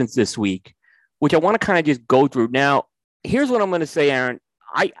announcements this week, which I want to kind of just go through. Now, here's what I'm going to say, Aaron.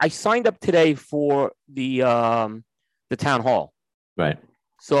 I signed up today for the town hall. Right.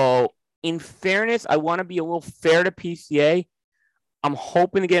 So, in fairness, I want to be a little fair to PCA. I'm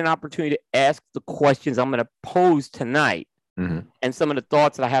hoping to get an opportunity to ask the questions I'm going to pose tonight and some of the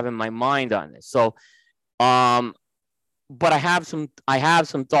thoughts that I have in my mind on this. So, but I have some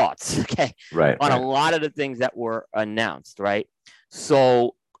thoughts, on a lot of the things that were announced, right?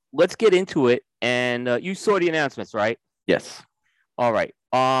 So let's get into it. And you saw the announcements, right? Yes. All right.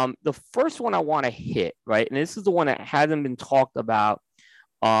 The first one I want to hit, right, and this is the one that hasn't been talked about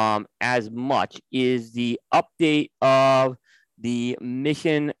as much, is the update of the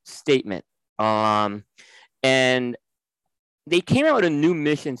mission statement. And they came out with a new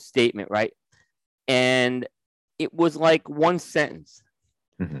mission statement, right? And it was like one sentence.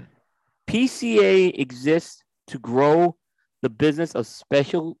 PCA exists to grow the business of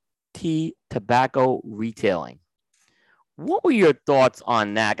specialty tobacco retailing. What were your thoughts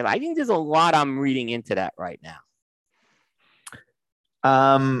on that? Because I think there's a lot I'm reading into that right now.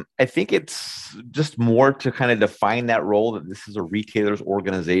 I think it's just more to kind of define that role, that this is a retailer's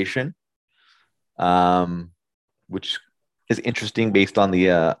organization, which is interesting based on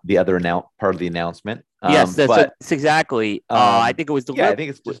the other part of the announcement. Yes, that's exactly. I think it was I think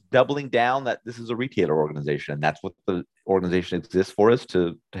it's just doubling down that this is a retailer organization. And that's what the organization exists for, is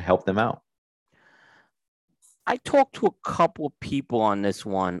to help them out. I talked to a couple of people on this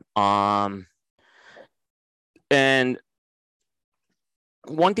one. And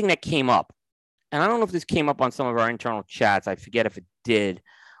one thing that came up, and I don't know if this came up on some of our internal chats, I forget if it did.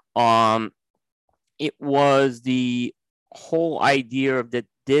 It was the whole idea of that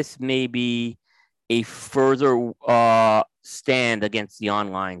this may be a further stand against the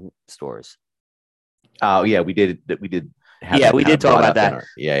online stores. Oh yeah, we did. We did talk about that.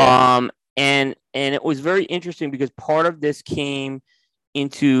 Yeah. And it was very interesting because part of this came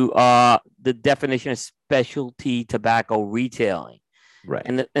into the definition of specialty tobacco retailing. Right.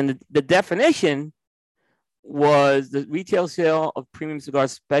 And the definition was the retail sale of premium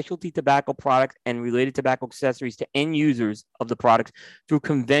cigars, specialty tobacco products, and related tobacco accessories to end users of the products through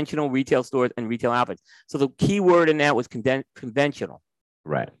conventional retail stores and retail outlets. So the key word in that was conventional.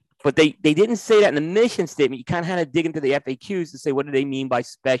 Right. But they didn't say that in the mission statement. You kind of had to dig into the FAQs to say, what do they mean by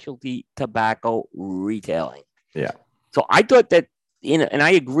specialty tobacco retailing? Yeah. So I thought that, and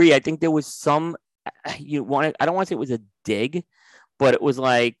I agree. I think there was some, I don't want to say it was a dig, but it was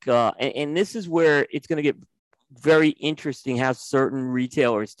like, and this is where it's going to get very interesting how certain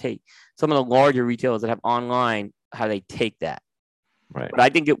retailers take, some of the larger retailers that have online, how they take that. Right. But I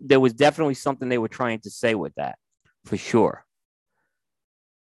think there was definitely something they were trying to say with that, for sure.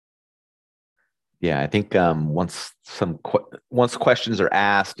 Yeah, I think once questions are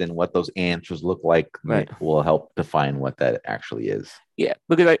asked and what those answers look like, Right, will help define what that actually is. Yeah,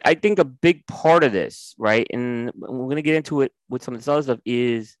 because I think a big part of this, right, and we're going to get into it with some of this other stuff,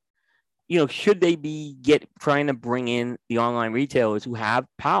 is, should they be trying to bring in the online retailers who have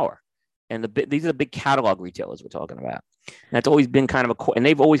power? And these are the big catalog retailers we're talking about. And that's always been kind of and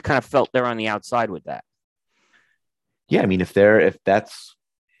they've always kind of felt they're on the outside with that. Yeah, I mean, if that's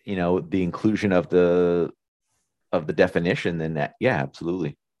the inclusion of the definition, then that, yeah,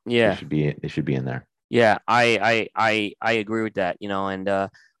 absolutely. Yeah, it should be in there. Yeah, I agree with that. And I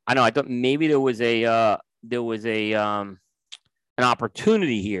thought maybe there was an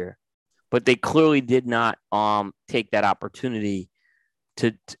opportunity here, but they clearly did not take that opportunity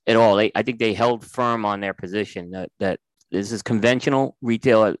to at all. I think they held firm on their position that this is conventional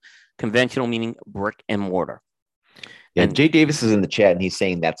retail, conventional meaning brick and mortar. Yeah, Jay Davis is in the chat, and he's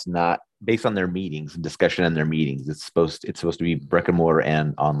saying that's not based on their meetings and discussion in their meetings. It's supposed to be brick and mortar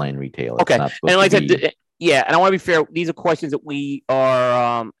and online retail. It's okay, not and like I said, yeah, and I want to be fair. These are questions that we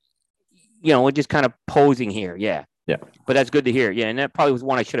are, we're just kind of posing here. Yeah. But that's good to hear. Yeah, and that probably was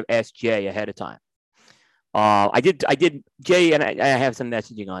one I should have asked Jay ahead of time. I did, Jay, and I have some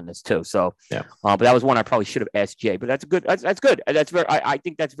messaging on this too. So yeah, but that was one I probably should have asked Jay. But that's good. That's good. That's very. I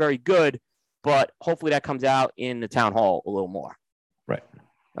think that's very good. But hopefully that comes out in the town hall a little more. Right.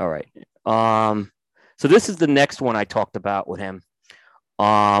 All right. So this is the next one I talked about with him.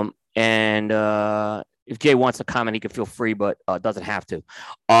 And if Jay wants to comment, he can feel free, but doesn't have to.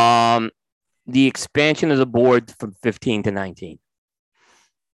 The expansion of the board from 15 to 19.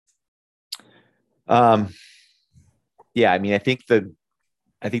 Yeah, I mean, I think the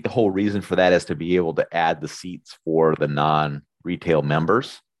whole reason for that is to be able to add the seats for the non-retail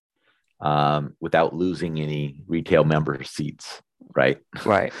members, without losing any retail member seats. Right.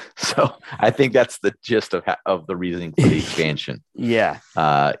 So I think that's the gist of the reasoning for the expansion. Yeah.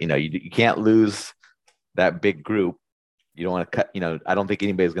 You can't lose that big group. You don't want to cut, I don't think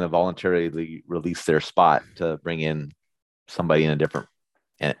anybody's going to voluntarily release their spot to bring in somebody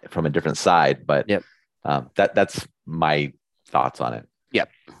from a different side. But yep. That's my thoughts on it. Yep.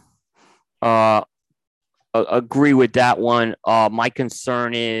 Agree with that one. My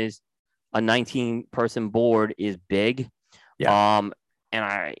concern is a 19-person board is big. Yeah.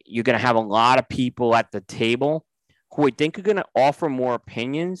 And you're going to have a lot of people at the table who I think are going to offer more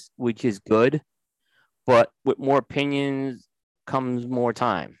opinions, which is good. But with more opinions comes more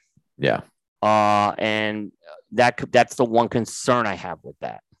time. Yeah. And that's the one concern I have with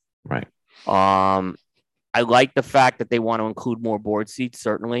that. Right. I like the fact that they want to include more board seats,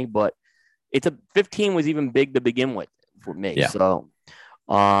 certainly, but 15 was even big to begin with for me. Yeah. So,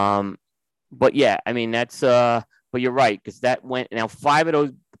 but yeah, I mean, that's, but you're right, because that went, now 5 of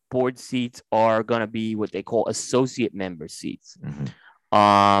those board seats are going to be what they call associate member seats.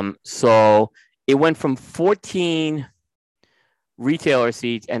 Mm-hmm. So it went from 14 retailer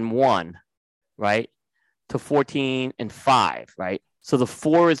seats and 1, right, to 14 and 5, right? So the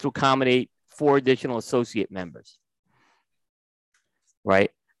 4 is to accommodate 4 additional associate members,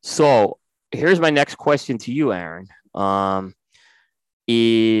 right? So here's my next question to you, Aaron,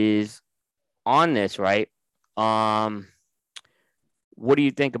 is on this, right? What do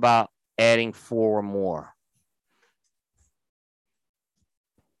you think about adding 4 or more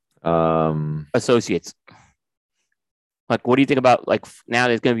associates? Like, what do you think about, like, now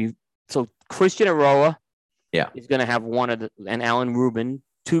there's going to be, so Christian Aroa is going to have and Alan Rubin,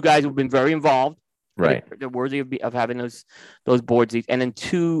 2 guys who've been very involved. Right. They're worthy of having those board seats, and then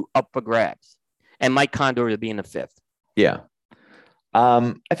 2 up for grabs, and Mike Condor to be in the 5th. Yeah.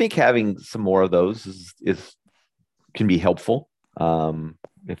 I think having some more of those can be helpful.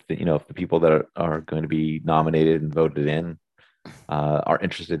 If the people that are going to be nominated and voted in are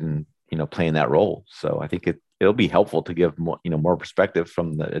interested in playing that role, so I think it'll be helpful to give more perspective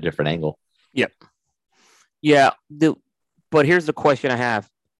from a different angle. Yep. Yeah. But here's the question I have.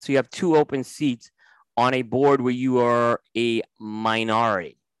 So you have 2 open seats on a board where you are a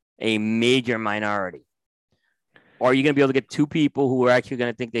minority, a major minority? Or are you going to be able to get two people who are actually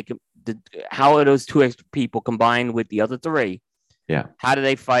going to think they can? How are those two extra people combined with the other three? Yeah. How do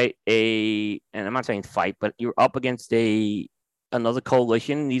they fight and I'm not saying fight, but you're up against another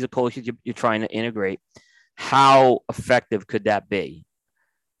coalition. These are coalitions you're trying to integrate. How effective could that be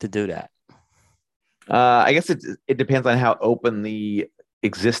to do that? I guess it depends on how open the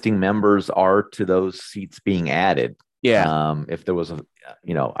existing members are to those seats being added. Yeah. If there was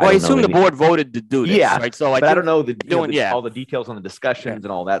I assume the board voted to do this. Yeah. Right. So I don't know all the details on the discussions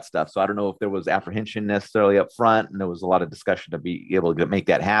and all that stuff. So I don't know if there was apprehension necessarily up front, and there was a lot of discussion to be able to make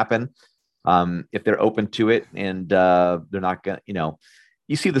that happen. If they're open to it, and they're not going to,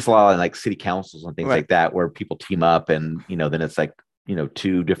 you see this a lot in like city councils and things like that, where people team up and, then it's like,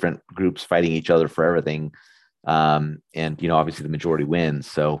 two different groups fighting each other for everything. And, obviously the majority wins.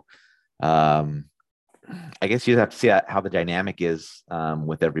 So I guess you have to see how the dynamic is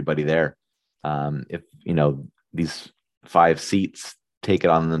with everybody there. If, these 5 seats take it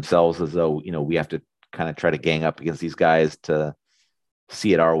on themselves as though, we have to kind of try to gang up against these guys to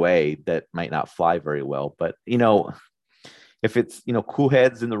see it our way, that might not fly very well. But, if it's, cool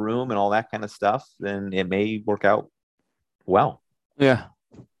heads in the room and all that kind of stuff, then it may work out well. Yeah.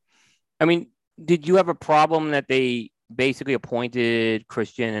 I mean, did you have a problem that they basically appointed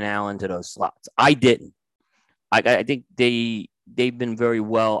Christian and Alan to those slots? I didn't. I think they've been very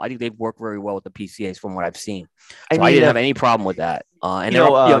well. I think they've worked very well with the PCAs from what I've seen. So I didn't have any problem with that. And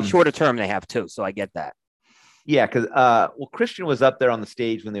they're shorter term they have too. So I get that. Yeah, because Christian was up there on the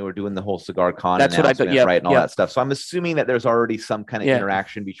stage when they were doing the whole Cigar Con That's announcement, what I thought, right, and all that stuff. So I'm assuming that there's already some kind of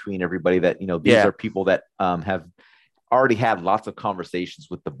interaction between everybody. That these are people that have already had lots of conversations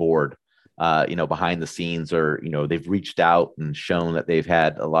with the board, behind the scenes, or they've reached out and shown that they've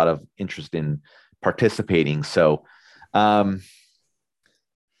had a lot of interest in participating. So I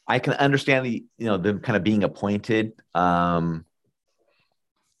can understand them kind of being appointed.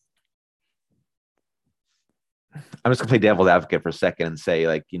 I'm just going to play devil's advocate for a second and say,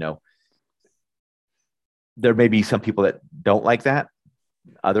 like, there may be some people that don't like that.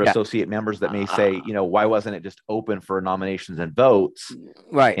 Other associate members that may say, why wasn't it just open for nominations and votes?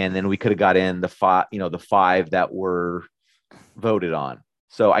 Right. And then we could have got in the 5 that were voted on.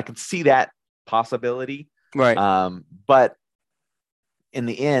 So I could see that possibility. Right. But in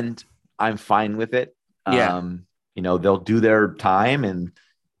the end, I'm fine with it. Yeah. They'll do their time and,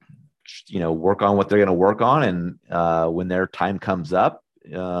 work on what they're going to work on. And when their time comes up,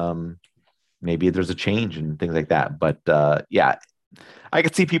 maybe there's a change and things like that. But I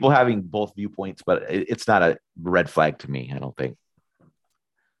could see people having both viewpoints, but it's not a red flag to me, I don't think.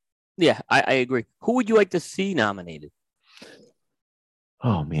 Yeah, I agree. Who would you like to see nominated?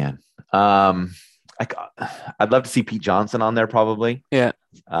 Oh, man. I'd love to see Pete Johnson on there, probably. Yeah.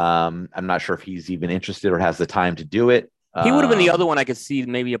 I'm not sure if he's even interested or has the time to do it. He would have been the other one I could see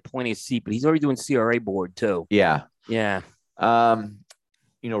maybe appointing a seat, but he's already doing CRA board too. Yeah. Yeah.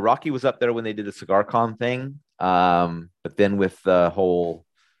 Rocky was up there when they did the Cigar Con thing. But then with the whole,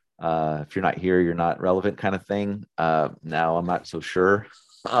 if you're not here, you're not relevant kind of thing. Now I'm not so sure.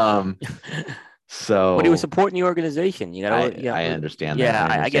 So, but he was supporting the organization. I understand that.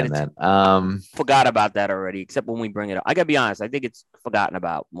 Yeah, I get it. That. Forgot about that already, except when we bring it up. I gotta be honest. I think it's forgotten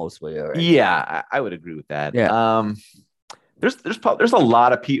about mostly already. Yeah, I would agree with that. Yeah. There's a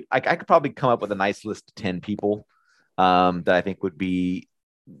lot of people. I could probably come up with a nice list of 10 people that I think would be,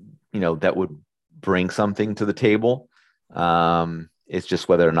 that would bring something to the table. It's just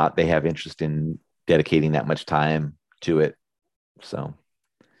whether or not they have interest in dedicating that much time to it. So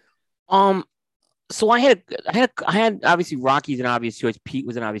I had obviously Rocky's an obvious choice. Pete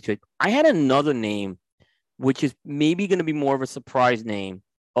was an obvious choice. I had another name, which is maybe going to be more of a surprise name.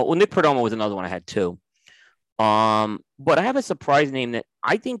 Nick Perdomo was another one I had too. But I have a surprise name that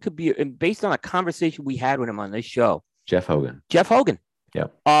I think could be based on a conversation we had with him on this show. Jeff Hogan. Yeah.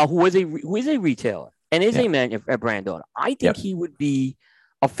 Who is a retailer and is a man at brand owner. I think he would be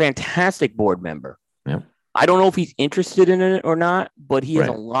a fantastic board member. Yep. I don't know if he's interested in it or not, but he has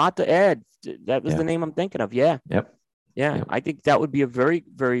a lot to add. That was the name I'm thinking of. Yeah. Yep. Yeah. Yep. I think that would be a very,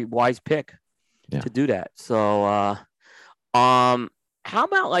 very wise pick to do that. So, how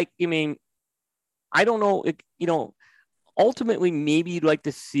about I don't know, ultimately maybe you'd like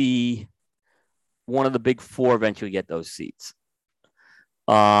to see one of the big 4 eventually get those seats.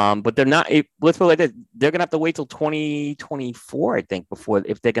 But they're not. Let's put it like this: they're gonna have to wait till 2024, I think,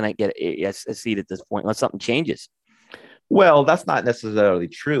 if they're gonna get a seat at this point, unless something changes. Well, that's not necessarily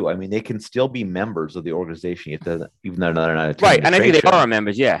true. I mean, they can still be members of the organization even though they're not right. And I think they are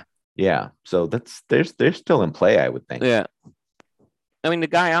members. Yeah. Yeah. So they're still in play, I would think. Yeah. I mean, the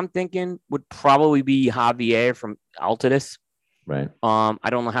guy I'm thinking would probably be Javier from Altadis. Right. I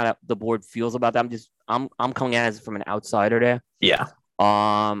don't know how the board feels about that. I'm coming at it from an outsider there. Yeah.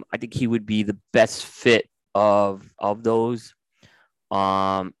 I think he would be the best fit of those.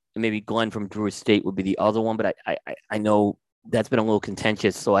 Maybe Glenn from Druid State would be the other one, but I know that's been a little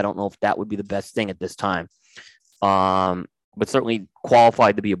contentious, so I don't know if that would be the best thing at this time. But certainly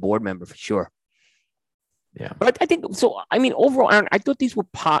qualified to be a board member for sure. Yeah. But I think so. I mean, overall, Aaron, I thought these were.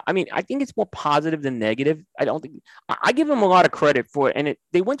 I mean, I think it's more positive than negative. I don't think I give them a lot of credit for it, and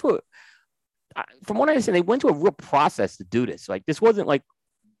they went to from what I understand, they went to a real process to do this. Like this wasn't like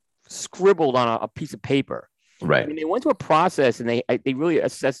scribbled on a piece of paper. Right. I mean, they went to a process and they really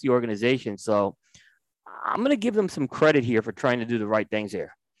assessed the organization. So I'm going to give them some credit here for trying to do the right things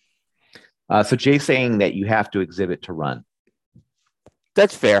here. So Jay's saying that you have to exhibit to run.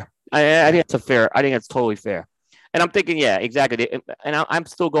 That's fair. I think that's fair. I think that's totally fair. And I'm thinking, yeah, exactly. And I'm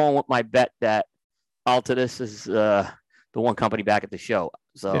still going with my bet that Altadis is the one company back at the show.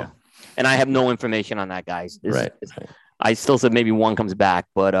 So, yeah. And I have no information on that, guys. Right. I still said maybe one comes back,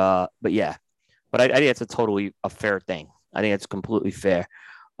 but yeah. But I think it's a fair thing. I think it's completely fair.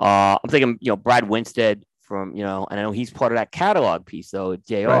 I'm thinking, Brad Winstead from, and I know he's part of that catalog piece, though,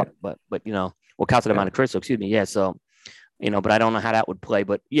 JR, right. but Casa de Monte Cristo, excuse me. Yeah. So, but I don't know how that would play.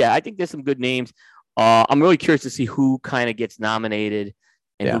 But yeah, I think there's some good names. I'm really curious to see who kind of gets nominated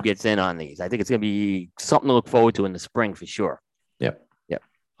and who gets in on these. I think it's going to be something to look forward to in the spring for sure. Yep.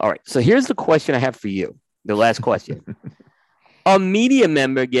 All right. So here's the question I have for you. The last question. A media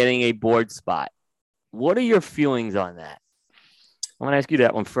member getting a board spot. What are your feelings on that? I'm going to ask you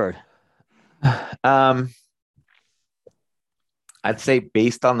that one first. I'd say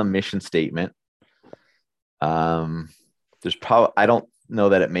based on the mission statement, there's probably, I don't know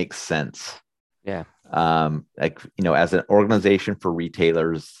that it makes sense. Yeah. As an organization for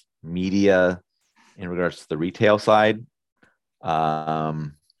retailers, media in regards to the retail side, I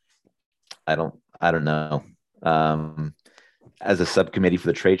don't know. As a subcommittee for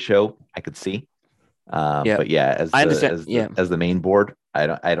the trade show, I could see. But yeah, as the main board, I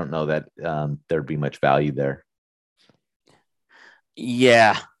don't know that there'd be much value there.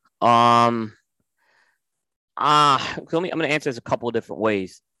 Yeah. I'm going to answer this a couple of different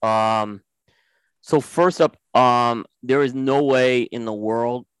ways. So first up, there is no way in the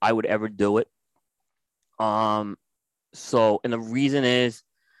world I would ever do it. And the reason is,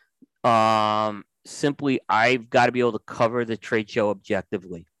 simply I've got to be able to cover the trade show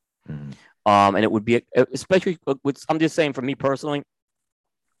objectively. Mm-hmm. And it would be, especially with, I'm just saying for me personally,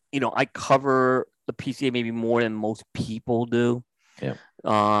 I cover the PCA maybe more than most people do. Yeah.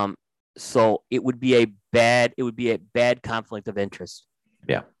 So it would be a bad conflict of interest.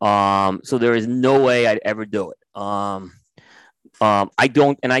 Yeah. So there is no way I'd ever do it. I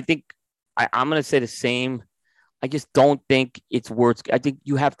don't, and I think I'm going to say the same. I just don't think it's worth. I think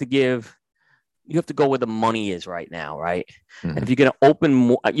you have to go where the money is right now, right? Mm-hmm. And if you're going to open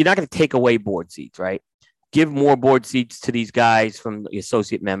more, you're not going to take away board seats, right? Give more board seats to these guys from the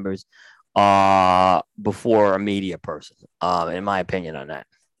associate members before a media person, in my opinion on that.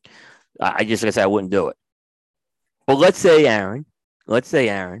 I just, like I said, I wouldn't do it. But let's say Aaron,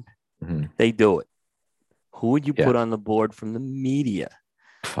 mm-hmm. They do it. Who would you put on the board from the media?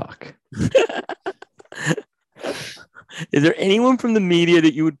 Fuck. Is there anyone from the media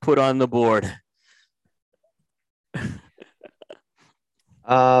that you would put on the board?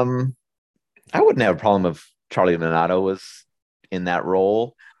 I wouldn't have a problem if Charlie Minato was in that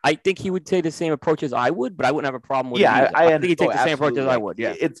role. I think he would take the same approach as I would, but I wouldn't have a problem with it. I think he'd take the same approach as I would.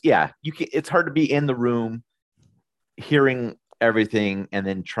 Yeah. It's hard to be in the room hearing everything and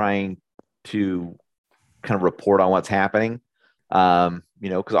then trying to kind of report on what's happening.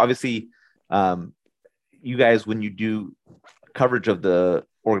 Because obviously you guys, when you do coverage of the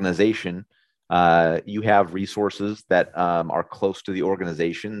organization, you have resources that are close to the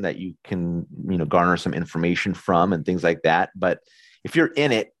organization that you can, garner some information from and things like that. But if you're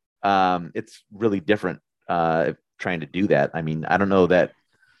in it, it's really different trying to do that. I mean, I don't know that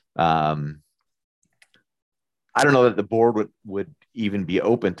the board would even be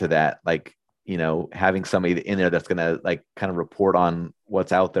open to that. Like, having somebody in there that's going to like kind of report on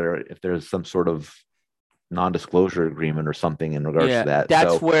what's out there if there's some sort of non-disclosure agreement or something in regards to that.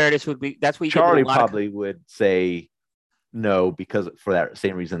 That's where this would be. That's where Charlie probably would say no, because for that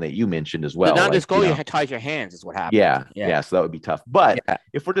same reason that you mentioned as well. The non-disclosure ties your hands is what happens. Yeah. So that would be tough. But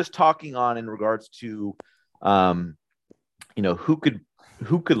if we're just talking on in regards to, who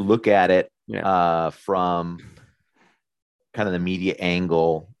could look at it from kind of the media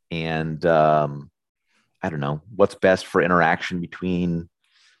angle and I don't know what's best for interaction between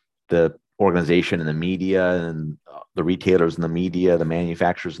the organization and the media and the retailers and the media, the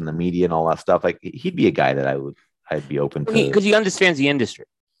manufacturers and the media and all that stuff. Like he'd be a guy that I'd be open to, because he understands the industry.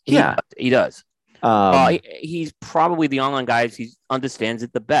 Yeah, he does. He's probably the online guy. He understands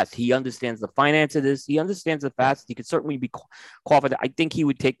it the best. He understands the finance of this. He understands the fast. He could certainly be qualified. I think he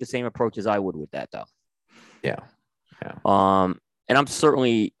would take the same approach as I would with that, though. Yeah. And I'm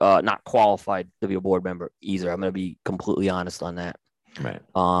certainly not qualified to be a board member either. I'm going to be completely honest on that. Right.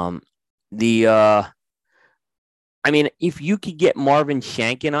 I mean, if you could get Marvin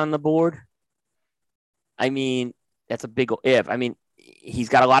Shankin on the board, I mean, that's a big if. I mean, he's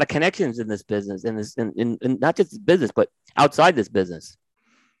got a lot of connections in this business, in not just this business, but outside this business.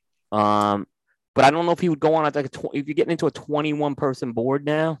 But I don't know if he would go on at if you're getting into a 21-person board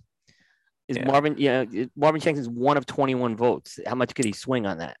now. Marvin Shanks is one of 21 votes. How much could he swing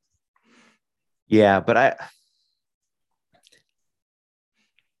on that? Yeah, but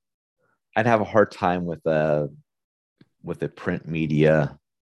I'd have a hard time with a print media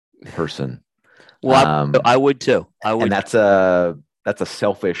person. Well, I would too. And that's a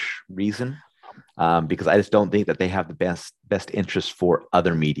selfish reason, because I just don't think that they have the best interest for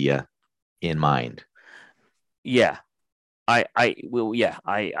other media in mind. Yeah, I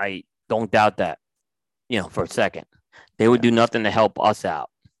don't doubt that. For a second, they would do nothing to help us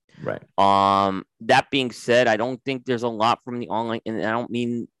out. Right. That being said, I don't think there's a lot from the online, and I don't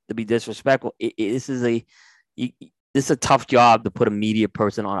mean to be disrespectful. This is a tough job to put a media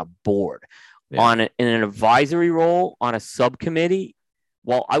person on a board. Yeah. In an advisory role on a subcommittee.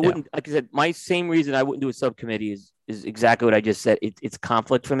 Well, I wouldn't, like I said, my same reason I wouldn't do a subcommittee is exactly what I just said. It's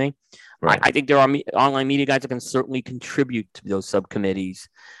conflict for me. Right. I think there are online media guys that can certainly contribute to those subcommittees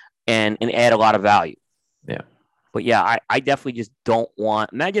and add a lot of value. Yeah. But yeah, I definitely just don't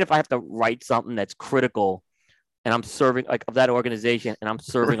want, imagine if I have to write something that's critical and I'm serving of that organization and I'm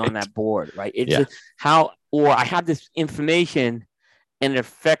serving on that board, right? It's just or I have this information and it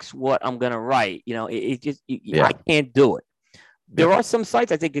affects what I'm going to write. I can't do it. There are some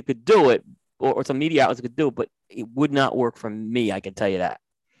sites I think it could do it, or some media outlets could do it, but it would not work for me. I can tell you that.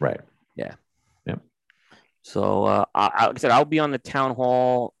 Right. Yeah. Yeah. So, like I said, I'll be on the town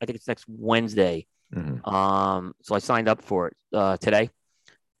hall. I think it's next Wednesday. Mm-hmm. So I signed up for it today,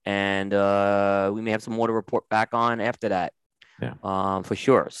 and we may have some more to report back on after that. Yeah. For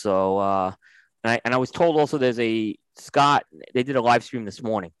sure. So, and I was told also there's a Scott. They did a live stream this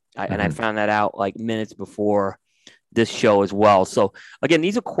morning, and I found that out like minutes before this show as well. So again,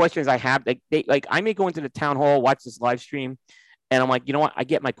 these are questions I have. Like I may go into the town hall, watch this live stream, and I'm like, you know what? I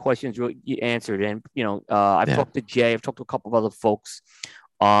get my questions really answered. And I've talked to Jay. I've talked to a couple of other folks.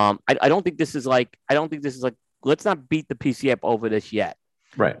 I don't think this is like. Let's not beat the PC up over this yet.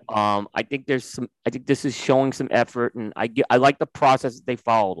 Right. I think this is showing some effort, and I like the process that they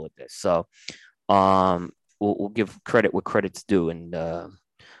followed with this. So, we'll give credit where credit's due, and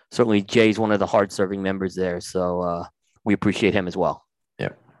certainly Jay's one of the hard-serving members there. So we appreciate him as well.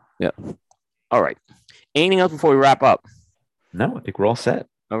 Yeah. Yeah. All right. Anything else before we wrap up? No, I think we're all set.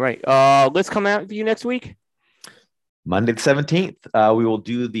 All right. Let's come out for you next week. Monday the 17th, we will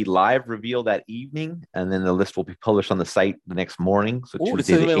do the live reveal that evening, and then the list will be published on the site the next morning. So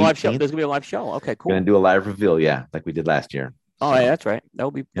Tuesday, the 18th. There's gonna be a live show. Okay, cool. We're gonna do a live reveal, like we did last year. Oh, yeah, that's right.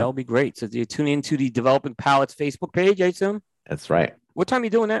 That'll be great. So you tune into the Developing Palettes Facebook page, I assume. That's right. What time are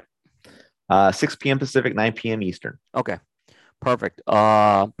you doing that? 6 p.m. Pacific, 9 p.m. Eastern. Okay, perfect.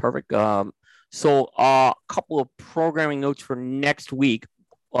 Perfect. So a couple of programming notes for next week.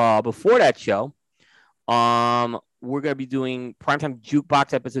 Before that show, we're going to be doing Primetime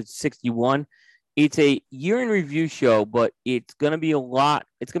Jukebox episode 61. It's a year in review show, but it's going to be a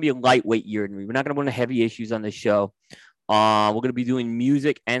lightweight year in review. We're not going to go into heavy issues on this show. We're going to be doing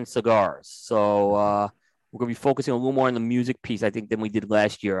music and cigars. So we're going to be focusing a little more on the music piece, I think, than we did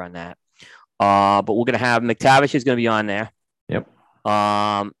last year on that. But we're going to have McTavish is going to be on there. Yep.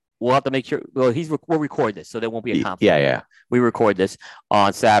 We'll have to make sure. Well, we'll record this, so there won't be a conflict. Yeah. We record this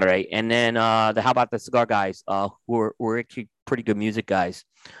on Saturday, and then how about the cigar guys? Who are actually pretty good music guys,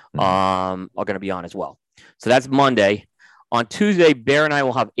 are going to be on as well. So that's Monday. On Tuesday, Bear and I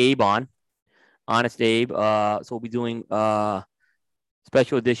will have Abe on, Honest Abe. So we'll be doing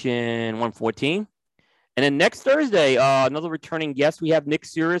special edition 114, and then next Thursday, another returning guest. We have Nick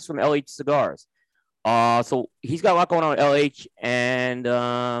Sirius from LH Cigars. So he's got a lot going on with LH,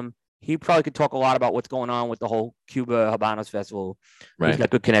 and he probably could talk a lot about what's going on with the whole Cuba Habanos Festival. Right. He's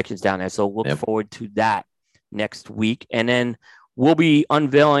got good connections down there. So look forward to that next week. And then we'll be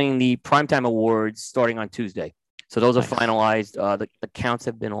unveiling the Primetime Awards starting on Tuesday. So those are Nice. finalized. The counts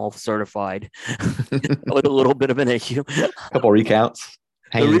have been all certified with a little bit of an issue. Couple recounts.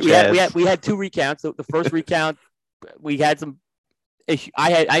 Hanging the We had 2 recounts. The first recount, we had some issue.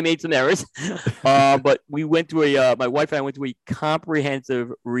 I made some errors, but we went through my wife and I went through a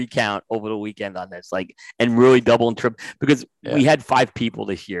comprehensive recount over the weekend on this, and really double and triple, because we had 5 people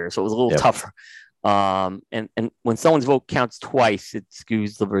this year, so it was a little tougher. And when someone's vote counts twice, it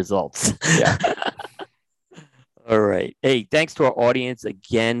skews the results. Yeah. All right. Hey, thanks to our audience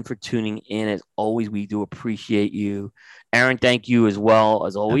again for tuning in. As always, we do appreciate you. Aaron, thank you as well,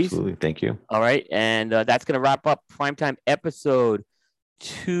 as always. Absolutely. Thank you. All right. And that's going to wrap up Primetime episode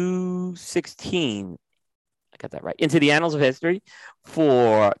 216. I got that right. Into the Annals of History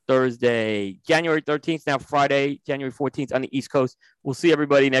for Thursday, January 13th. Now Friday, January 14th on the East Coast. We'll see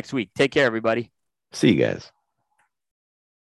everybody next week. Take care, everybody. See you guys.